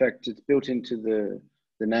experiments. In fact, it's built into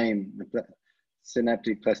the name.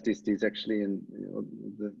 Synaptic plasticity is actually in,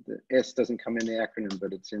 the S doesn't come in the acronym,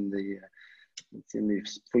 but it's in the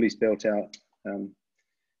fully spelt out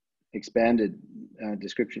expanded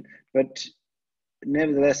description. But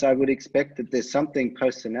nevertheless, I would expect that there's something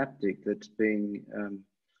postsynaptic that's being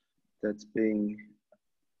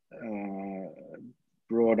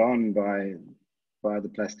brought on by the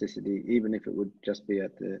plasticity, even if it would just be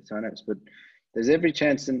at the synapse. But there's every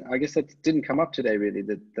chance, and I guess that didn't come up today really,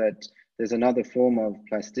 that there's another form of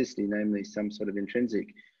plasticity, namely some sort of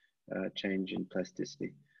intrinsic change in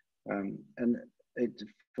plasticity. And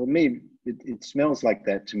for me, it smells like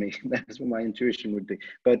that to me. That's what my intuition would be.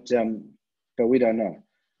 But we don't know.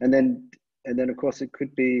 And then of course it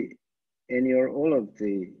could be any or all of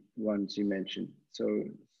the ones you mentioned. So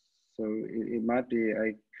it might be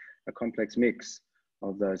a complex mix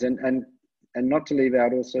of those. And not to leave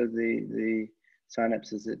out also the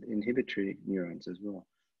synapses that inhibitory neurons as well.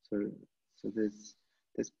 So there's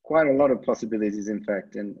quite a lot of possibilities, in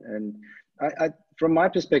fact. And I from my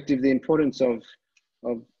perspective, the importance of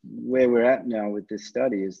where we're at now with this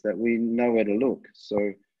study is that we know where to look.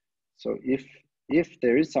 So if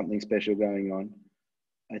there is something special going on,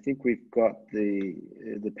 I think we've got the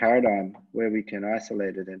paradigm where we can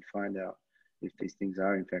isolate it and find out if these things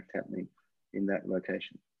are in fact happening in that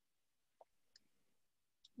location.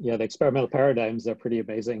 Yeah, the experimental paradigms are pretty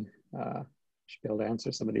amazing. Should be able to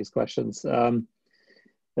answer some of these questions.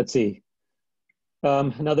 Let's see.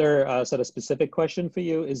 Another sort of specific question for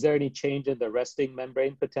you. Is there any change in the resting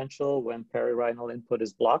membrane potential when perirhinal input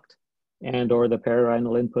is blocked and or the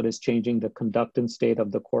perirhinal input is changing the conductance state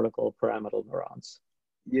of the cortical pyramidal neurons?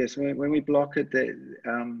 Yes, when we block it,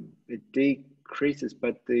 it decreases,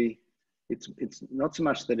 but it's not so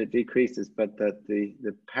much that it decreases, but that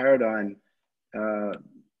the paradigm,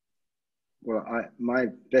 my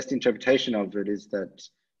best interpretation of it is that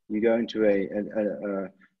you go into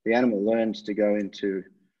the animal learns to go into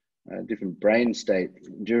a different brain state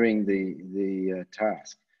during the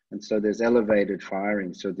task, and so there's elevated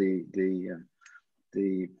firing. So the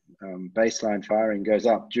baseline firing goes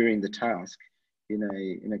up during the task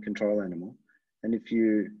in a control animal, and if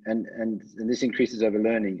you and this increases over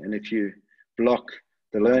learning, and if you block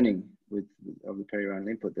the learning of the perirhinal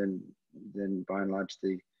input, then by and large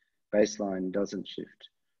the baseline doesn't shift.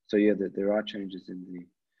 So yeah, there are changes in the.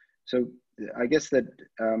 So I guess that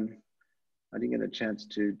I didn't get a chance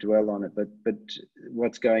to dwell on it, but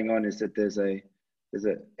what's going on is that there's a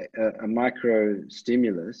micro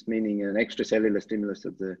stimulus, meaning an extracellular stimulus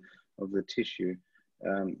of the tissue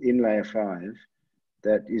in layer 5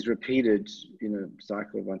 that is repeated in a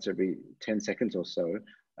cycle once every 10 seconds or so.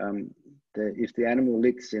 If the animal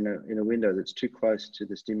licks in a window that's too close to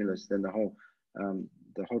the stimulus, then the whole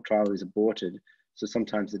trial is aborted. So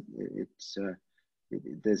sometimes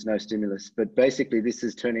there's no stimulus, but basically this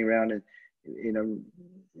is turning around and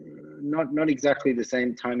not exactly the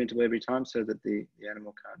same time interval every time, so that the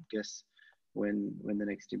animal can't guess when the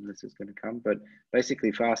next stimulus is going to come, but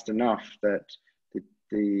basically fast enough that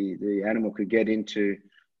the animal could get into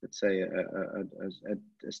let's say,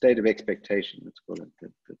 a state of expectation, let's call it,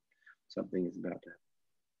 that something is about to happen.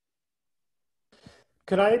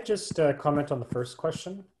 Could I just comment on the first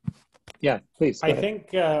question? Yeah, please. I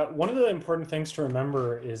think one of the important things to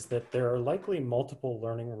remember is that there are likely multiple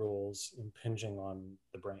learning rules impinging on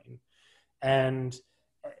the brain. And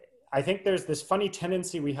I think there's this funny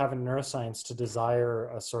tendency we have in neuroscience to desire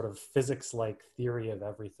a sort of physics-like theory of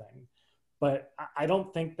everything. But I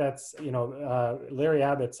don't think that's, you know, Larry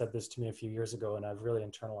Abbott said this to me a few years ago, and I've really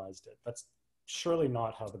internalized it. That's surely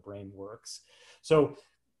not how the brain works. So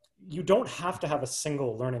you don't have to have a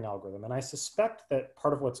single learning algorithm. And I suspect that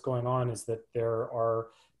part of what's going on is that there are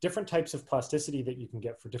different types of plasticity that you can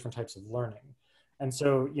get for different types of learning. And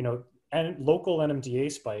so, you know, and local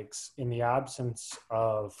NMDA spikes in the absence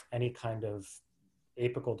of any kind of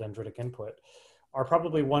apical dendritic input are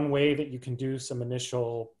probably one way that you can do some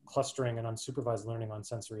initial clustering and unsupervised learning on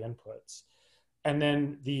sensory inputs. And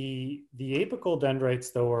then the apical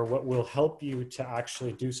dendrites, though, are what will help you to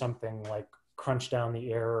actually do something like crunch down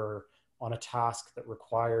the error on a task that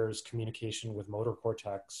requires communication with motor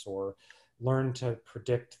cortex, or learn to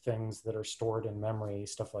predict things that are stored in memory,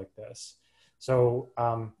 stuff like this. So,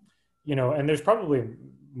 you know, and there's probably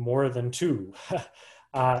more than two.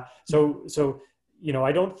 So, you know,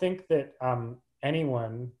 I don't think that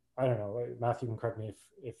anyone, I don't know, Matthew can correct me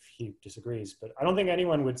if he disagrees, but I don't think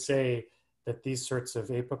anyone would say that these sorts of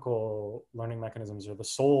apical learning mechanisms are the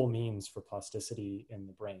sole means for plasticity in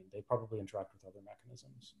the brain. They probably interact with other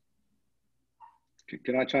mechanisms.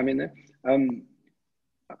 Can I chime in there? On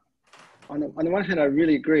the one hand, I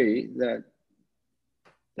really agree that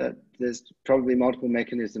there's probably multiple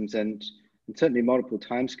mechanisms and certainly multiple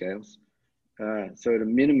timescales. So at a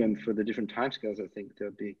minimum for the different timescales, I think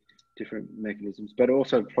there'll be different mechanisms, but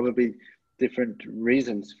also probably different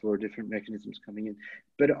reasons for different mechanisms coming in.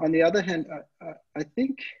 But on the other hand, I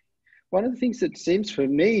think one of the things that seems for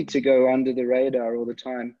me to go under the radar all the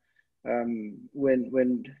time,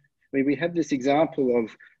 when we have this example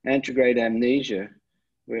of antegrade amnesia,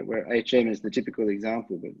 where HM is the typical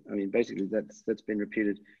example, but I mean, basically that's been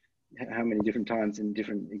repeated how many different times in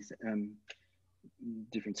different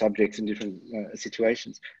subjects and different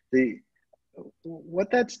situations. What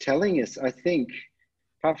that's telling us, I think,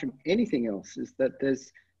 apart from anything else, is that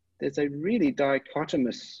there's a really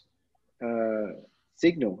dichotomous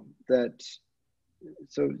signal that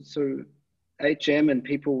so HM and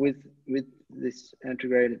people with this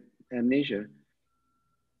antegrade amnesia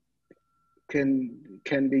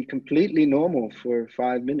can be completely normal for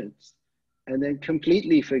 5 minutes and then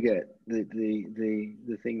completely forget the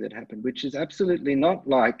thing that happened, which is absolutely not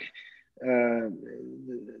like a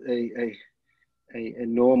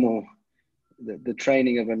normal, the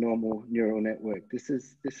training of a normal neural network. This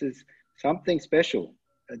is something special.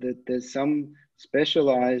 That there's some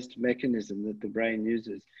specialized mechanism that the brain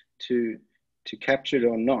uses to capture it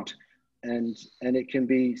or not, and it can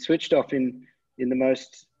be switched off in the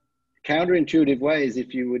most counterintuitive ways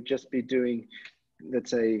if you would just be doing, let's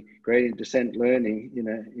say, gradient descent learning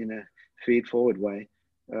in a feed forward way.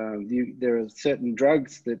 There are certain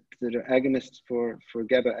drugs that are agonists for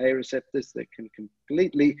GABA A receptors that can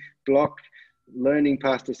completely block learning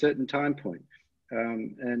past a certain time point,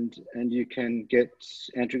 and you can get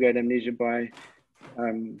antegrade amnesia by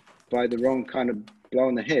the wrong kind of blow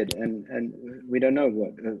on the head, and we don't know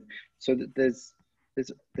what. So that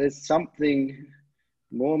there's something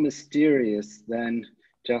more mysterious than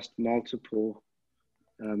just multiple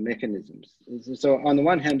mechanisms. So on the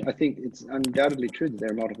one hand, I think it's undoubtedly true that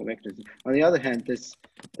there are multiple mechanisms. On the other hand, there's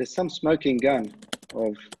some smoking gun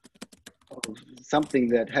of something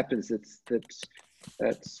that happens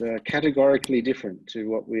that's categorically different to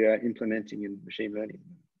what we are implementing in machine learning.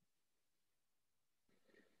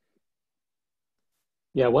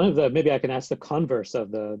 Yeah, maybe I can ask the converse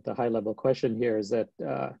of the high level question here is that,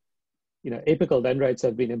 you know, apical dendrites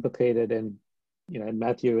have been implicated in, you know, and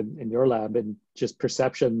Matthew in your lab, in just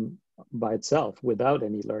perception by itself without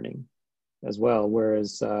any learning as well.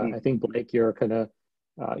 Whereas I think, Blake, your kind of,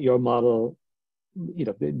 your model, you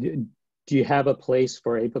know, do you have a place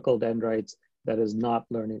for apical dendrites that is not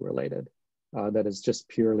learning related, that is just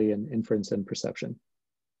purely an inference and perception?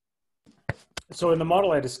 So in the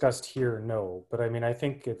model I discussed here, no, but I mean, I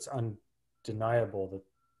think it's undeniable that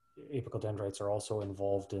apical dendrites are also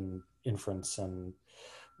involved in inference, and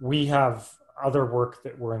we have other work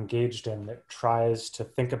that we're engaged in that tries to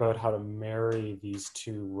think about how to marry these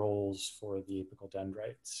two roles for the apical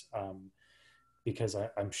dendrites, because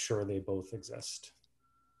I'm sure they both exist.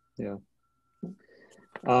 Yeah.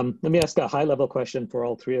 Let me ask a high level question for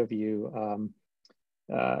all three of you.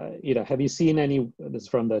 You know, have you seen any, this is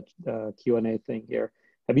from the Q&A thing here,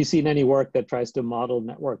 Have you seen any work that tries to model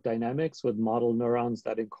network dynamics with model neurons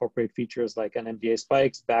that incorporate features like NMDA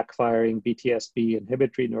spikes, backfiring, BTSB,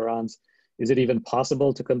 inhibitory neurons? Is it even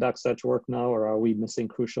possible to conduct such work now, or are we missing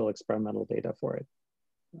crucial experimental data for it?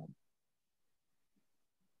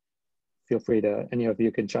 Feel free to, any of you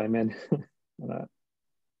can chime in on that.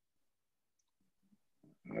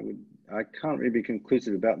 I can't really be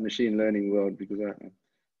conclusive about the machine learning world because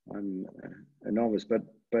I'm a novice, but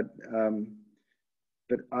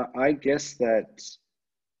I guess that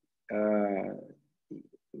the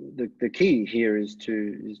key here is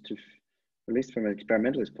to, at least from an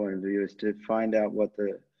experimentalist point of view, is to find out what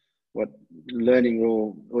learning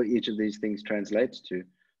rule or each of these things translates to,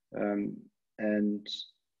 and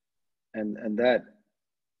that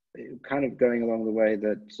kind of going along the way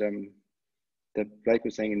that that Blake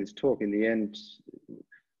was saying in his talk. In the end,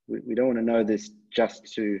 we don't want to know this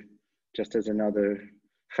just as another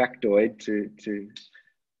factoid to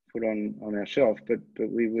put on our shelf, but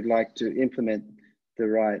we would like to implement the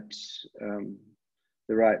right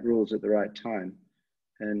rules at the right time,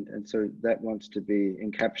 and so that wants to be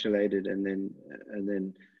encapsulated and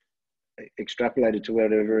then extrapolated to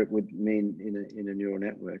whatever it would mean in a neural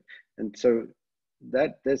network. And so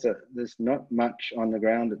that there's not much on the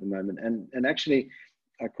ground at the moment, and actually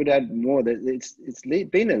I could add more that it's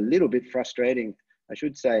been a little bit frustrating, I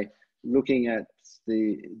should say, looking at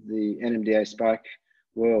the NMDA spike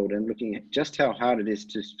world and looking at just how hard it is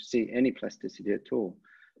to see any plasticity at all.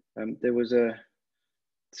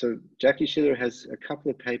 So Jackie Schiller has a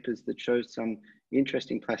couple of papers that show some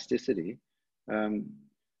interesting plasticity,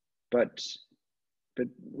 but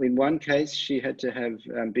in one case she had to have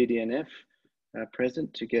BDNF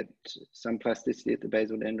present to get some plasticity at the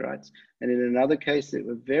basal dendrites, and in another case it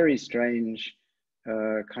was very strange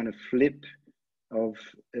kind of flip of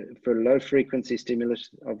for low frequency stimulus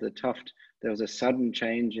of the tuft. There was a sudden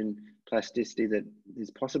change in plasticity that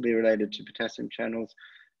is possibly related to potassium channels,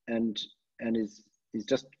 and is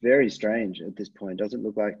just very strange at this point. Doesn't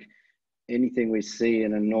look like anything we see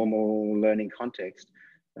in a normal learning context.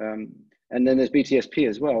 And then there's BTSP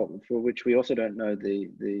as well, for which we also don't know the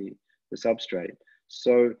substrate.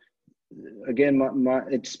 So again,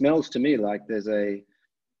 it smells to me like there's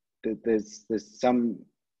some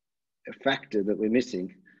factor that we're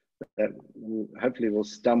missing that hopefully we'll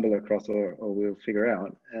stumble across or we'll figure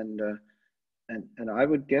out. And I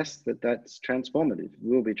would guess that that's transformative,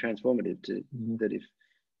 will be transformative to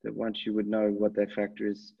that once you would know what that factor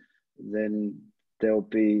is, then that'll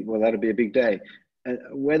be a big day.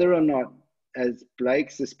 Whether or not, as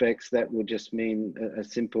Blake suspects, that will just mean a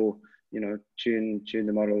simple, tune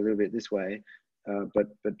the model a little bit this way,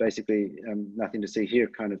 but basically nothing to see here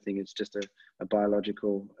kind of thing. It's just a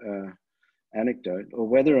biological anecdote, or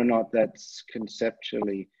whether or not that's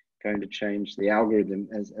conceptually going to change the algorithm,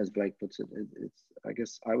 as Blake puts it. It's I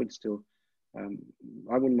guess I would still,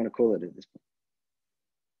 I wouldn't want to call it at this point.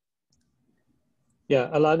 Yeah,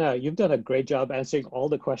 Illenna, you've done a great job answering all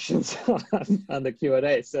the questions on the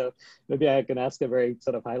Q&A. So maybe I can ask a very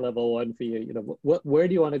sort of high level one for you. Where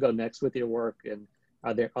do you want to go next with your work? And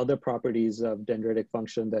are there other properties of dendritic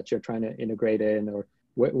function that you're trying to integrate in, or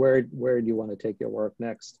where do you want to take your work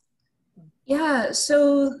next? Yeah,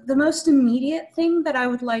 so the most immediate thing that I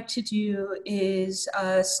would like to do is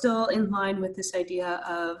still in line with this idea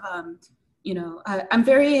of,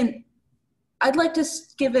 I'd like to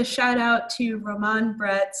give a shout out to Roman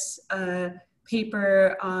Brett's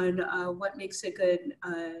paper on what makes it good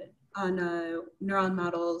on neuron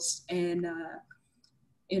models, and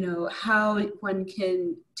how one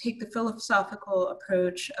can take the philosophical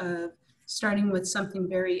approach of starting with something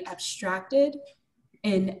very abstracted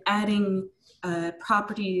and adding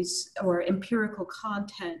properties or empirical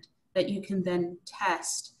content that you can then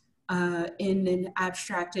test in an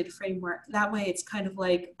abstracted framework. That way it's kind of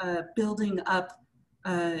like building up,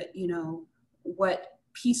 what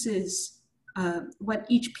pieces, what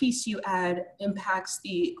each piece you add impacts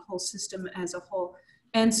the whole system as a whole.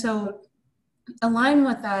 And so align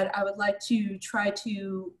with that, I would like to try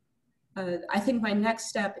to, I think my next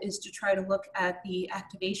step is to try to look at the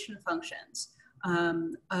activation functions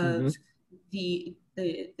of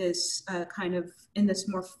this kind of in this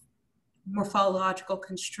morphological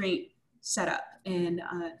constraint setup, and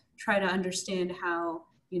try to understand how,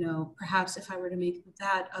 perhaps if I were to make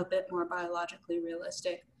that a bit more biologically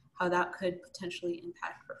realistic, how that could potentially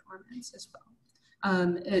impact performance as well.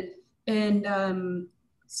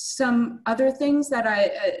 Some other things that I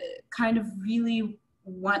kind of really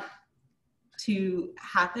want to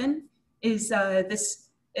happen is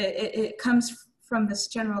it comes from this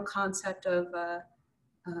general concept of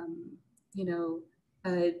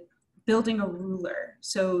building a ruler.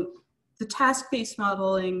 So the task-based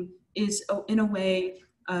modeling is, in a way,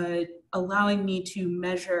 allowing me to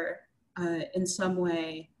measure in some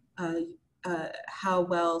way how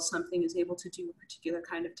well something is able to do a particular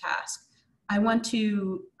kind of task. I want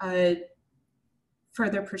to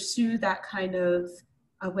further pursue that kind of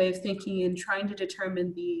a way of thinking and trying to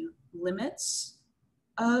determine the limits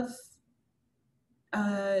of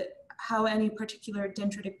how any particular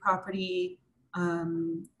dendritic property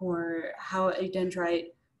or how a dendrite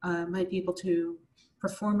might be able to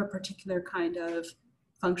perform a particular kind of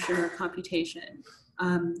function or computation.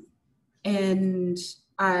 And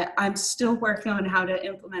I'm still working on how to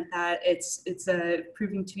implement that. It's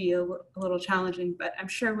proving to be a little challenging, but I'm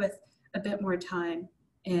sure with a bit more time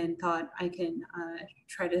and thought, I can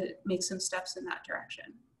try to make some steps in that direction.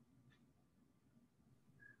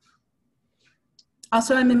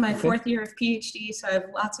 Also, I'm in my fourth year of PhD, so I have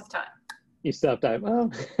lots of time. You still have time.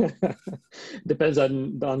 Well, depends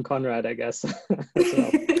on Conrad, I guess. So,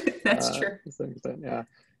 that's true. To some extent, yeah.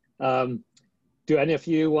 Do any of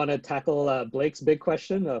you want to tackle Blake's big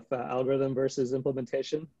question of algorithm versus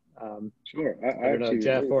implementation? Sure. I don't know,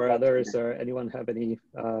 Jeff or others, or anyone have any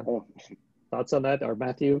thoughts on that? Or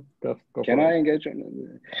Matthew, go Can for I it. engage on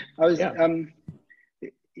that? I was,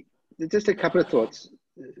 just a couple of thoughts.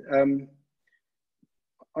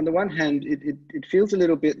 On the one hand, it feels a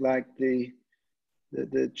little bit like the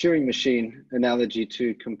Turing machine analogy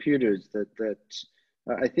to computers, that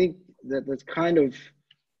I think that's kind of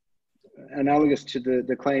analogous to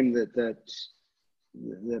the claim that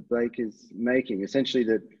Blake is making, essentially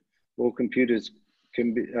that all computers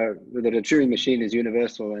can be, that a Turing machine is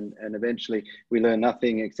universal, and eventually we learn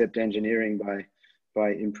nothing except engineering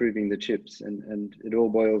by improving the chips, and it all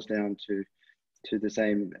boils down to the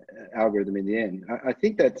same algorithm in the end. I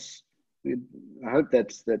think I hope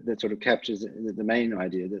that sort of captures the main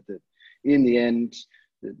idea that in the end,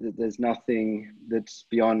 there's nothing that's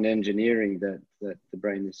beyond engineering that the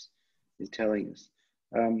brain is telling us.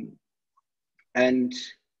 And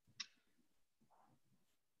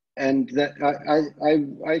that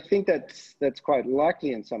I think that's quite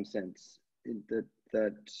likely in some sense,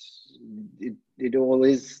 that it all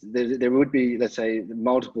is, there would be, let's say,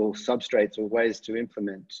 multiple substrates or ways to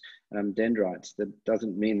implement dendrites. That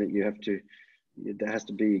doesn't mean that you have to, there has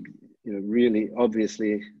to be, really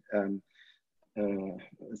obviously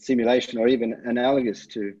simulation or even analogous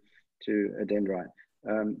to a dendrite.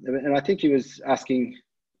 And I think he was asking,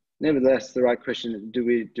 nevertheless, the right question: do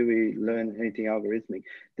we learn anything algorithmic?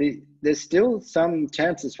 There's still some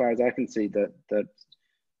chance, as far as I can see, that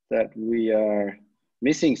we are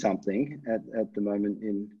missing something at the moment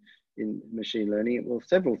in machine learning. Well,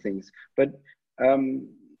 several things, but I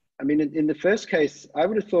mean, in the first case, I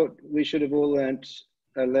would have thought we should have all learned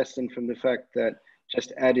a lesson from the fact that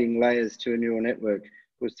just adding layers to a neural network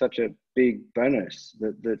was such a big bonus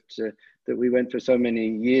that we went for so many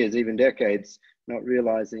years, even decades, not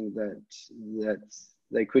realizing that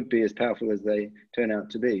they could be as powerful as they turn out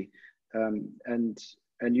to be. And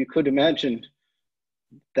you could imagine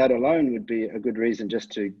that alone would be a good reason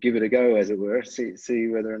just to give it a go, as it were, see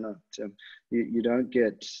whether or not you don't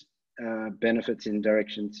get benefits in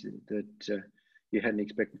directions that you hadn't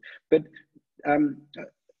expected. But on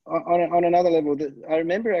another level, I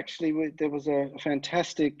remember actually there was a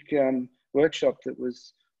fantastic workshop that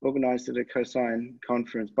was organized at a Cosine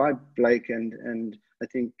conference by Blake and I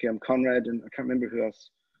think Conrad, and I can't remember who else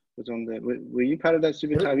was on there. Were you part of that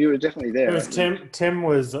super time? You were definitely there. It was Tim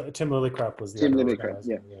Lillicrap was the Tim other Lillicrap,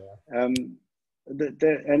 organizer. yeah.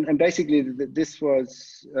 And basically this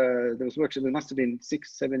was, there was a workshop that must have been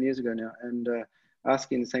 6-7 years ago now, and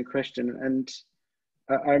asking the same question. And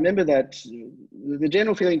I remember that the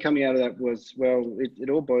general feeling coming out of that was, well, it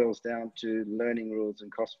all boils down to learning rules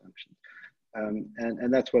and cost functions.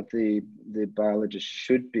 And that's what the biologists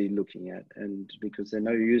should be looking at, and because they're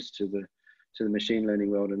no use to the machine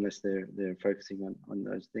learning world unless they're focusing on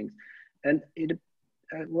those things. And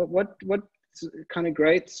what kind of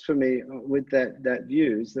grates for me with that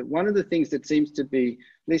view is that one of the things that seems to be,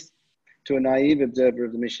 at least to a naive observer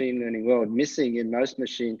of the machine learning world, missing in most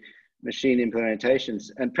machine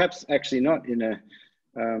implementations, and perhaps actually not in a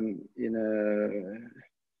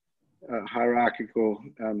hierarchical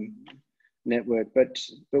network, but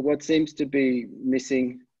what seems to be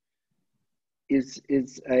missing is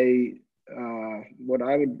a what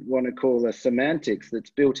I would want to call a semantics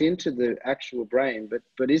that's built into the actual brain,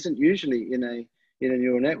 but isn't usually in a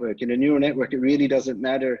neural network. In a neural network, it really doesn't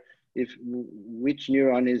matter which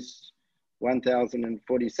neuron is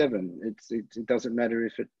 1047. It doesn't matter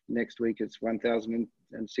if next week it's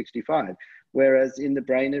 1065. Whereas in the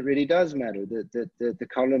brain, it really does matter. The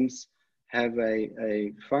columns have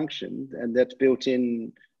a function, and that's built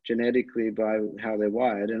in genetically by how they're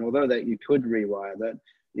wired. And although that you could rewire that,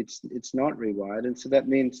 it's not rewired. And so that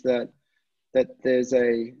means that there's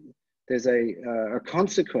a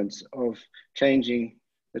consequence of changing,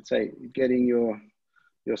 let's say, getting your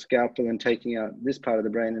scalpel and taking out this part of the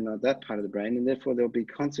brain and not that part of the brain, and therefore there'll be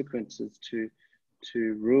consequences to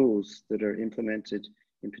rules that are implemented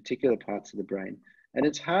in particular parts of the brain. And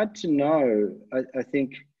it's hard to know, I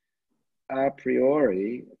think, a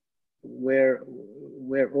priori, where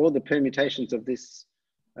all the permutations of this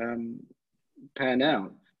pan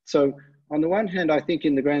out. So on the one hand, I think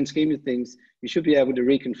in the grand scheme of things, you should be able to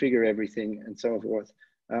reconfigure everything and so forth.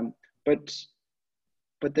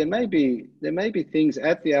 But there may be things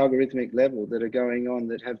at the algorithmic level that are going on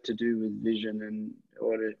that have to do with vision and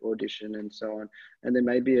audition and so on. And there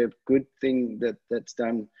may be a good thing that's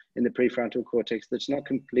done in the prefrontal cortex that's not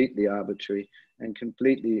completely arbitrary and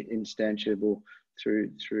completely instantiable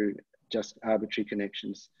through just arbitrary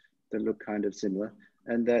connections that look kind of similar.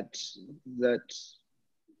 And that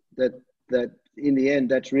in the end,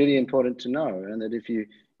 that's really important to know. And that if you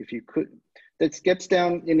could, that gets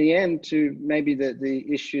down in the end to maybe the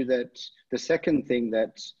issue that the second thing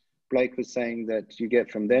that Blake was saying that you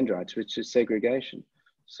get from dendrites, which is segregation.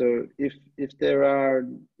 So if there are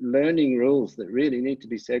learning rules that really need to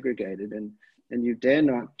be segregated, and you dare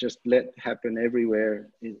not just let happen everywhere,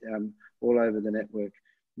 all over the network,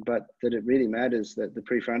 but that it really matters that the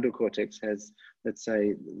prefrontal cortex has, let's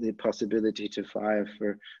say, the possibility to fire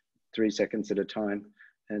for 3 seconds at a time,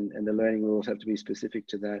 and the learning rules have to be specific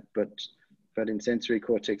to that. But in sensory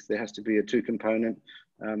cortex, there has to be a 2-component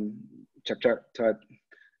type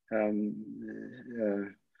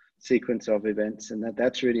sequence of events, and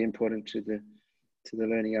that's really important to the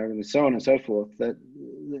learning algorithm, so on and so forth.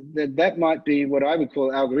 That might be what I would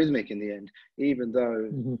call algorithmic in the end, even though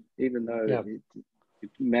yeah.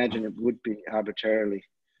 Imagine it would be arbitrarily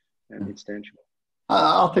instantiable.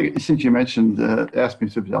 I'll take it, since you mentioned ask me,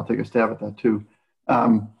 I'll take a stab at that too. I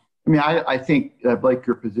mean, I think, Blake,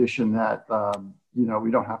 your position that,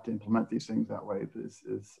 we don't have to implement these things that way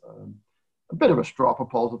is a bit of a straw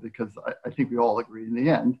proposal, because I think we all agree in the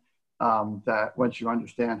end that once you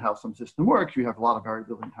understand how some system works, you have a lot of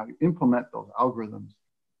variability in how you implement those algorithms.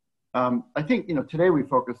 I think, today we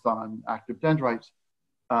focused on active dendrites,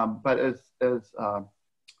 but as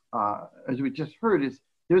we just heard,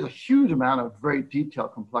 there's a huge amount of very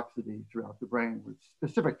detailed complexity throughout the brain with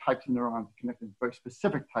specific types of neurons connected in very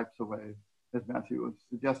specific types of ways, as Matthew was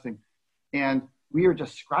suggesting. And we are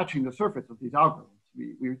just scratching the surface of these algorithms.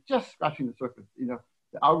 We're just scratching the surface. The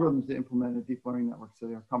algorithms that implement in deep learning networks, say,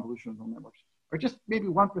 or convolutional neural networks, are just maybe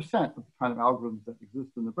 1% of the kind of algorithms that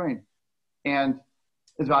exist in the brain, and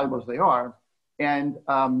as valuable as they are. And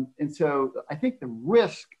so I think the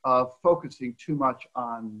risk of focusing too much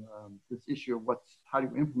on this issue of how do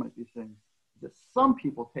you implement these things, is that some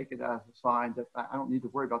people take it as a sign that I don't need to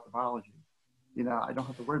worry about the biology. I don't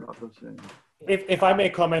have to worry about those things. If I may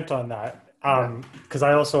comment on that, because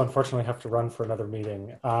I also unfortunately have to run for another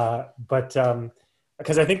meeting, but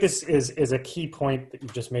because I think this is a key point that you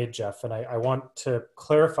just made, Jeff, and I want to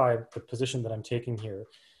clarify the position that I'm taking here.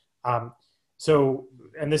 So,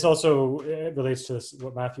 and this also relates to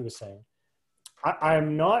what Matthew was saying.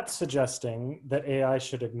 I'm not suggesting that AI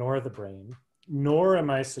should ignore the brain, nor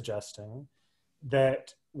am I suggesting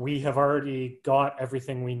that we have already got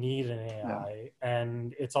everything we need in AI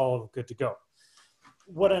and it's all good to go.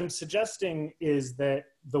 What I'm suggesting is that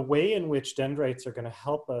the way in which dendrites are going to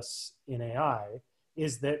help us in AI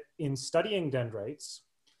is that in studying dendrites,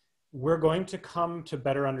 we're going to come to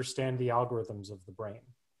better understand the algorithms of the brain.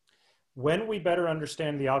 When we better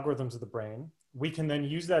understand the algorithms of the brain, we can then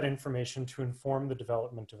use that information to inform the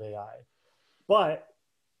development of AI. But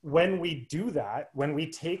when we do that, when we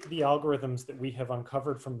take the algorithms that we have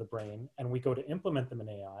uncovered from the brain and we go to implement them in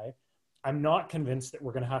AI, I'm not convinced that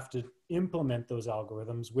we're going to have to implement those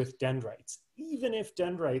algorithms with dendrites, even if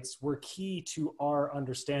dendrites were key to our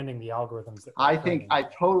understanding the algorithms that I think I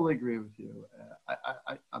totally agree with you.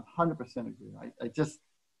 I 100% agree.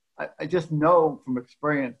 I just know from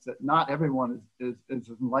experience that not everyone is as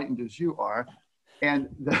enlightened as you are, and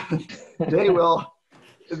a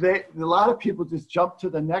lot of people just jump to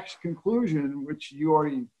the next conclusion, which you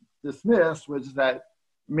already dismissed, which is that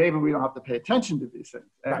maybe we don't have to pay attention to these things.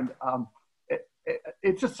 And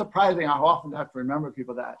it's just surprising how often I have to remind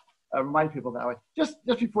people that way. Just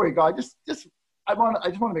before you go, I just want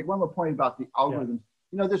to make one more point about the algorithms.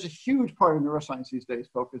 There's a huge part of neuroscience these days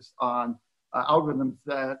focused on algorithms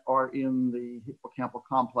that are in the hippocampal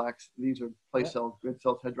complex. These are place cells, grid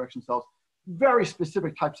cells, head direction cells, very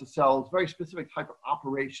specific types of cells, very specific type of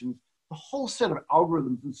operations, a whole set of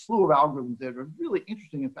algorithms and slew of algorithms that are really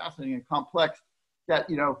interesting and fascinating and complex that,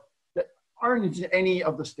 that aren't in any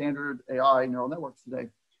of the standard AI neural networks today.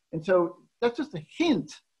 And so that's just a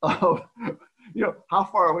hint of, how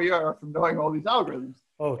far we are from knowing all these algorithms.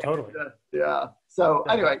 Oh, totally. Yeah. So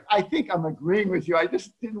anyway, I think I'm agreeing with you. I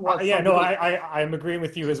just didn't want. I'm agreeing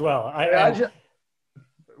with you as well.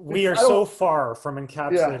 We are so far from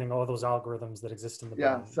encapsulating all those algorithms that exist in the brain.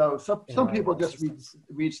 Yeah. So some people just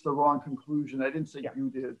reach the wrong conclusion. I didn't say you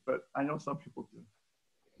did, but I know some people do.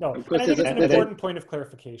 No, I think it's an important point of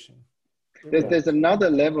clarification. There's another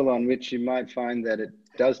level on which you might find that it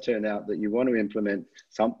does turn out that you want to implement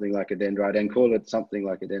something like a dendrite and call it something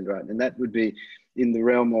like a dendrite. And that would be in the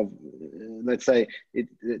realm of, let's say,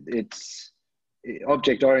 it's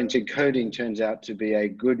object-oriented coding turns out to be a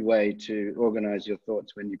good way to organize your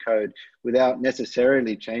thoughts when you code without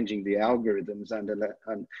necessarily changing the algorithms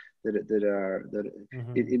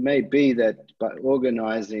it may be that by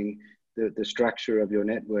organizing the structure of your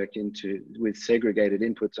network with segregated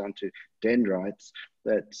inputs onto dendrites,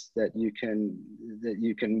 that you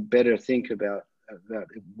can better think about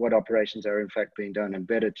what operations are in fact being done and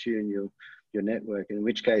better tune your network. In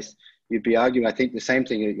which case, you'd be arguing, I think, the same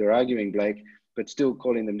thing that you're arguing, Blake, but still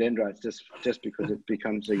calling them dendrites just because it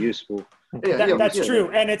becomes a useful. That's true,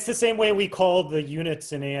 and it's the same way we call the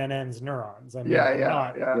units in ANNs neurons. I mean,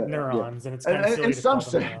 not neurons, and it's kind of silly to call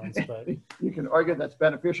them neurons. But you can argue that's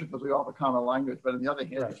beneficial because we all have a common language, but on the other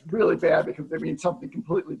hand, it's really bad because they mean something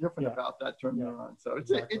completely different about that term neuron. So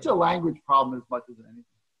it's a language problem as much as anything.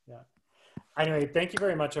 Yeah. Anyway, thank you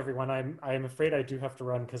very much, everyone. I'm afraid I do have to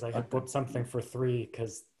run because I had booked something for 3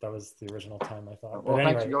 because that was the original time I thought. Well,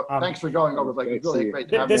 anyway, thanks for going over. Like, it's really great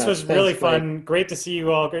to have this was really fun. Great to see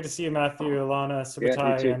you all. Great to see you, Matthew, Illenna,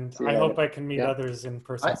 Subotai, and I hope I can meet others in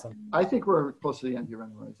person sometime. I think we're close to the end here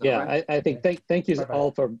anyway. Right? I think thank you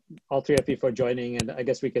all three of you for joining, and I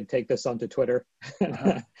guess we could take this onto Twitter.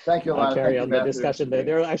 Thank you, Illenna. Carry on the discussion there.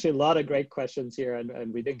 There are actually a lot of great questions here,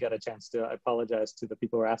 and we didn't get a chance to. I apologize to the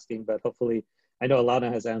people who are asking, but hopefully. I know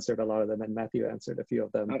Illenna has answered a lot of them, and Matthew answered a few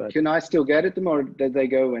of them. But can I still get at them, or did they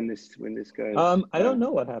go when this goes? I don't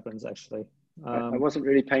know what happens actually. I wasn't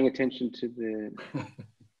really paying attention to the.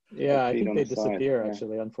 Yeah, I think they disappear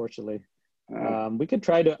actually, unfortunately. We could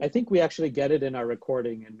try to. I think we actually get it in our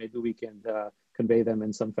recording, and maybe we can convey them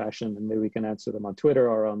in some fashion, and maybe we can answer them on Twitter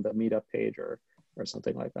or on the Meetup page or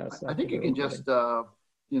something like that. So I think you can just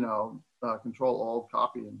Control Alt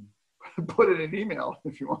copy and put it in email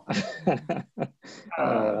if you want.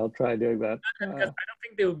 I'll try doing that. I don't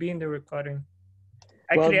think they will be in the recording.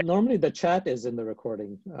 Actually, well, normally the chat is in the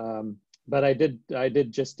recording, but I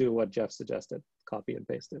did just do what Jeff suggested, copy and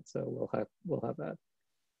paste it. So we'll have that.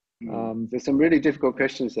 There's some really difficult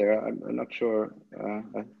questions there. I'm not sure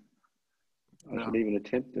I should even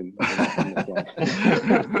attempt them.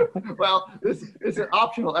 Well, it's an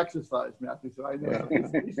optional exercise, Matthew. So I know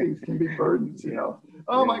these things can be burdens,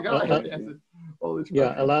 Oh my God, I have to answer all these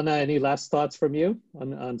questions. Yeah, Illenna, any last thoughts from you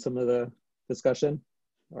on some of the discussion?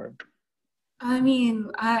 Or I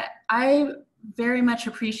mean, I very much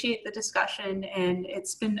appreciate the discussion, and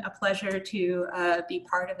it's been a pleasure to be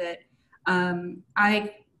part of it.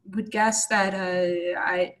 I would guess that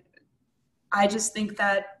I just think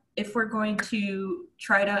that if we're going to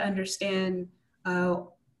try to understand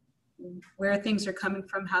where things are coming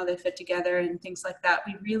from, how they fit together and things like that,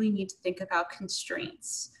 we really need to think about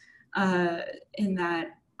constraints in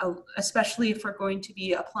that, especially if we're going to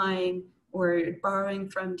be applying or borrowing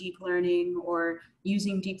from deep learning or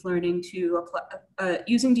using deep learning to apply to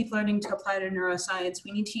neuroscience.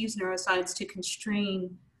 We need to use neuroscience to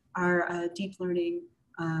constrain our deep learning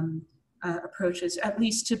approaches, at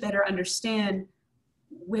least to better understand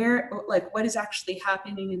what is actually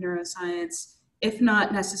happening in neuroscience, if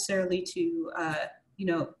not necessarily to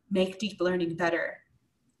make deep learning better.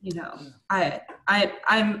 I'm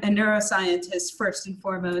a neuroscientist first and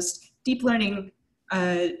foremost, deep learning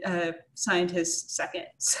scientist second.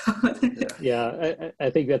 So yeah, I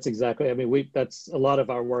think that's exactly. I mean, that's a lot of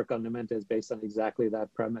our work on Numenta is based on exactly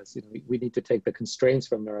that premise. We need to take the constraints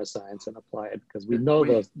from neuroscience and apply it because we know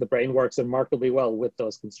the brain works remarkably well with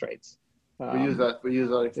those constraints. We use that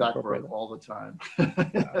exact word all the time.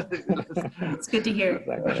 It's good to hear.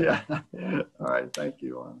 Exactly. Yeah. All right. Thank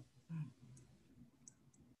you.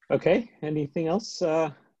 Okay. Anything else?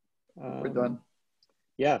 We're done.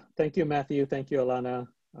 Yeah. Thank you, Matthew. Thank you, Illenna.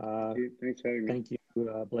 Thanks for having me. Thank you.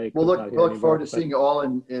 Blake. We'll who's not here look forward anymore, to seeing you all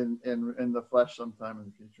in the flesh sometime in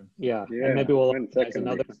the future. Yeah, Yeah, and maybe we'll when's that organize gonna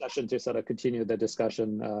another be? session to sort of continue the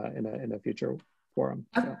discussion in a future forum.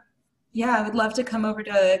 So. Yeah, I would love to come over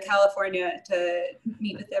to California to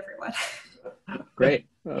meet with everyone. Great.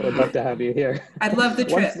 I would love to have you here. I'd love the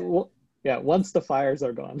trip. Once the fires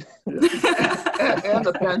are gone. And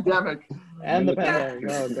the pandemic. And the pandemic.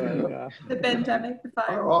 Oh, God, yeah. The pandemic, the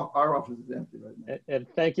fire. Our office is empty right now. And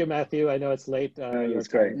thank you, Matthew. I know it's late. It's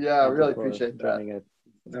great. Yeah, I Thank really you for appreciate that. joining it.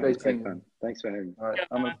 It's great seeing you. fun. Thanks for having me. All right. Yeah,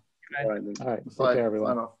 I'm gonna All right. Take sign care,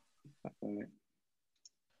 everyone. off. All right.